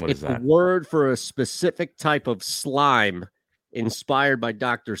 What it's is that? a word for a specific type of slime inspired by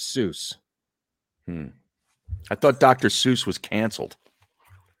Dr. Seuss. I thought Dr. Seuss was canceled.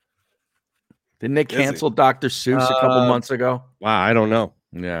 Didn't they cancel Dr. Seuss a couple months ago? Wow, I don't know.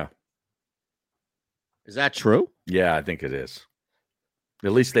 Yeah. Is that true? Yeah, I think it is.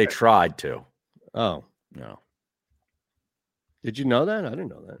 At least they tried to. Oh. No. Did you know that? I didn't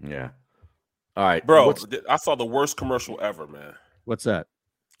know that. Yeah. All right. Bro, I saw the worst commercial ever, man. What's that?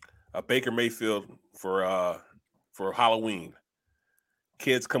 Baker Mayfield for Halloween.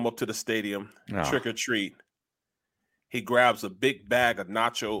 Kids come up to the stadium, trick or treat. He grabs a big bag of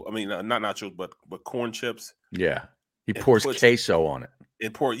not nachos, but corn chips. Yeah. He pours queso on it.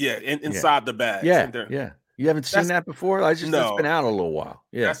 Inside the bag. Yeah. You haven't seen that before? It's been out a little while.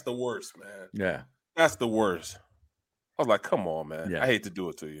 Yeah. That's the worst, man. Yeah. That's the worst. I was like, come on, man. Yeah. I hate to do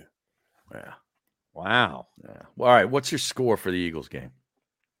it to you. Yeah. Wow. Yeah. Well, all right. What's your score for the Eagles game?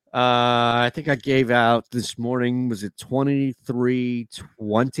 I think I gave out this morning, was it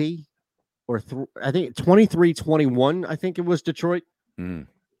 23-20? I think 23-21, I think it was Detroit. So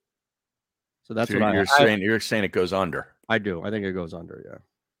that's what you're saying it goes under. I do. I think it goes under, yeah.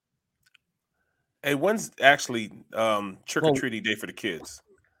 Hey, when's actually trick-or-treating day for the kids?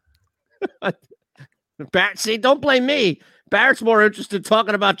 See, don't blame me. Barrett's more interested in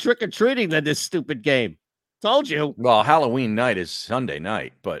talking about trick-or-treating than this stupid game. Told you. Well, Halloween night is Sunday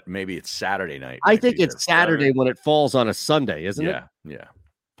night, but maybe it's Saturday night. I think it's Saturday when it falls on a Sunday, isn't it? Yeah.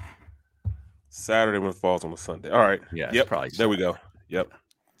 Saturday when it falls on a Sunday. All right. Yeah. Yep. Probably there we go. Yep.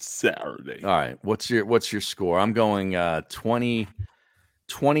 Saturday. All right. What's your score? I'm going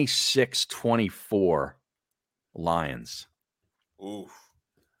 26-24 Lions. Oof.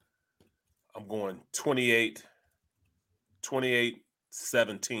 I'm going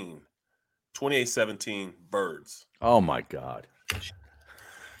 28-17. 28-17 Birds. Oh my God.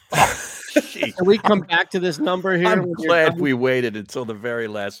 Can we come back to this number here? I'm glad we waited until the very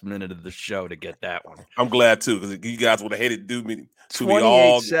last minute of the show to get that one. I'm glad too, because you guys would have hated to do me.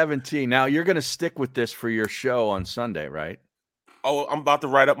 28-17. Now you're going to stick with this for your show on Sunday, right? Oh, I'm about to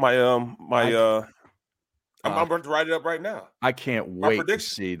write up I'm about to write it up right now. I can't wait to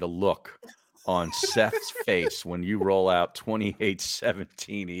see the look on Seth's face when you roll out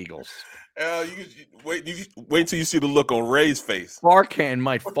 28-17 Eagles. You wait until you see the look on Ray's face. Barkan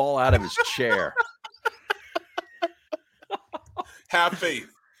might fall out of his chair. Have faith.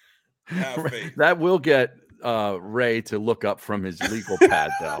 Have faith. That will get Ray to look up from his legal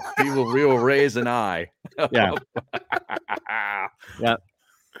pad, though. We will raise an eye. Yeah. Yeah.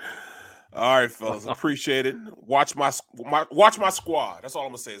 All right, fellas. Appreciate it. Watch my squad. That's all I'm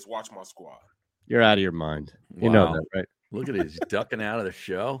gonna say is watch my squad. You're out of your mind. You know that, right? Look at it. He's ducking out of the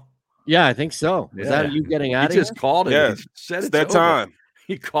show. Yeah, I think so. Is that you getting out of here? He just called it. Yeah, he said it's that time.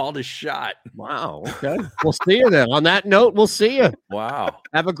 He called his shot. Wow. Okay. We'll see you then. On that note, we'll see you. Wow.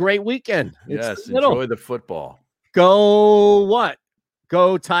 Have a great weekend. Yes. Enjoy the football. Go what?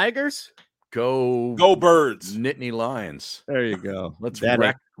 Go Tigers? Go Birds. Nittany Lions. There you go. Let's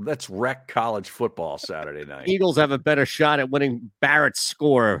wreck college football Saturday night. Eagles have a better shot at winning Barrett's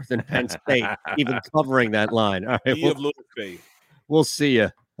score than Penn State, even covering that line. All right. We'll see you.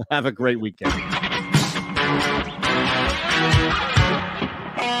 Have a great weekend.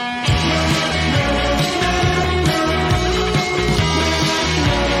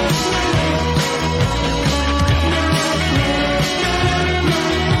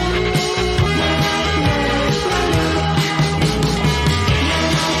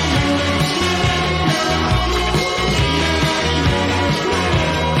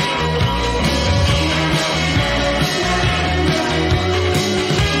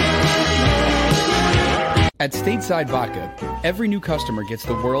 At Stateside Vodka, every new customer gets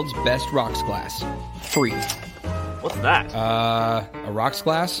the world's best rocks glass. Free. What's that? A rocks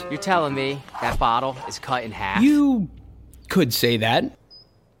glass? You're telling me that bottle is cut in half? You could say that.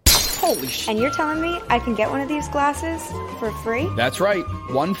 Holy shit. And you're telling me I can get one of these glasses for free? That's right.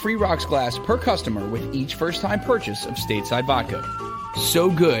 One free rocks glass per customer with each first-time purchase of Stateside Vodka. So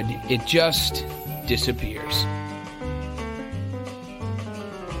good, it just disappears.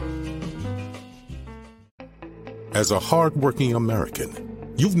 As a hard-working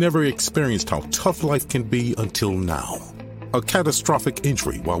American, you've never experienced how tough life can be until now. A catastrophic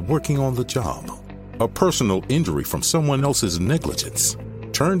injury while working on the job. A personal injury from someone else's negligence.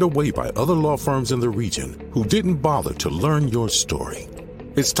 Turned away by other law firms in the region who didn't bother to learn your story.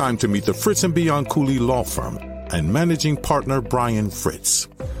 It's time to meet the Fritz & Bianculli Law Firm and managing partner Brian Fritz.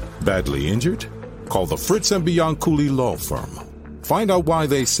 Badly injured? Call the Fritz & Bianculli Law Firm. Find out why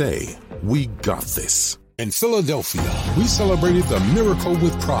they say, "We got this." In Philadelphia, we celebrated the miracle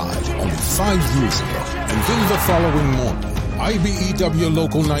with pride only 5 years ago. And then the following morning, IBEW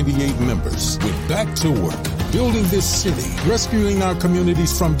Local 98 members went back to work, building this city, rescuing our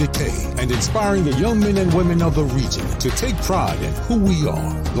communities from decay, and inspiring the young men and women of the region to take pride in who we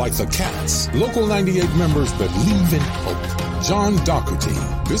are. Like the Cats, Local 98 members believe in hope. John Doherty,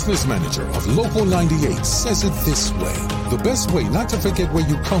 business manager of Local 98, says it this way: the best way not to forget where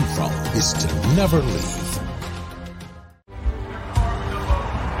you come from is to never leave.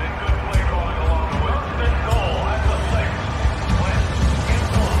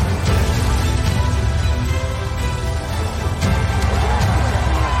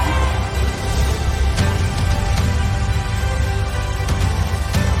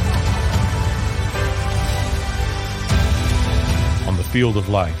 Field of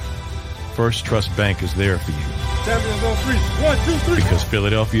life, First Trust Bank is there for you. Champions on 3. 1, 2, 3. Because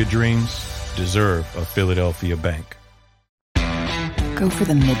Philadelphia dreams deserve a Philadelphia bank. Go for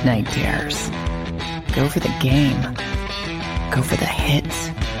the midnight dares. Go for the game. Go for the hits.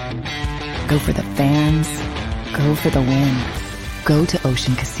 Go for the fans. Go for the win. Go to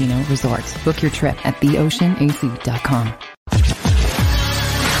Ocean Casino Resort. Book your trip at theoceanac.com.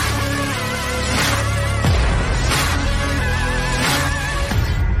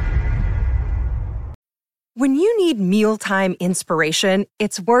 When you need mealtime inspiration,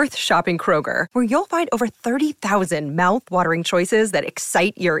 it's worth shopping Kroger, where you'll find over 30,000 mouth-watering choices that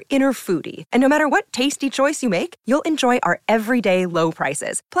excite your inner foodie. And no matter what tasty choice you make, you'll enjoy our everyday low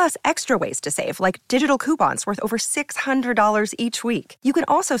prices, plus extra ways to save, like digital coupons worth over $600 each week. You can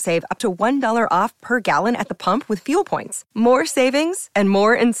also save up to $1 off per gallon at the pump with fuel points. More savings and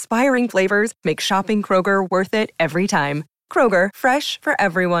more inspiring flavors make shopping Kroger worth it every time. Kroger, fresh for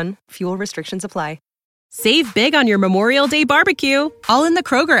everyone. Fuel restrictions apply. Save big on your Memorial Day barbecue, all in the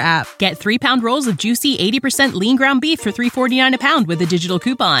Kroger app. Get 3-pound rolls of juicy 80% lean ground beef for $3.49 a pound with a digital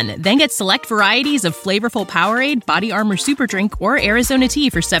coupon. Then get select varieties of flavorful Powerade, Body Armor Super Drink, or Arizona tea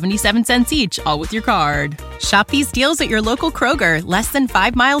for 77 cents each, all with your card. Shop these deals at your local Kroger, less than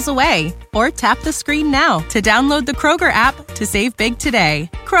 5 miles away. Or tap the screen now to download the Kroger app to save big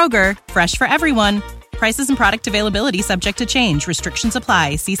today. Kroger, fresh for everyone. Prices and product availability subject to change. Restrictions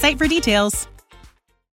apply. See site for details.